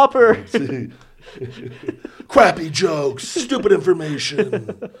copper chopper. Crappy jokes, stupid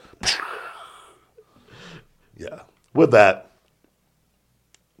information. Yeah. With that,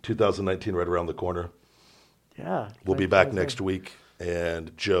 2019 right around the corner. Yeah. We'll be back next week.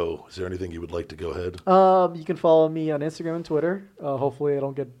 And Joe, is there anything you would like to go ahead? You can follow me on Instagram and Twitter. Hopefully I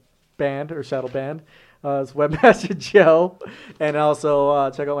don't get banned or shadow banned. It's Webmaster Joe. And also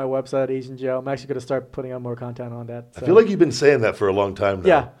check out my website, Asian Joe. I'm actually going to start putting out more content on that. I feel like you've been saying that for a long time now.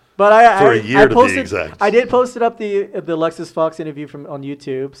 Yeah. But For a year I to be posted, exact. I did post it up the Lexus Fox interview on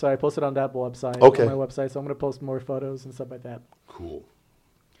YouTube. So I posted on that website. Okay. On my website. So I'm going to post more photos and stuff like that. Cool.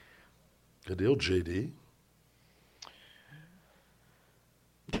 Good deal, JD.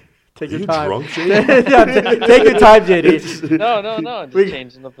 Take Are your you time. drunk, JD? Yeah, take your time, JD. No. I'm just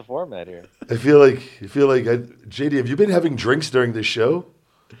changing up the format here. I feel like JD, have you been having drinks during this show?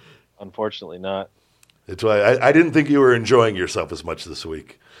 Unfortunately, not. That's why I didn't think you were enjoying yourself as much this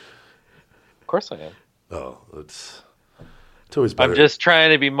week. Of course I am. Oh, it's always better. I'm just trying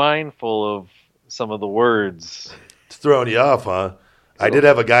to be mindful of some of the words. It's throwing you off, huh? I did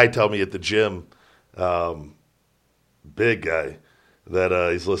have a guy tell me at the gym, big guy, that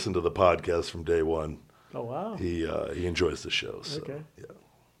he's listened to the podcast from day one. Oh, wow. He enjoys the show. So, Okay. yeah.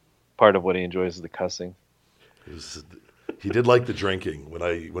 Part of what he enjoys is the cussing. He did like the drinking when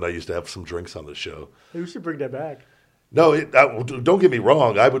I used to have some drinks on the show. Maybe we should bring that back. No, don't get me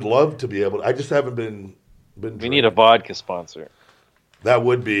wrong. I would love to be able. I just haven't been. We need a vodka sponsor. That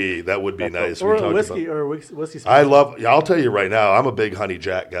would be nice. Or We a talked whiskey about- or whiskey. I'll tell you right now. I'm a big Honey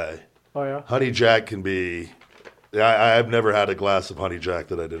Jack guy. Oh, yeah? Honey Jack can be. I've never had a glass of Honey Jack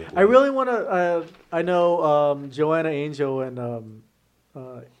that I didn't. I like. really want to. I know Joanna Angel and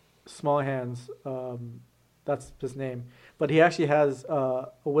Small Hands. That's his name. But he actually has a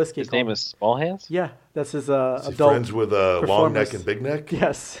whiskey. His name is Small Hands? Yeah, that's his Is he adult. friends with Long performance. Neck and Big Neck?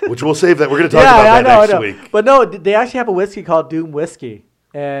 Yes. Which we'll save that. We're going to talk Yeah, about that I next know. week. But no, they actually have a whiskey called Doom Whiskey,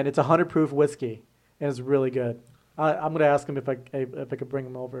 and it's 100 proof whiskey, and it's really good. I'm gonna ask him if I could bring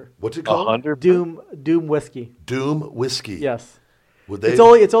him over. What's it called? 100? Doom Whiskey. Doom Whiskey. Yes. Would they? It's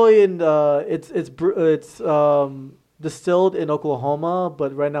only in it's distilled in Oklahoma,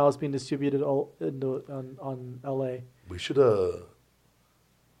 but right now it's being distributed on LA. We should I'll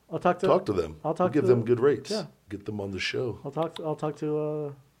talk to them. I'll talk give to them good rates. Yeah. Get them on the show. I'll talk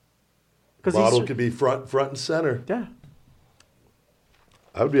to Bottle could be front and center. yeah.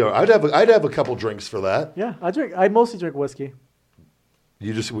 I'd have a couple drinks for that. Yeah, I mostly drink whiskey.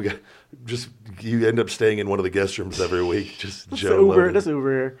 You you end up staying in one of the guest rooms every week. Just That's Joe. Uber. Loaded. That's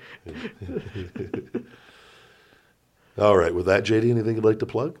Uber here. All right. With that, JD, anything you'd like to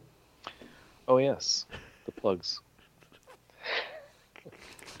plug? Oh, yes. The plugs.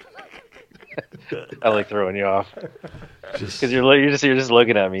 I like throwing you off. Because you're just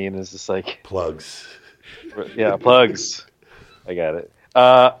looking at me and it's just like... Plugs. Yeah, plugs. I got it.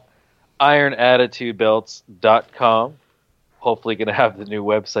 IronAttitudeBelts.com. Hopefully going to have the new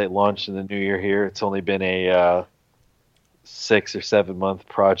website launched in the new year here. It's only been a 6 or 7 month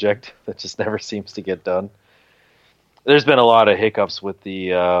project that just never seems to get done. There's been a lot of hiccups with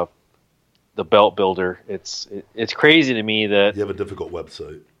the belt builder. It's crazy to me that You have a difficult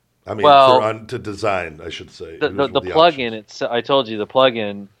website. I mean, to design, I should say. the plugin. I told you the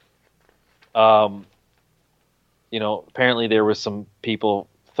plugin. Apparently there was some people,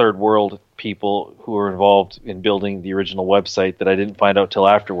 third world people, who were involved in building the original website that I didn't find out till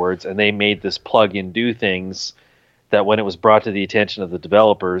afterwards, and they made this plugin do things that, when it was brought to the attention of the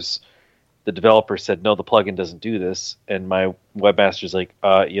developers, the developer said, no, the plugin doesn't do this. And my webmaster's like,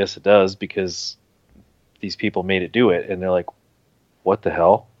 yes, it does, because these people made it do it. And they're like, what the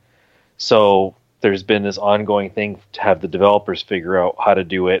hell? So there's been this ongoing thing to have the developers figure out how to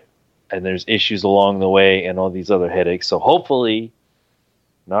do it. And there's issues along the way and all these other headaches. So hopefully,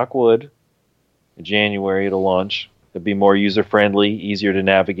 knock wood, in January it'll launch. It'll be more user-friendly, easier to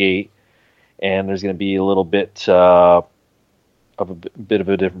navigate. And there's going to be a little bit of a bit of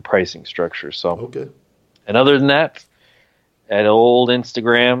a different pricing structure. So, Okay. And other than that, at old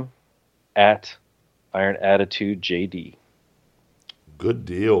Instagram, at Iron Attitude JD. Good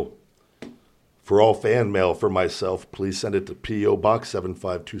deal. For all fan mail for myself, please send it to P.O. Box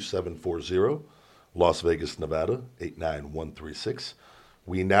 752740, Las Vegas, Nevada, 89136.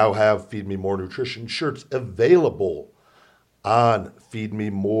 We now have Feed Me More Nutrition shirts available on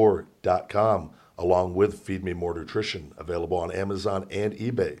feedmemore.com, along with Feed Me More Nutrition, available on Amazon and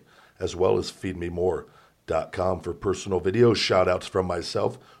eBay, as well as feedmemore.com. For personal video shout-outs from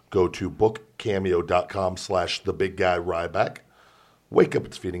myself, go to bookcameo.com/thebigguy.Ryback. Wake Up,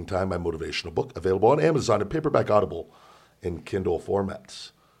 It's Feeding Time, my motivational book, available on Amazon and paperback Audible in Kindle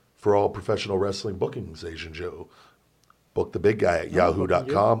formats. For all professional wrestling bookings, Asian Joe, book the big guy at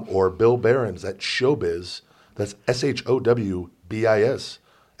yahoo.com or Bill Behrens at Showbiz, that's SHOWBIS,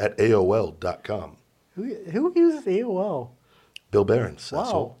 at AOL.com. Who uses AOL? Bill Behrens. Wow.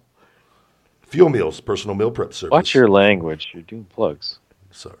 Asshole. Fuel Meals, personal meal prep service. Watch your language. You're doing plugs.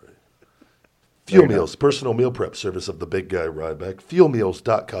 Sorry. Fuel Meals, personal meal prep service of the big guy Ryback.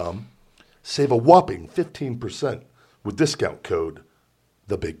 Fuelmeals.com. Save a whopping 15% with discount code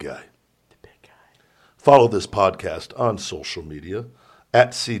The Big Guy. The big guy. Follow this podcast on social media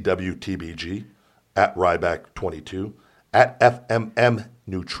at CWTBG, at Ryback22, at FMM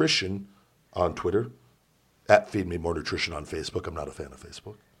Nutrition on Twitter, at Feed Me More Nutrition on Facebook. I'm not a fan of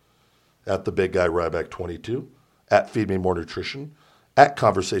Facebook. At The Big Guy Ryback22, at Feed Me More Nutrition, at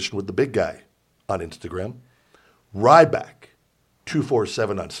Conversation with the Big Guy on Instagram,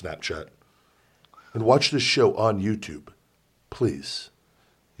 Ryback247 on Snapchat, and watch this show on YouTube, please.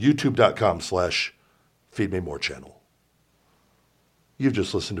 YouTube.com/Feed Me More channel. You've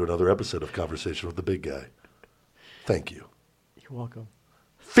just listened to another episode of Conversation with the Big Guy. Thank you. You're welcome.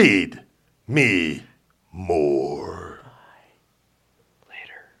 Feed me more.